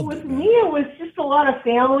 I loved it. With me, it was just a lot of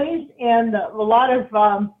families and a lot of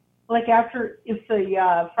like if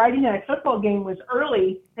the Friday night football game was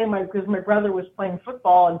early, because my brother was playing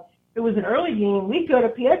football, and it was an early game, we'd go to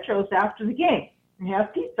Pietro's after the game and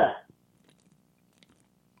have pizza.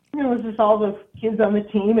 And it was just all the kids on the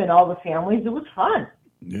team and all the families. It was fun.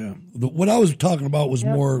 Yeah. What I was talking about was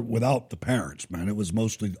more without the parents, man. It was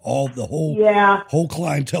mostly the whole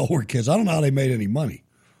clientele were kids. I don't know how they made any money,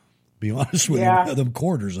 to be honest with you. Them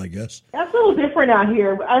quarters, I guess. That's a little different out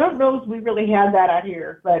here. I don't know if we really had that out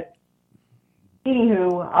here. But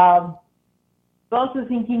anywho, I was also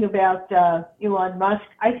thinking about Elon Musk.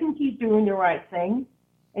 I think he's doing the right thing.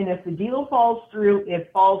 And if the deal falls through,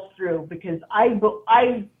 it falls through, because I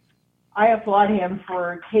applaud him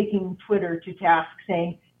for taking Twitter to task,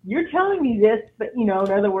 saying, you're telling me this, but, in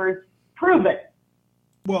other words, prove it.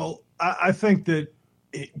 Well, I think that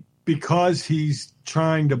because he's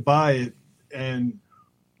trying to buy it and,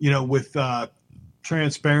 with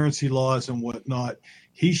transparency laws and whatnot,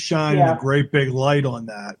 he's shining a great big light on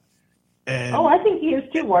that. And I think he is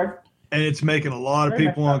too, Ward. And it's making a lot of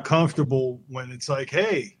people uncomfortable when it's like,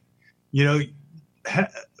 hey,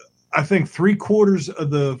 I think 3/4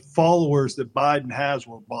 of the followers that Biden has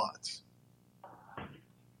were bots.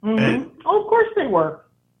 Mm-hmm. And, of course they were.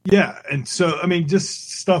 Yeah. And so, I mean,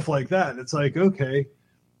 just stuff like that. It's like, okay,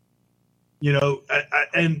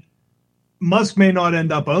 and Musk may not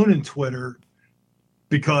end up owning Twitter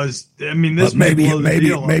because, I mean, this maybe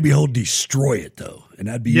he'll destroy it, though, and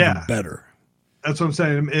that'd be even better. That's what I'm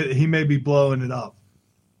saying. He may be blowing it up,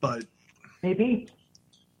 but maybe.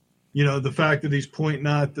 The fact that he's pointing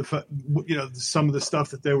out some of the stuff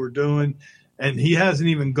that they were doing, and he hasn't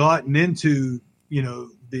even gotten into,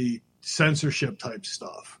 the censorship type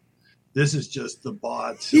stuff. This is just the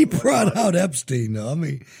bots. He brought out Epstein, though. I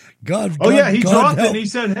mean, God. He dropped it and he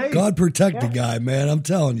said, hey. God protect the guy, man. I'm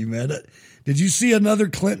telling you, man. Did you see another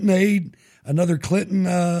Clinton aide, another Clinton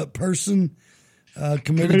person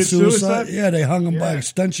committed suicide. Yeah, they hung him by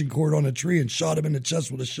extension cord on a tree and shot him in the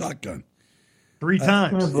chest with a shotgun. 3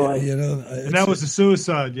 times. You know, and that was a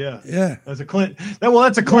suicide. Yeah. Yeah. That's a Clinton.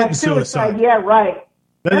 That's a Clinton suicide. Yeah, right.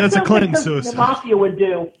 That's a Clinton like suicide. The mafia would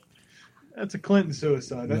do. That's a Clinton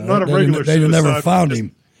suicide. No, Not a regular They suicide. never found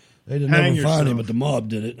him. They didn't hang never find him, yourself. but the mob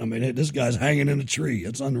did it. I mean, hey, this guy's hanging in a tree.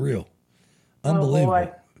 It's unreal. Oh,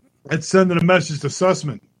 Unbelievable. It's sending a message to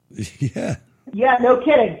Sussman. Yeah. Yeah, no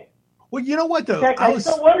kidding. Well, you know what though? In fact, I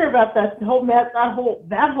still wonder about that whole mess,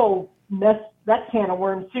 that whole mess, that can of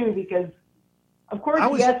worms too, because of course,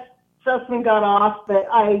 yes, Sussman got off, but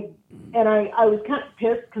I was kind of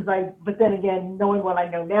pissed but then again, knowing what I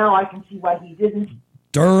know now, I can see why he didn't.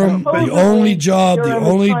 Durham, the only job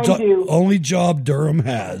Durham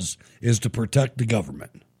has is to protect the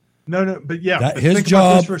government. No, but yeah, but his think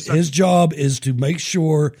about this for a second. His job is to make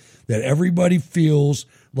sure that everybody feels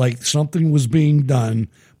like something was being done,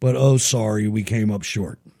 but oh, sorry, we came up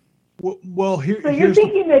short. Well, so you're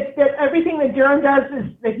thinking that everything that Durham does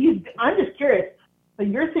is that I'm just curious. So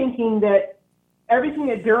you're thinking that everything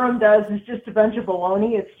that Durham does is just a bunch of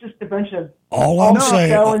baloney. It's just a bunch of All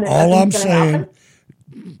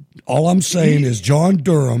I'm saying is John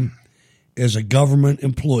Durham is a government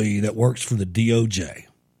employee that works for the DOJ.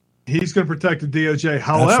 He's going to protect the DOJ.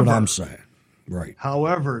 However, that's what I'm saying. Right.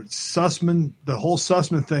 However, Sussman, the whole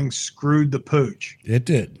Sussman thing screwed the pooch. It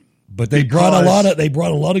did, but they brought a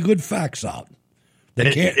lot of good facts out.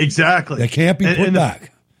 They can't exactly. They can't be put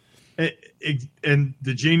back. And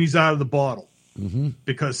the genie's out of the bottle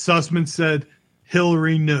because Sussman said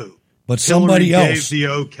Hillary knew. But somebody else gave the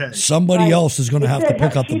okay. Somebody else is going to have to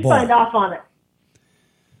pick up the ball. She signed off on it.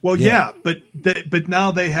 Well, yeah, but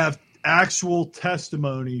now they have actual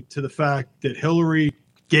testimony to the fact that Hillary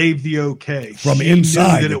gave the okay from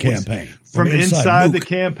inside the campaign. From inside the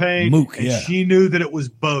campaign, Mook, and yeah. she knew that it was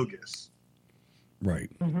bogus. Right.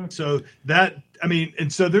 So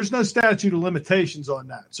so there's no statute of limitations on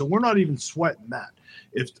that. So we're not even sweating that.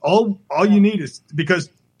 If all you need is because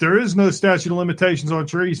there is no statute of limitations on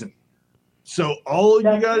treason. So all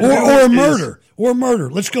you got to do or murder.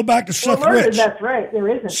 Let's go back to Seth Rich. That's right. There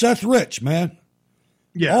isn't. Seth Rich, man.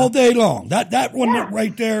 Yeah. All day long. That one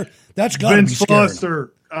right there. That's got to be scary. Vince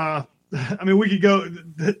Foster. We could go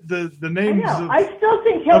the names. I still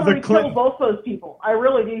think Hillary killed both those people. I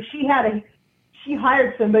really do. She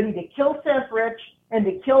hired somebody to kill Seth Rich and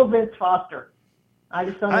to kill Vince Foster. I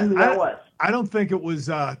just don't know who that was. I don't think it was.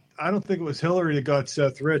 I don't think it was Hillary that got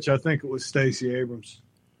Seth Rich. I think it was Stacey Abrams.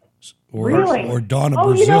 Really? Or Donna Brazile.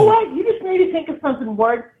 Brazile. You know what? You just made me think of something,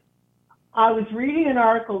 Ward. I was reading an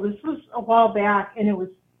article. This was a while back, and they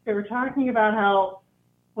were talking about how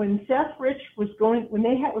when Seth Rich was when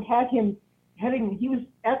they had him he was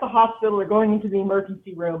at the hospital or going into the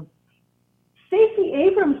emergency room. Stacey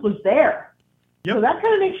Abrams was there. Yep. So that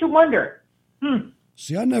kind of makes you wonder.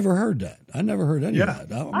 See, I never heard that. I never heard any of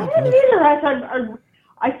that. I haven't either.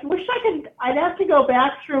 I wish I could. I'd have to go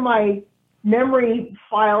back through my memory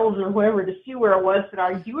files or whatever to see where it was, but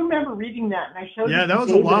I do remember reading that, and I showed it to that was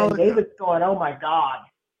David, a while and ago. David's going, "Oh my God."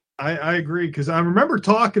 I agree because I remember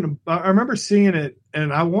I remember seeing it,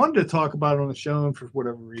 and I wanted to talk about it on the show, and for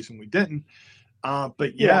whatever reason we didn't.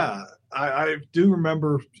 But I do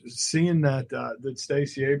remember seeing that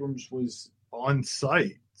Stacey Abrams was on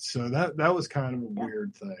site, so that was kind of a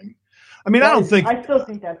weird thing. I mean, I still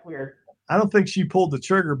think that's weird. I don't think she pulled the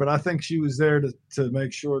trigger, but I think she was there to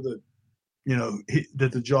make sure that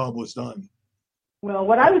that the job was done. Well,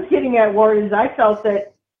 what I was getting at, Ward, is I felt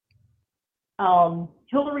that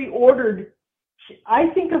Hillary ordered. I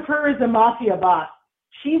think of her as a mafia boss.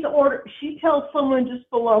 She tells someone just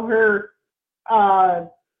below her.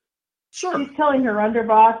 She's telling her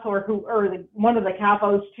underboss or one of the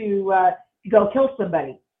capos to go kill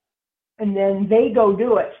somebody, and then they go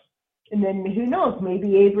do it. And then who knows?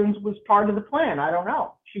 Maybe Abrams was part of the plan. I don't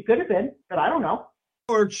know. She could have been, but I don't know.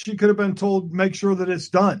 Or she could have been told, make sure that it's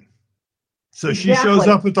done. So she shows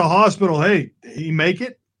up at the hospital. Hey, did he make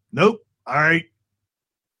it? Nope. All right.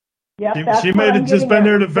 Yep, she may have just been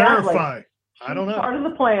there to verify. I don't know. Part of the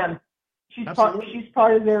plan. She's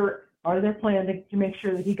part of their plan to make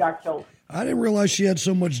sure that he got killed. I didn't realize she had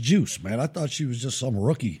so much juice, man. I thought she was just some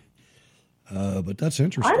rookie. But that's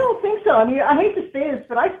interesting. I don't think so. I mean, I hate to say this,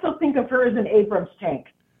 but I still think of her as an Abrams tank.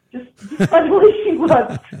 Just by the way she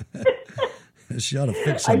was. She ought to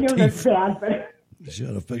fix some I know that's bad, but she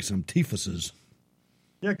ought to fix some teefuses.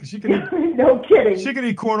 Yeah, because she can eat. No kidding. She can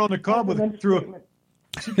eat corn on the cob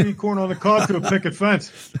She can eat corn on the cob through a picket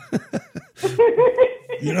fence.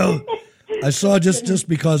 I saw just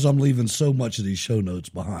because I'm leaving so much of these show notes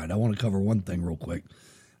behind. I want to cover one thing real quick.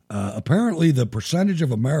 apparently the percentage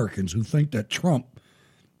of Americans who think that Trump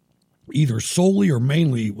either solely or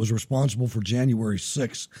mainly was responsible for January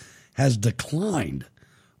 6th has declined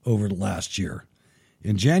over the last year.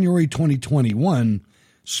 In January 2021,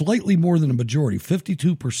 slightly more than a majority,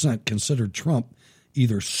 52%, considered Trump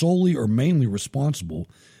either solely or mainly responsible,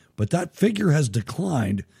 but that figure has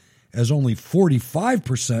declined as only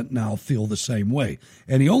 45% now feel the same way.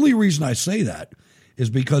 And the only reason I say that is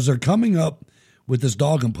because they're coming up with this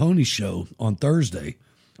Dog and Pony show on Thursday.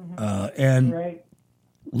 And Right.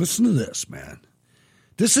 listen to this, man.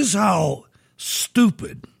 This is how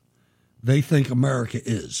stupid they think America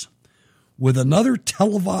is. With another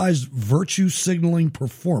televised virtue signaling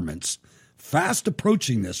performance fast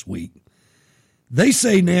approaching this week, they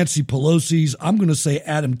say Nancy Pelosi's, I'm going to say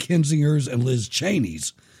Adam Kinzinger's and Liz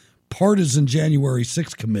Cheney's partisan January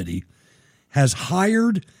 6th committee has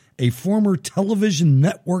hired a former television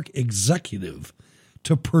network executive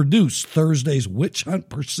to produce Thursday's witch hunt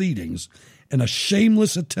proceedings in a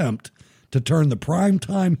shameless attempt to turn the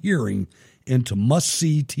primetime hearing into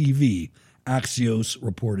must-see TV, Axios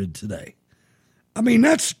reported today. I mean,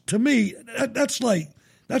 that's, to me,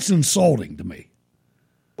 that's insulting to me.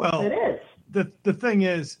 Well, It is. the thing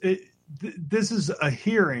is, this is a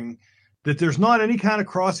hearing that there's not any kind of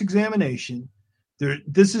cross-examination.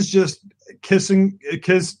 This is just Kinzinger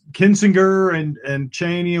and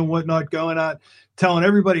Cheney and whatnot going out, telling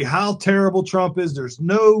everybody how terrible Trump is. There's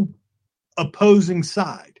no opposing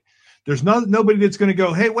side. There's nobody that's going to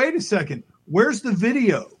go, hey, wait a second, where's the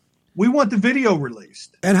video? We want the video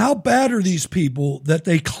released. And how bad are these people that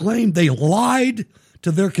they claim they lied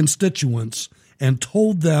to their constituents and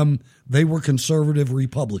told them they were conservative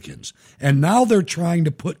Republicans. And now they're trying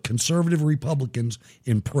to put conservative Republicans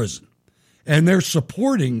in prison. And they're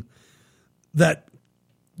supporting that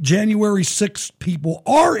January 6th people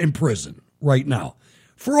are in prison right now.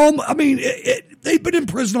 For all, I mean, they've been in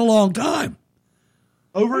prison a long time.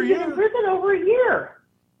 Over a year. They've been in prison over a year.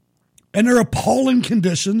 And they're appalling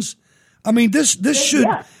conditions. I mean, this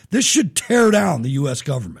should tear down the U.S.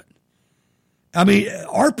 government. I mean,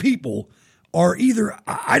 our people are either,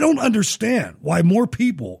 I don't understand why more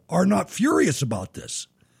people are not furious about this.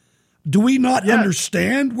 Do we not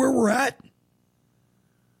understand where we're at?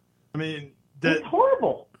 I mean, it's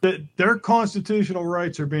horrible. Their constitutional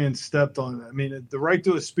rights are being stepped on. I mean, the right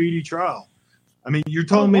to a speedy trial. I mean, you're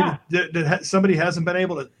telling me that somebody hasn't been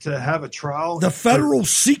able to have a trial? The federal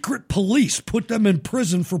secret police put them in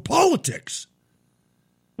prison for politics.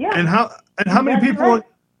 Yeah. And how many people right.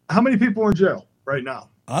 how many people are in jail right now?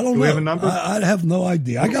 I don't know. Do we have a number? I have no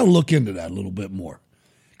idea. I got to look into that a little bit more.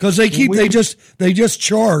 Because they just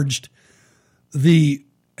charged the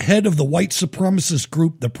head of the white supremacist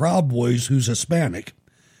group, the Proud Boys, who's Hispanic.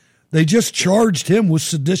 They just charged him with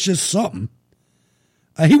seditious something.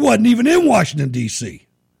 He wasn't even in Washington, D.C.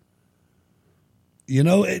 You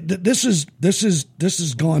know, this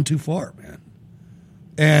has gone too far, man.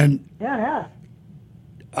 And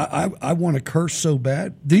I want to curse so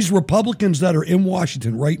bad. These Republicans that are in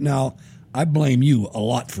Washington right now, I blame you a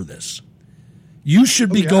lot for this. You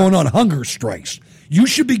should be going on hunger strikes. You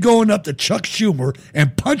should be going up to Chuck Schumer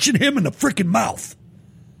and punching him in the freaking mouth.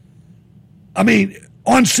 I mean,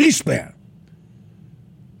 on C-SPAN.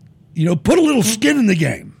 You know, put a little skin in the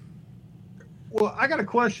game. Well, I got a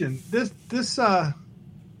question. This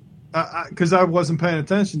because I wasn't paying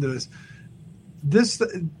attention to this.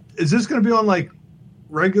 Is this going to be on like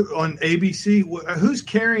regular on ABC? Who's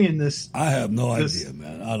carrying this? I have no idea,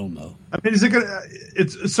 man. I don't know. I mean, is it going to?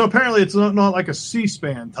 It's so apparently it's not like a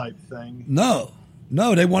C-SPAN type thing. No,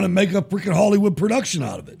 they want to make a freaking Hollywood production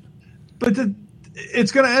out of it. But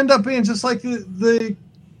it's going to end up being just like the.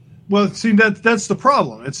 Well, see, that's the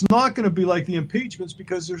problem. It's not going to be like the impeachments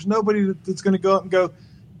because there's nobody that's going to go up and go,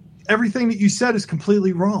 everything that you said is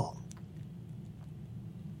completely wrong.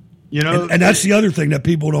 You know, and that's the other thing that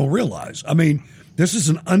people don't realize. I mean, this is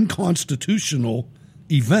an unconstitutional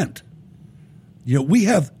event. You know, we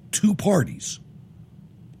have two parties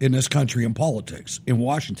in this country in politics in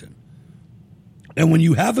Washington. And when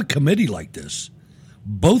you have a committee like this,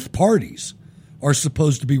 both parties are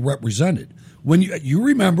supposed to be represented. When you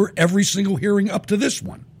remember every single hearing up to this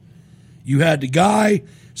one, you had the guy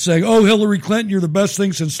saying, "Oh, Hillary Clinton, you're the best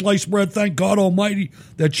thing since sliced bread. Thank God Almighty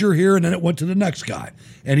that you're here." And then it went to the next guy,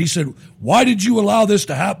 and he said, "Why did you allow this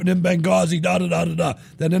to happen in Benghazi?" Da da da da da.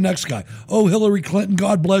 Then the next guy, "Oh, Hillary Clinton,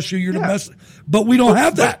 God bless you, you're the best." But we don't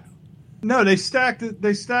have that. No, they stacked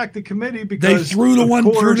the committee because they threw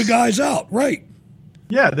the guys out, right?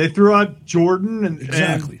 Yeah, they threw out Jordan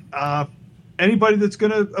and anybody that's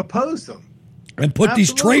going to oppose them. And put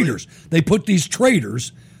these traitors. They put these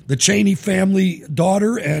traitors The Cheney family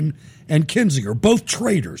daughter and Kinzinger, both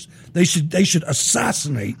traitors. They should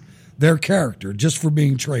assassinate their character just for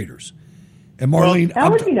being traitors. And Marlene,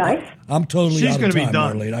 that would be nice. I'm totally She's out of gonna be time,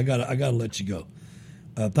 done. Marlene. I gotta let you go.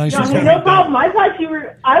 Thanks No, for no problem. I thought you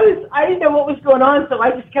were. I didn't know what was going on, so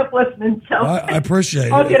I just kept listening. So I appreciate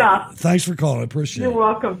it. I'll get off. Thanks for calling. I appreciate You're it.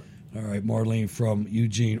 welcome. All right, Marlene from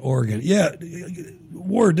Eugene, Oregon. Yeah,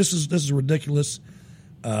 Ward, this is ridiculous.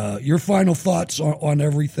 Your final thoughts on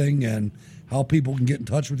everything and how people can get in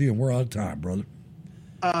touch with you, and we're out of time, brother.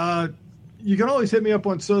 You can always hit me up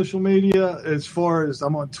on social media. As far as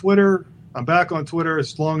I'm on Twitter, I'm back on Twitter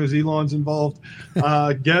as long as Elon's involved.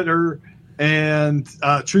 Getter and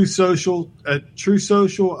True Social. At True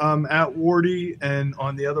Social, I'm at Wardy, and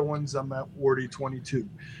on the other ones, I'm at Wardy22.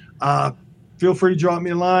 Feel free to drop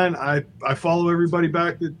me a line. I follow everybody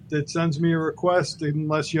back that sends me a request,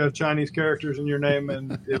 unless you have Chinese characters in your name,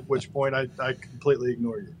 and at which point I completely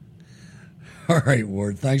ignore you. All right,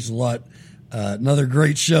 Ward. Thanks a lot. Another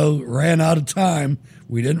great show. Ran out of time.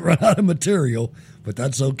 We didn't run out of material, but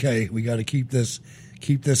that's okay. We got to keep this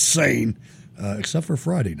sane, except for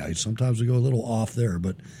Friday night. Sometimes we go a little off there,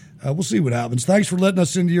 but we'll see what happens. Thanks for letting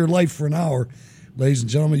us into your life for an hour. Ladies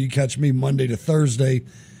and gentlemen, you catch me Monday to Thursday,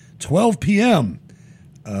 12 p.m.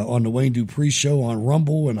 On the Wayne Dupree Show on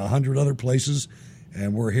Rumble and 100 other places.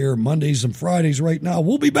 And we're here Mondays and Fridays right now.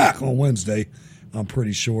 We'll be back on Wednesday, I'm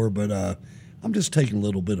pretty sure, but I'm just taking a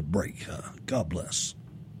little bit of break. God bless.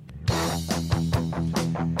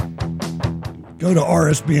 Go to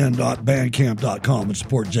rsbn.bandcamp.com and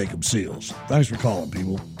support Jacob Seals. Thanks for calling,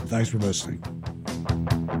 people. Thanks for listening.